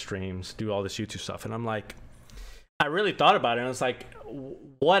 run all these streams, do all this YouTube stuff? And I'm like, I really thought about it, and it's like,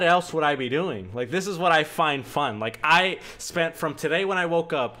 what else would I be doing? Like, this is what I find fun. Like, I spent from today when I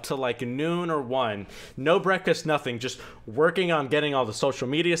woke up to like noon or 1, no breakfast, nothing, just working on getting all the social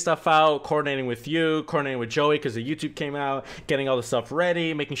media stuff out, coordinating with you, coordinating with Joey because the YouTube came out, getting all the stuff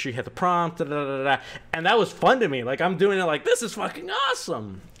ready, making sure you hit the prompt, and that was fun to me. Like, I'm doing it like, this is fucking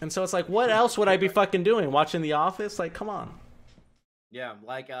awesome. And so it's like, what else would I be fucking doing? Watching The Office? Like, come on. Yeah,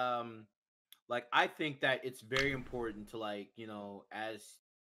 like, I think that it's very important to, like, as,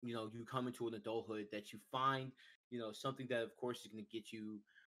 you come into an adulthood, that you find, something that, of course, is going to get you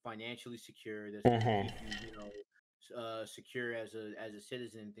financially secure, that's going to keep you, secure as a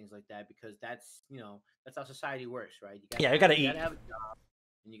citizen and things like that, because that's how society works, right? You gotta eat. You gotta have a job,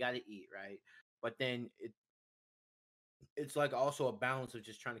 and you gotta eat, right? But then it's like also a balance of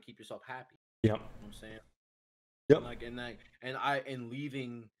just trying to keep yourself happy. Yep. You know what I'm saying? Yep. And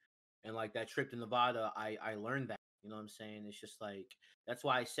leaving. And like that trip to Nevada, I learned that. You know what I'm saying? It's just like, that's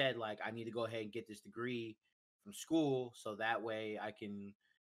why I said, like, I need to go ahead and get this degree from school, so that way I can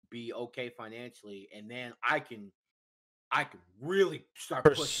be okay financially, and then I can really start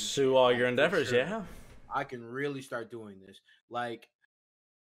pursue all your endeavors. Sure. Yeah, I can really start doing this. Like,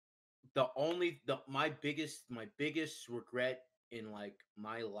 my biggest regret in like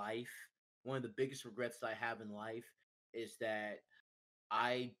my life, one of the biggest regrets that I have in life, is that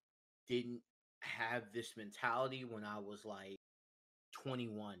I didn't have this mentality when I was like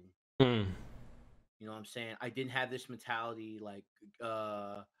 21. You know what I'm saying? I didn't have this mentality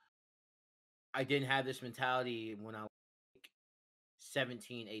I didn't have this mentality when I was like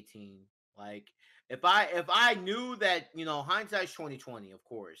 17, 18. Like, if I knew that, hindsight's 2020, of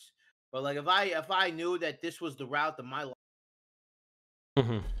course. But like, if I knew that this was the route of my life,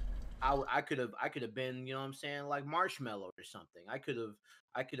 I could have been, you know what I'm saying, like Marshmallow or something. I could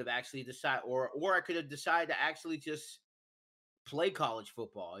have actually decided, or I could have decided to actually just play college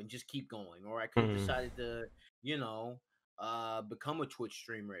football and just keep going, or I could have decided to, become a Twitch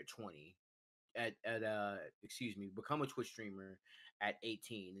streamer at 20, become a Twitch streamer at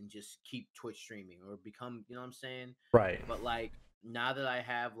 18 and just keep Twitch streaming, or become, you know what I'm saying? Right. But like, now that I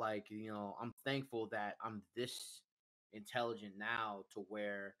have, like, I'm thankful that I'm this intelligent now, to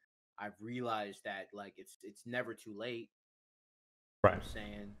where I've realized that, like, it's never too late. Right. You know what I'm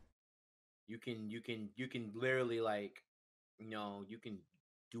saying, you can literally, like, you can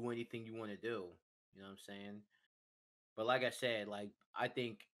do anything you want to do. You know what I'm saying? But like I said, like, I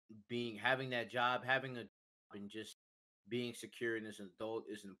think having that job, and just being secure as an adult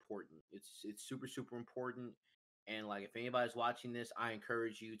is important. It's super, super important. And like, if anybody's watching this, I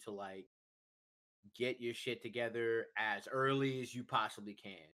encourage you to, like, get your shit together as early as you possibly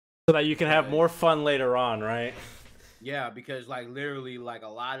can, so that you can have more fun later on, right? Yeah, because like, literally, like, a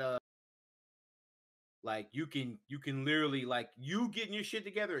lot of, like, you can literally, like, you getting your shit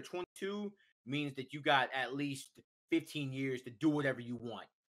together at 22 means that you got at least 15 years to do whatever you want.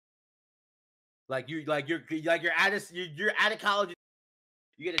 Like, you're out of college,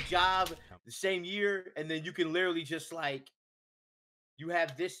 you get a job the same year, and then you can literally just, like, you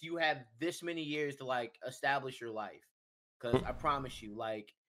have this many years to, like, establish your life. Because I promise you,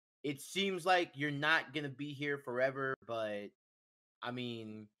 like, it seems like you're not gonna be here forever, but I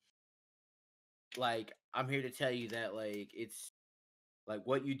mean, like, I'm here to tell you that, like, it's like,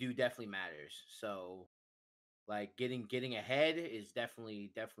 what you do definitely matters. So, like getting ahead is definitely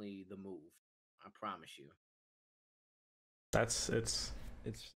the move. I promise you. It's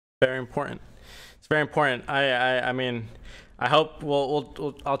very important. It's very important. I mean, I hope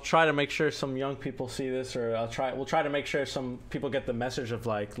I'll try to make sure some young people see this, or we'll try to make sure some people get the message of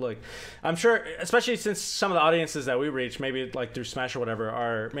like, look, I'm sure, especially since some of the audiences that we reach, maybe like through Smash or whatever,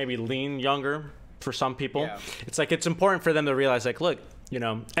 are maybe lean younger for some people. Yeah. It's like it's important for them to realize like, look, you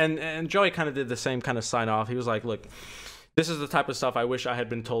know, and Joey kind of did the same kind of sign off. He was like, look, this is the type of stuff I wish I had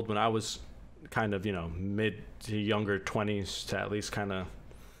been told when I was kind of, you know, mid to younger 20s to at least kind of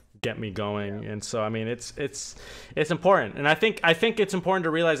get me going. And so I mean it's important, and I think it's important to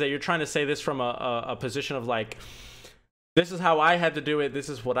realize that you're trying to say this from a position of like, this is how I had to do it, this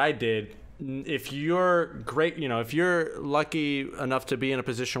is what I did. If you're great, you know, if you're lucky enough to be in a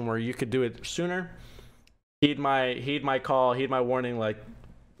position where you could do it sooner, heed my call, heed my warning, like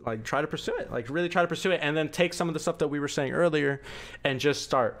try to pursue it, like really try to pursue it, and then take some of the stuff that we were saying earlier and just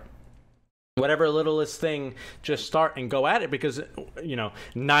start whatever littlest thing, just start and go at it, because you know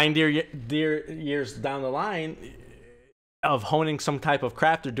 9 years down the line of honing some type of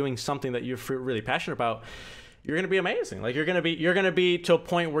craft or doing something that you're really passionate about, you're gonna be amazing. Like you're gonna be to a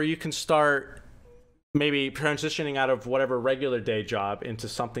point where you can start maybe transitioning out of whatever regular day job into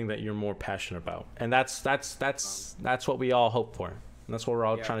something that you're more passionate about, and that's what we all hope for, and that's what we're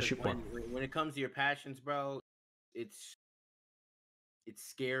all trying to shoot for. When it comes to your passions, bro, it's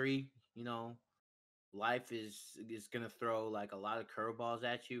scary. You know, life is gonna throw like a lot of curveballs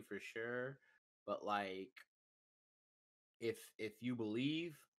at you for sure. But like, if you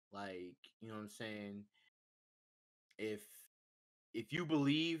believe, like, you know what I'm saying, if you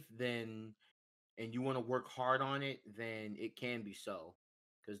believe, then and you want to work hard on it, then it can be so.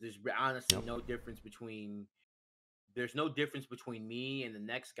 Because there's honestly Yep. no difference between me and the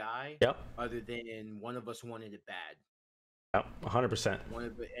next guy, Yep. other than one of us wanted it bad. Yep. 100%.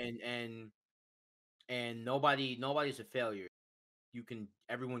 And nobody's a failure.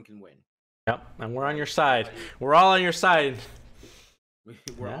 Everyone can win. Yep. And we're on your side. We're all on your side.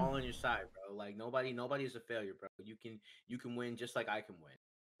 We're all on your side, bro. Like nobody's a failure, bro. You can win just like I can win,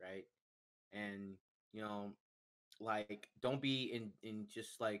 right? And you know, like don't be in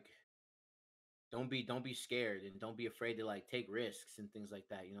just like don't be scared, and don't be afraid to like take risks and things like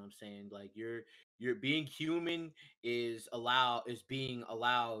that. You know what I'm saying? Like you're being human is being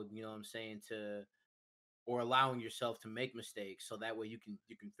allowed, you know what I'm saying, to, or allowing yourself to make mistakes, so that way you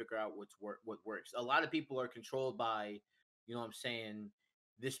can figure out what works. A lot of people are controlled by, you know what I'm saying,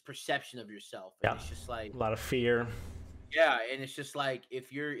 this perception of yourself, and Yeah. it's just like A lot of fear. yeah, and it's just like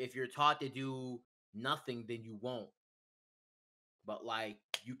if you're taught to do nothing, then you won't. But like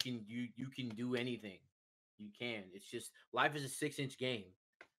you can do anything. You can. It's just life is a 6-inch game.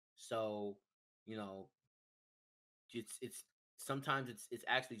 So, you know, it's sometimes it's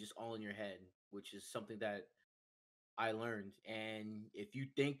actually just all in your head, which is something that I learned. And if you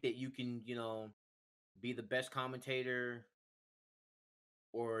think that you can, you know, be the best commentator,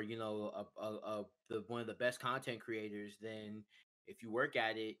 or you know, one of the best content creators, then if you work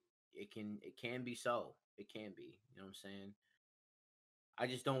at it, it can be so. It can be. You know what I'm saying? I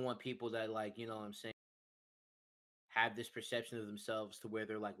just don't want people that, like, you know what I'm saying, have this perception of themselves to where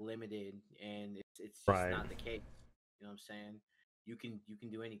they're like limited, and it's just Right. not the case. You know what I'm saying? You can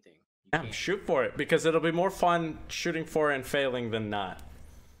do anything. You Yeah, can. shoot for it, because it'll be more fun shooting for it and failing than not.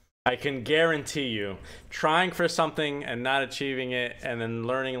 I can guarantee you, trying for something and not achieving it, and then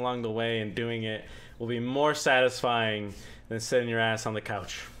learning along the way and doing it, will be more satisfying than sitting your ass on the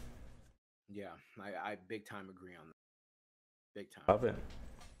couch. Yeah, I big time agree on that. Big time. Love it.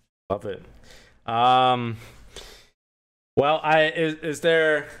 Love it. Well, is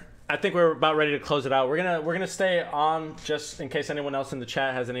there? I think we're about ready to close it out. We're gonna stay on just in case anyone else in the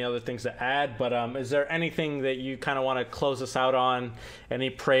chat has any other things to add. But is there anything that you kind of want to close us out on? Any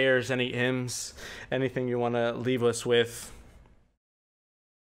prayers? Any hymns? Anything you want to leave us with?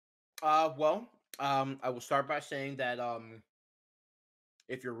 Well, I will start by saying that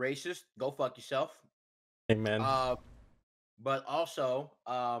if you're racist, go fuck yourself. Amen. But also,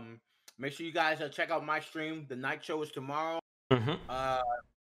 make sure you guys check out my stream. The night show is tomorrow. Mm-hmm.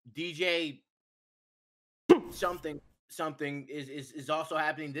 DJ something is also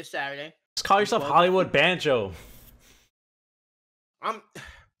happening this Saturday. Just call yourself Hollywood Banjo. I'm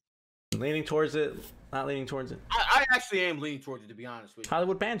leaning towards it, not leaning towards it. I actually am leaning towards it, to be honest with you.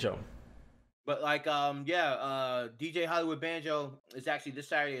 Hollywood Banjo. But like DJ Hollywood Banjo is actually this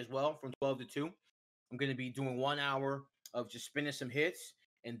Saturday as well, from 12 to 2. I'm gonna be doing 1 hour of just spinning some hits,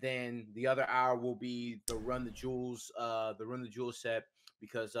 and then the other hour will be the Run the Jewels set,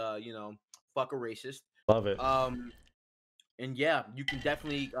 because you know, fuck a racist. Love it. And yeah, you can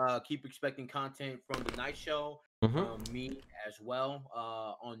definitely keep expecting content from the night show, from me as well.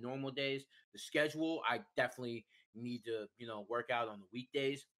 On normal days, the schedule I definitely need to work out on the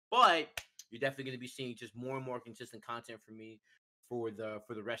weekdays, but you're definitely going to be seeing just more and more consistent content from me for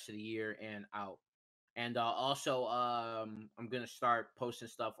the rest of the year and out. And also, I'm gonna start posting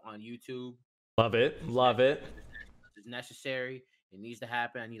stuff on YouTube. Love it. Love it. It's necessary. It needs to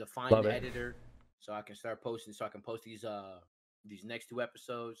happen. I need to find Love an it. editor so I can start posting. So I can post these next 2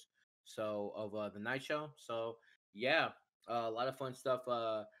 episodes. So of the night show. So yeah, a lot of fun stuff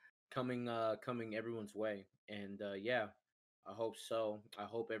coming everyone's way. And yeah, I hope so. I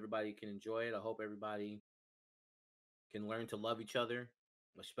hope everybody can enjoy it. I hope everybody can learn to love each other,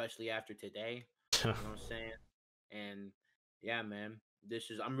 especially after today. You know what I'm saying? And yeah, man,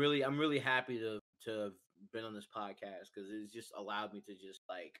 I'm really happy to have been on this podcast because it's just allowed me to just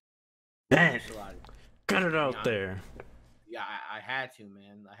like Man, release a lot of, got it out there. Yeah, I had to,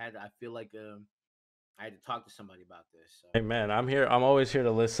 man. I feel like I had to talk to somebody about this. So. Hey man, I'm here. I'm always here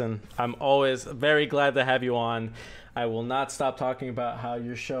to listen. I'm always very glad to have you on. I will not stop talking about how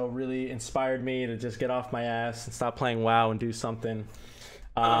your show really inspired me to just get off my ass and stop playing WoW and do something.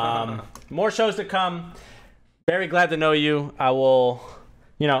 More shows to come. Very glad to know you. I will,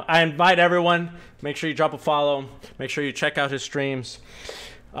 I invite everyone. Make sure you drop a follow. Make sure you check out his streams.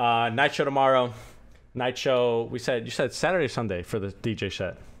 Night show tomorrow. Night show. You said Saturday, Sunday for the DJ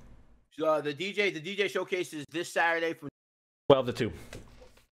set. The DJ showcase is this Saturday from 12 to 2.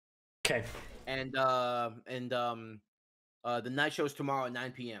 Okay. And the night show is tomorrow at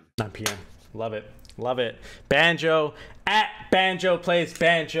 9 p.m. 9 p.m. Love it. Love it. Banjo at Banjo Plays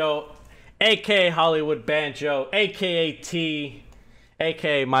Banjo, aka Hollywood Banjo, aka T,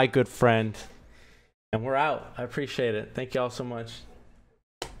 aka my good friend. And we're out. I appreciate it. Thank you all so much.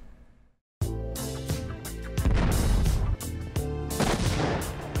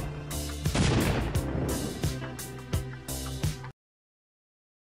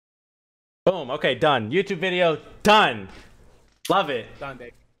 Boom. Okay, done. YouTube video done. Love it. Done,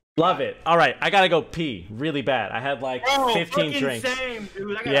 babe. Love it. All right, I gotta go pee really bad. I had like 15 drinks. Same,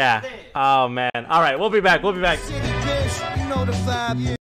 dude. Yeah. Oh man. All right, we'll be back.